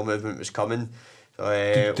the Yell movement was coming.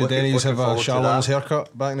 So, Did any of you have a forward to Charlatans that.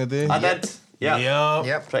 haircut back in the day? I did. Yeah.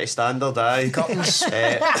 Yep. Pretty standard, aye. Curtains.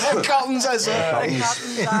 Uh, Curtains, is it?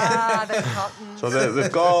 The curtains.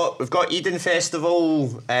 So we've got Eden Festival.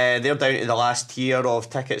 They're down to the last tier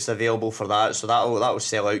of tickets available for that, so that'll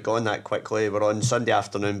sell out. Go on that quickly. We're on Sunday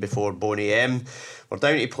afternoon before Boney M. We're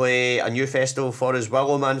down to play a new festival for us,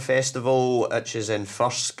 Willowman Festival, which is in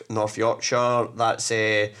Firsk, North Yorkshire. That's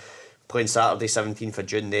playing Saturday 17th of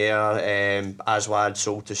June there. Aswad,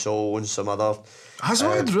 Soul to Soul, and some other.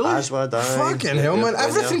 Aswad, really? Aswad, aye. Fucking hell, man. Yeah.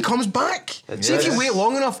 Everything comes back. It See, if you does. wait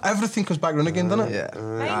long enough, everything comes back round again, doesn't it?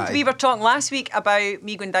 Mind, we were talking last week about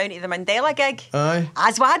me going down to the Mandela gig. Aye.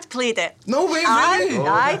 Aswad played it. No way, Aye, really?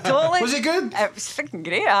 aye, totally. Was it good? It was freaking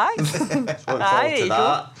great, aye. Looking Aye, forward there to you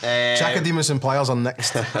go. that. Chakademus and Pliers are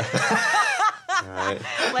next.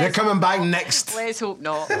 They're coming back next. Let's hope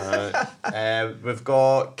not. We've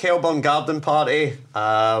got Kelburn Garden Party,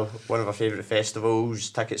 one of our favourite festivals.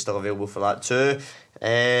 Tickets still available for that too.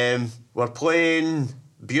 We're playing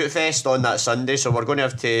Buttefest on that Sunday, so we're going to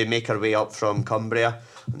have to make our way up from Cumbria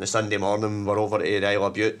on the Sunday morning. We're over to the Isle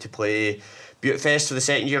of Bute to play Buttefest for the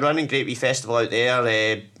second year running. Great wee festival out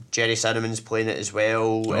there. Jerry Cinnamon's playing it as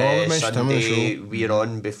well. we mentioned him on the Sunday show. we're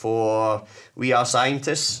on before We Are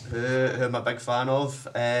Scientists, who I'm a big fan of.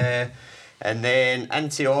 And then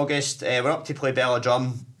into August, we're up to play Bella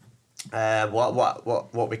Drum.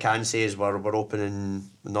 What we can say is we're playing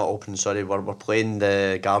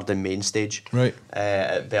the Garden main stage, Right.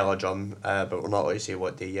 at Bella Drum, but we're not allowed to say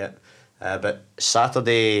what day yet. But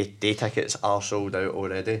Saturday day tickets are sold out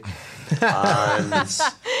already. And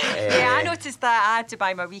Yeah, I noticed that I had to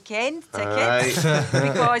buy my weekend tickets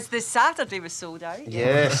because the Saturday was sold out.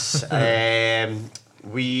 yes,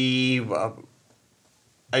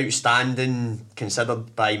 outstanding,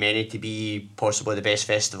 considered by many to be possibly the best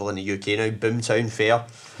festival in the UK now, Boomtown Fair.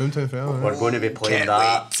 Boomtown Fair. We're going to be playing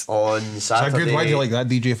that on Is Saturday. that good? Why do you like that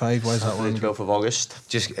DJ5? Why is that The one? 12th of August.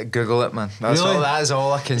 Just Google it, man. Really? That is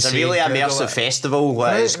all I can It's say. a really Google immersive it. festival.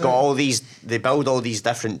 Right, It's got all these. They build all these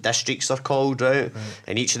different districts. They're called, right?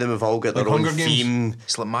 And each of them have all got their Like own Hunger Games? theme.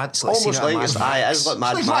 It's like mad. It's like Almost Scene like at it's, Mad aye, it Max. is like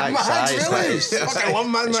Mad Like Max. Mad Max, aye, it's really? like- I fucking love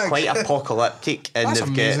Mad it's Max. quite apocalyptic, and That's they've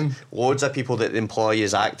amazing. got loads of people that they employ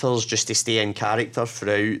as actors just to stay in character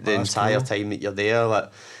throughout the That's entire cool. time that you're there.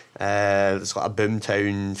 Like, it's like a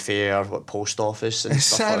Boomtown Fair, like post office and Is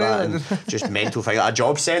stuff like that that, really? and just mental thing, like a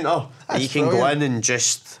job centre. That's You can go brilliant. in and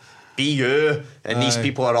just be you, and these Aye.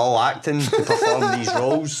 people are all acting to perform these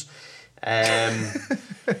roles.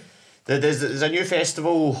 There's a new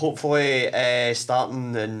festival, hopefully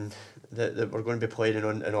starting that we're going to be playing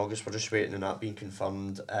in August. We're just waiting on that being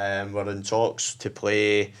confirmed. We're in talks to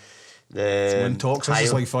play the When talks, this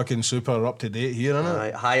is like fucking super up to date here, isn't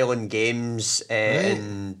it? Highland Games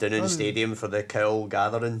in Dunoon Stadium for the Cowl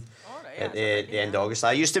Gathering at the end of August.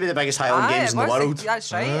 That used to be the biggest Highland Games in the world.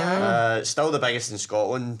 That's right. Yeah. It's still the biggest in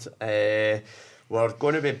Scotland. We're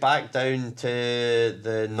going to be back down to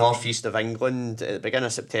the northeast of England at the beginning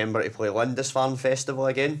of September to play Lindisfarne Festival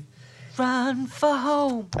again. Run for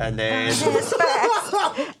home. And then As fast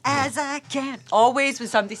as I can. Always when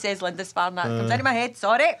somebody says Lindisfarne, that comes into my head.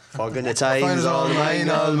 Sorry. Fogging the Times Times all mine,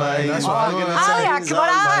 all mine. That's what I'm gonna Oh, yeah, Times come on. all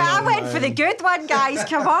I mine. went for the good one, guys.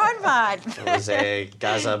 Come on, man. It was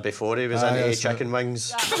Gaza before he was Aye, into that's it. chicken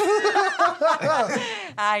wings.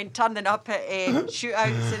 Aye, and turning up at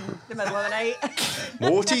shootouts in the middle of the night.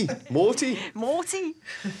 Moti. Morty.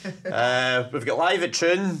 We've got Live at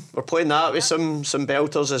Troon. We're playing that with some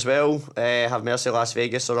belters as well. Have Mercy Las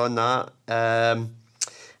Vegas are on that.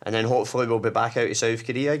 And then hopefully we'll be back out to South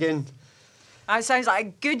Korea again. That sounds like a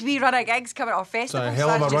good wee run of gigs coming off It's festivals. a hell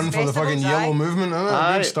of a That's run just for the fucking festivals, aye. yellow movement, isn't it?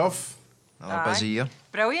 Aye. Good stuff. Another busy year.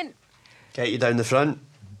 Brilliant. Get you down the front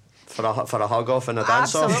for a hug off and a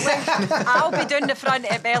dance off. Absolutely. I'll be down the front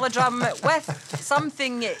at Belladrum with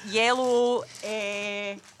something yellow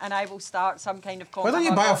and I will start some kind of Why don't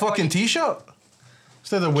you buy a fucking t-shirt?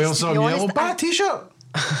 Instead of Wales to on be yellow, honest, buy I- a t-shirt.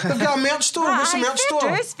 They've got a merch store. What's a merch store?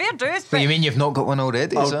 Fair dues. But you mean you've not got one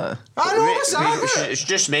already, is that? I know, what's that? It's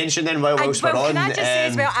just mentioning while And, we're well, on. can I just say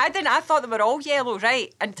as well, I thought they were all yellow,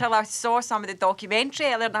 right? Until I saw some of the documentary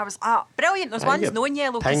earlier and I was, brilliant. There's ones yeah, no in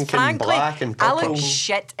yellow. Because pink and frankly, black and I purple. look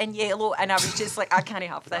shit in yellow and I was just like, I can't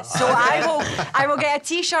have this. So I will get a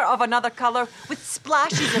t-shirt of another colour with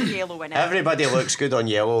splashes of yellow in it. Everybody looks good on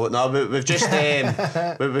yellow. No, we've just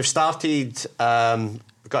we've started.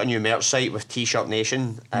 We've got a new merch site with T-shirt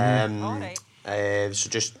Nation. Alright. So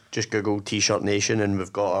just Google T-shirt Nation and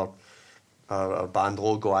we've got our band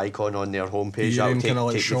logo icon on their homepage. You That'll even take, kind of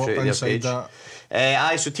like take you shop through to their inside page. that.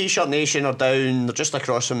 Aye, so T-shirt Nation are down. They're just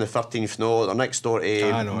across from the 13th Note. They're next door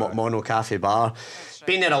to I know it. Mono Cafe Bar.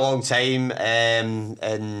 Been there a long time, and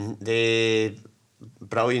they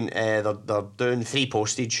brilliant. They're doing free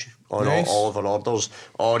postage on Nice. all of our orders,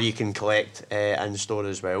 or you can collect in store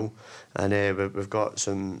as well. And we've got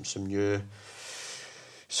some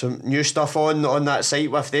new stuff on that site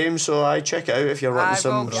with them, so I check it out if you're wanting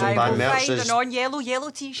some I band will merch. find There's an on yellow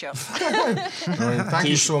t-shirt. Thank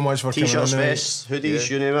you so much for coming T-shirts, in. vests, hoodies,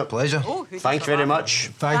 you name it. Pleasure. Oh, who's Thank you very much.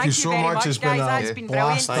 Thank you so very much. It's been guys. a That's been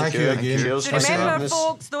blast. brilliant. Thank you Thank you. again. Cheers. So Listen, remember, this-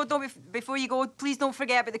 folks, before you go, please don't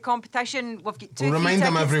forget about the competition. We've got two We'll free remind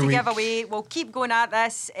them tickets every to week. give away. We'll keep going at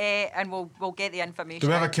this, and we'll get the information. Do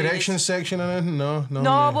we have a out to you. correction section or anything? No.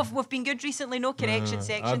 No, we've been good recently. No correction I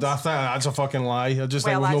sections. think that's a fucking lie. I just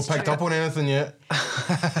Well, think we've that's not picked true. up on anything yet.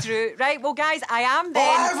 True. Right. Well, guys, I am then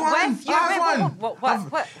I have one. with you. I have one.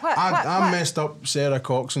 What? I messed up Sarah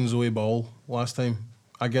Cox and Zoe Ball last time.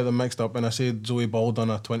 I get them mixed up, and I said Zoe Ball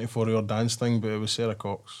done a 24-hour dance thing, but it was Sarah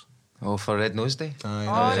Cox. Oh, for Red Nose Day? Aye,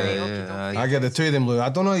 All no, right, yeah. okay. I get the two of them look. I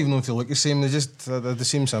don't even know if they look the same. They just they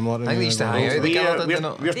seem similar. To I think me. they used to go, hang out "Oh, together, We're didn't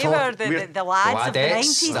they? we're They talk- were we're- the lads of the Ladettes.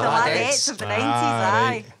 90s, the The ladettes ladettes. of the 90s, Ah, aye.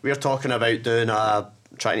 right. We're talking about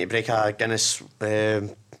trying to break a Guinness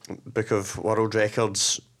Book of World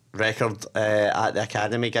Records record at the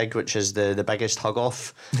Academy gig, which is the biggest hug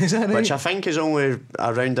off. Is that right? Which I think is only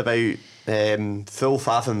around about Full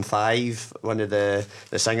Fathom 5, one of the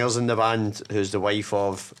singers in the band, who's the wife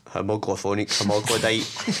of Homoglophonic Homoglodite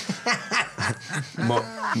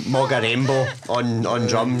Mogga Rainbow on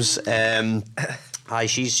drums. Aye,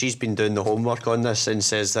 she's been doing the homework on this and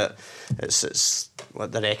says that it's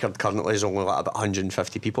what the record currently is only like about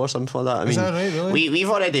 150 people or something like that. I Is mean, that right, really? we've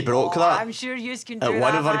already broke that I'm sure you can do at that.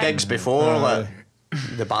 one of our man. gigs before. Like,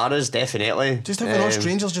 the bar is definitely Just having all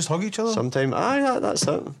strangers just hug each other. Sometime, that's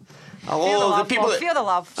it. Hello, the people that. Fear the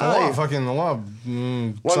love. A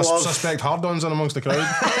lot of suspect hard-ons in amongst the crowd.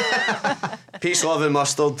 Peace, love, and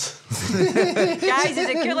mustard. Guys, is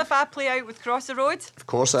it cool if I play out with Cross the Road? Of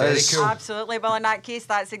course it Very is. cool. Absolutely. Well, in that case,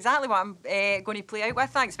 that's exactly what I'm going to play out with.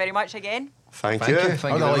 Thanks very much again. Thank Thank you. you. I'm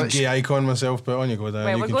Thank you not very like much. gay icon myself, but on you go, Dan.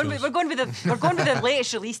 Well, you we're can going choose. with the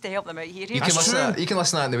latest release to help them out here. You can, That's listen true. to that, you can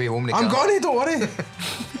listen to that on the way home. I'm gonna, don't worry.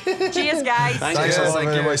 Cheers, guys. Thank Thanks you. a lot Thank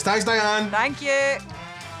very you. much. Thanks, Diane. Thank you.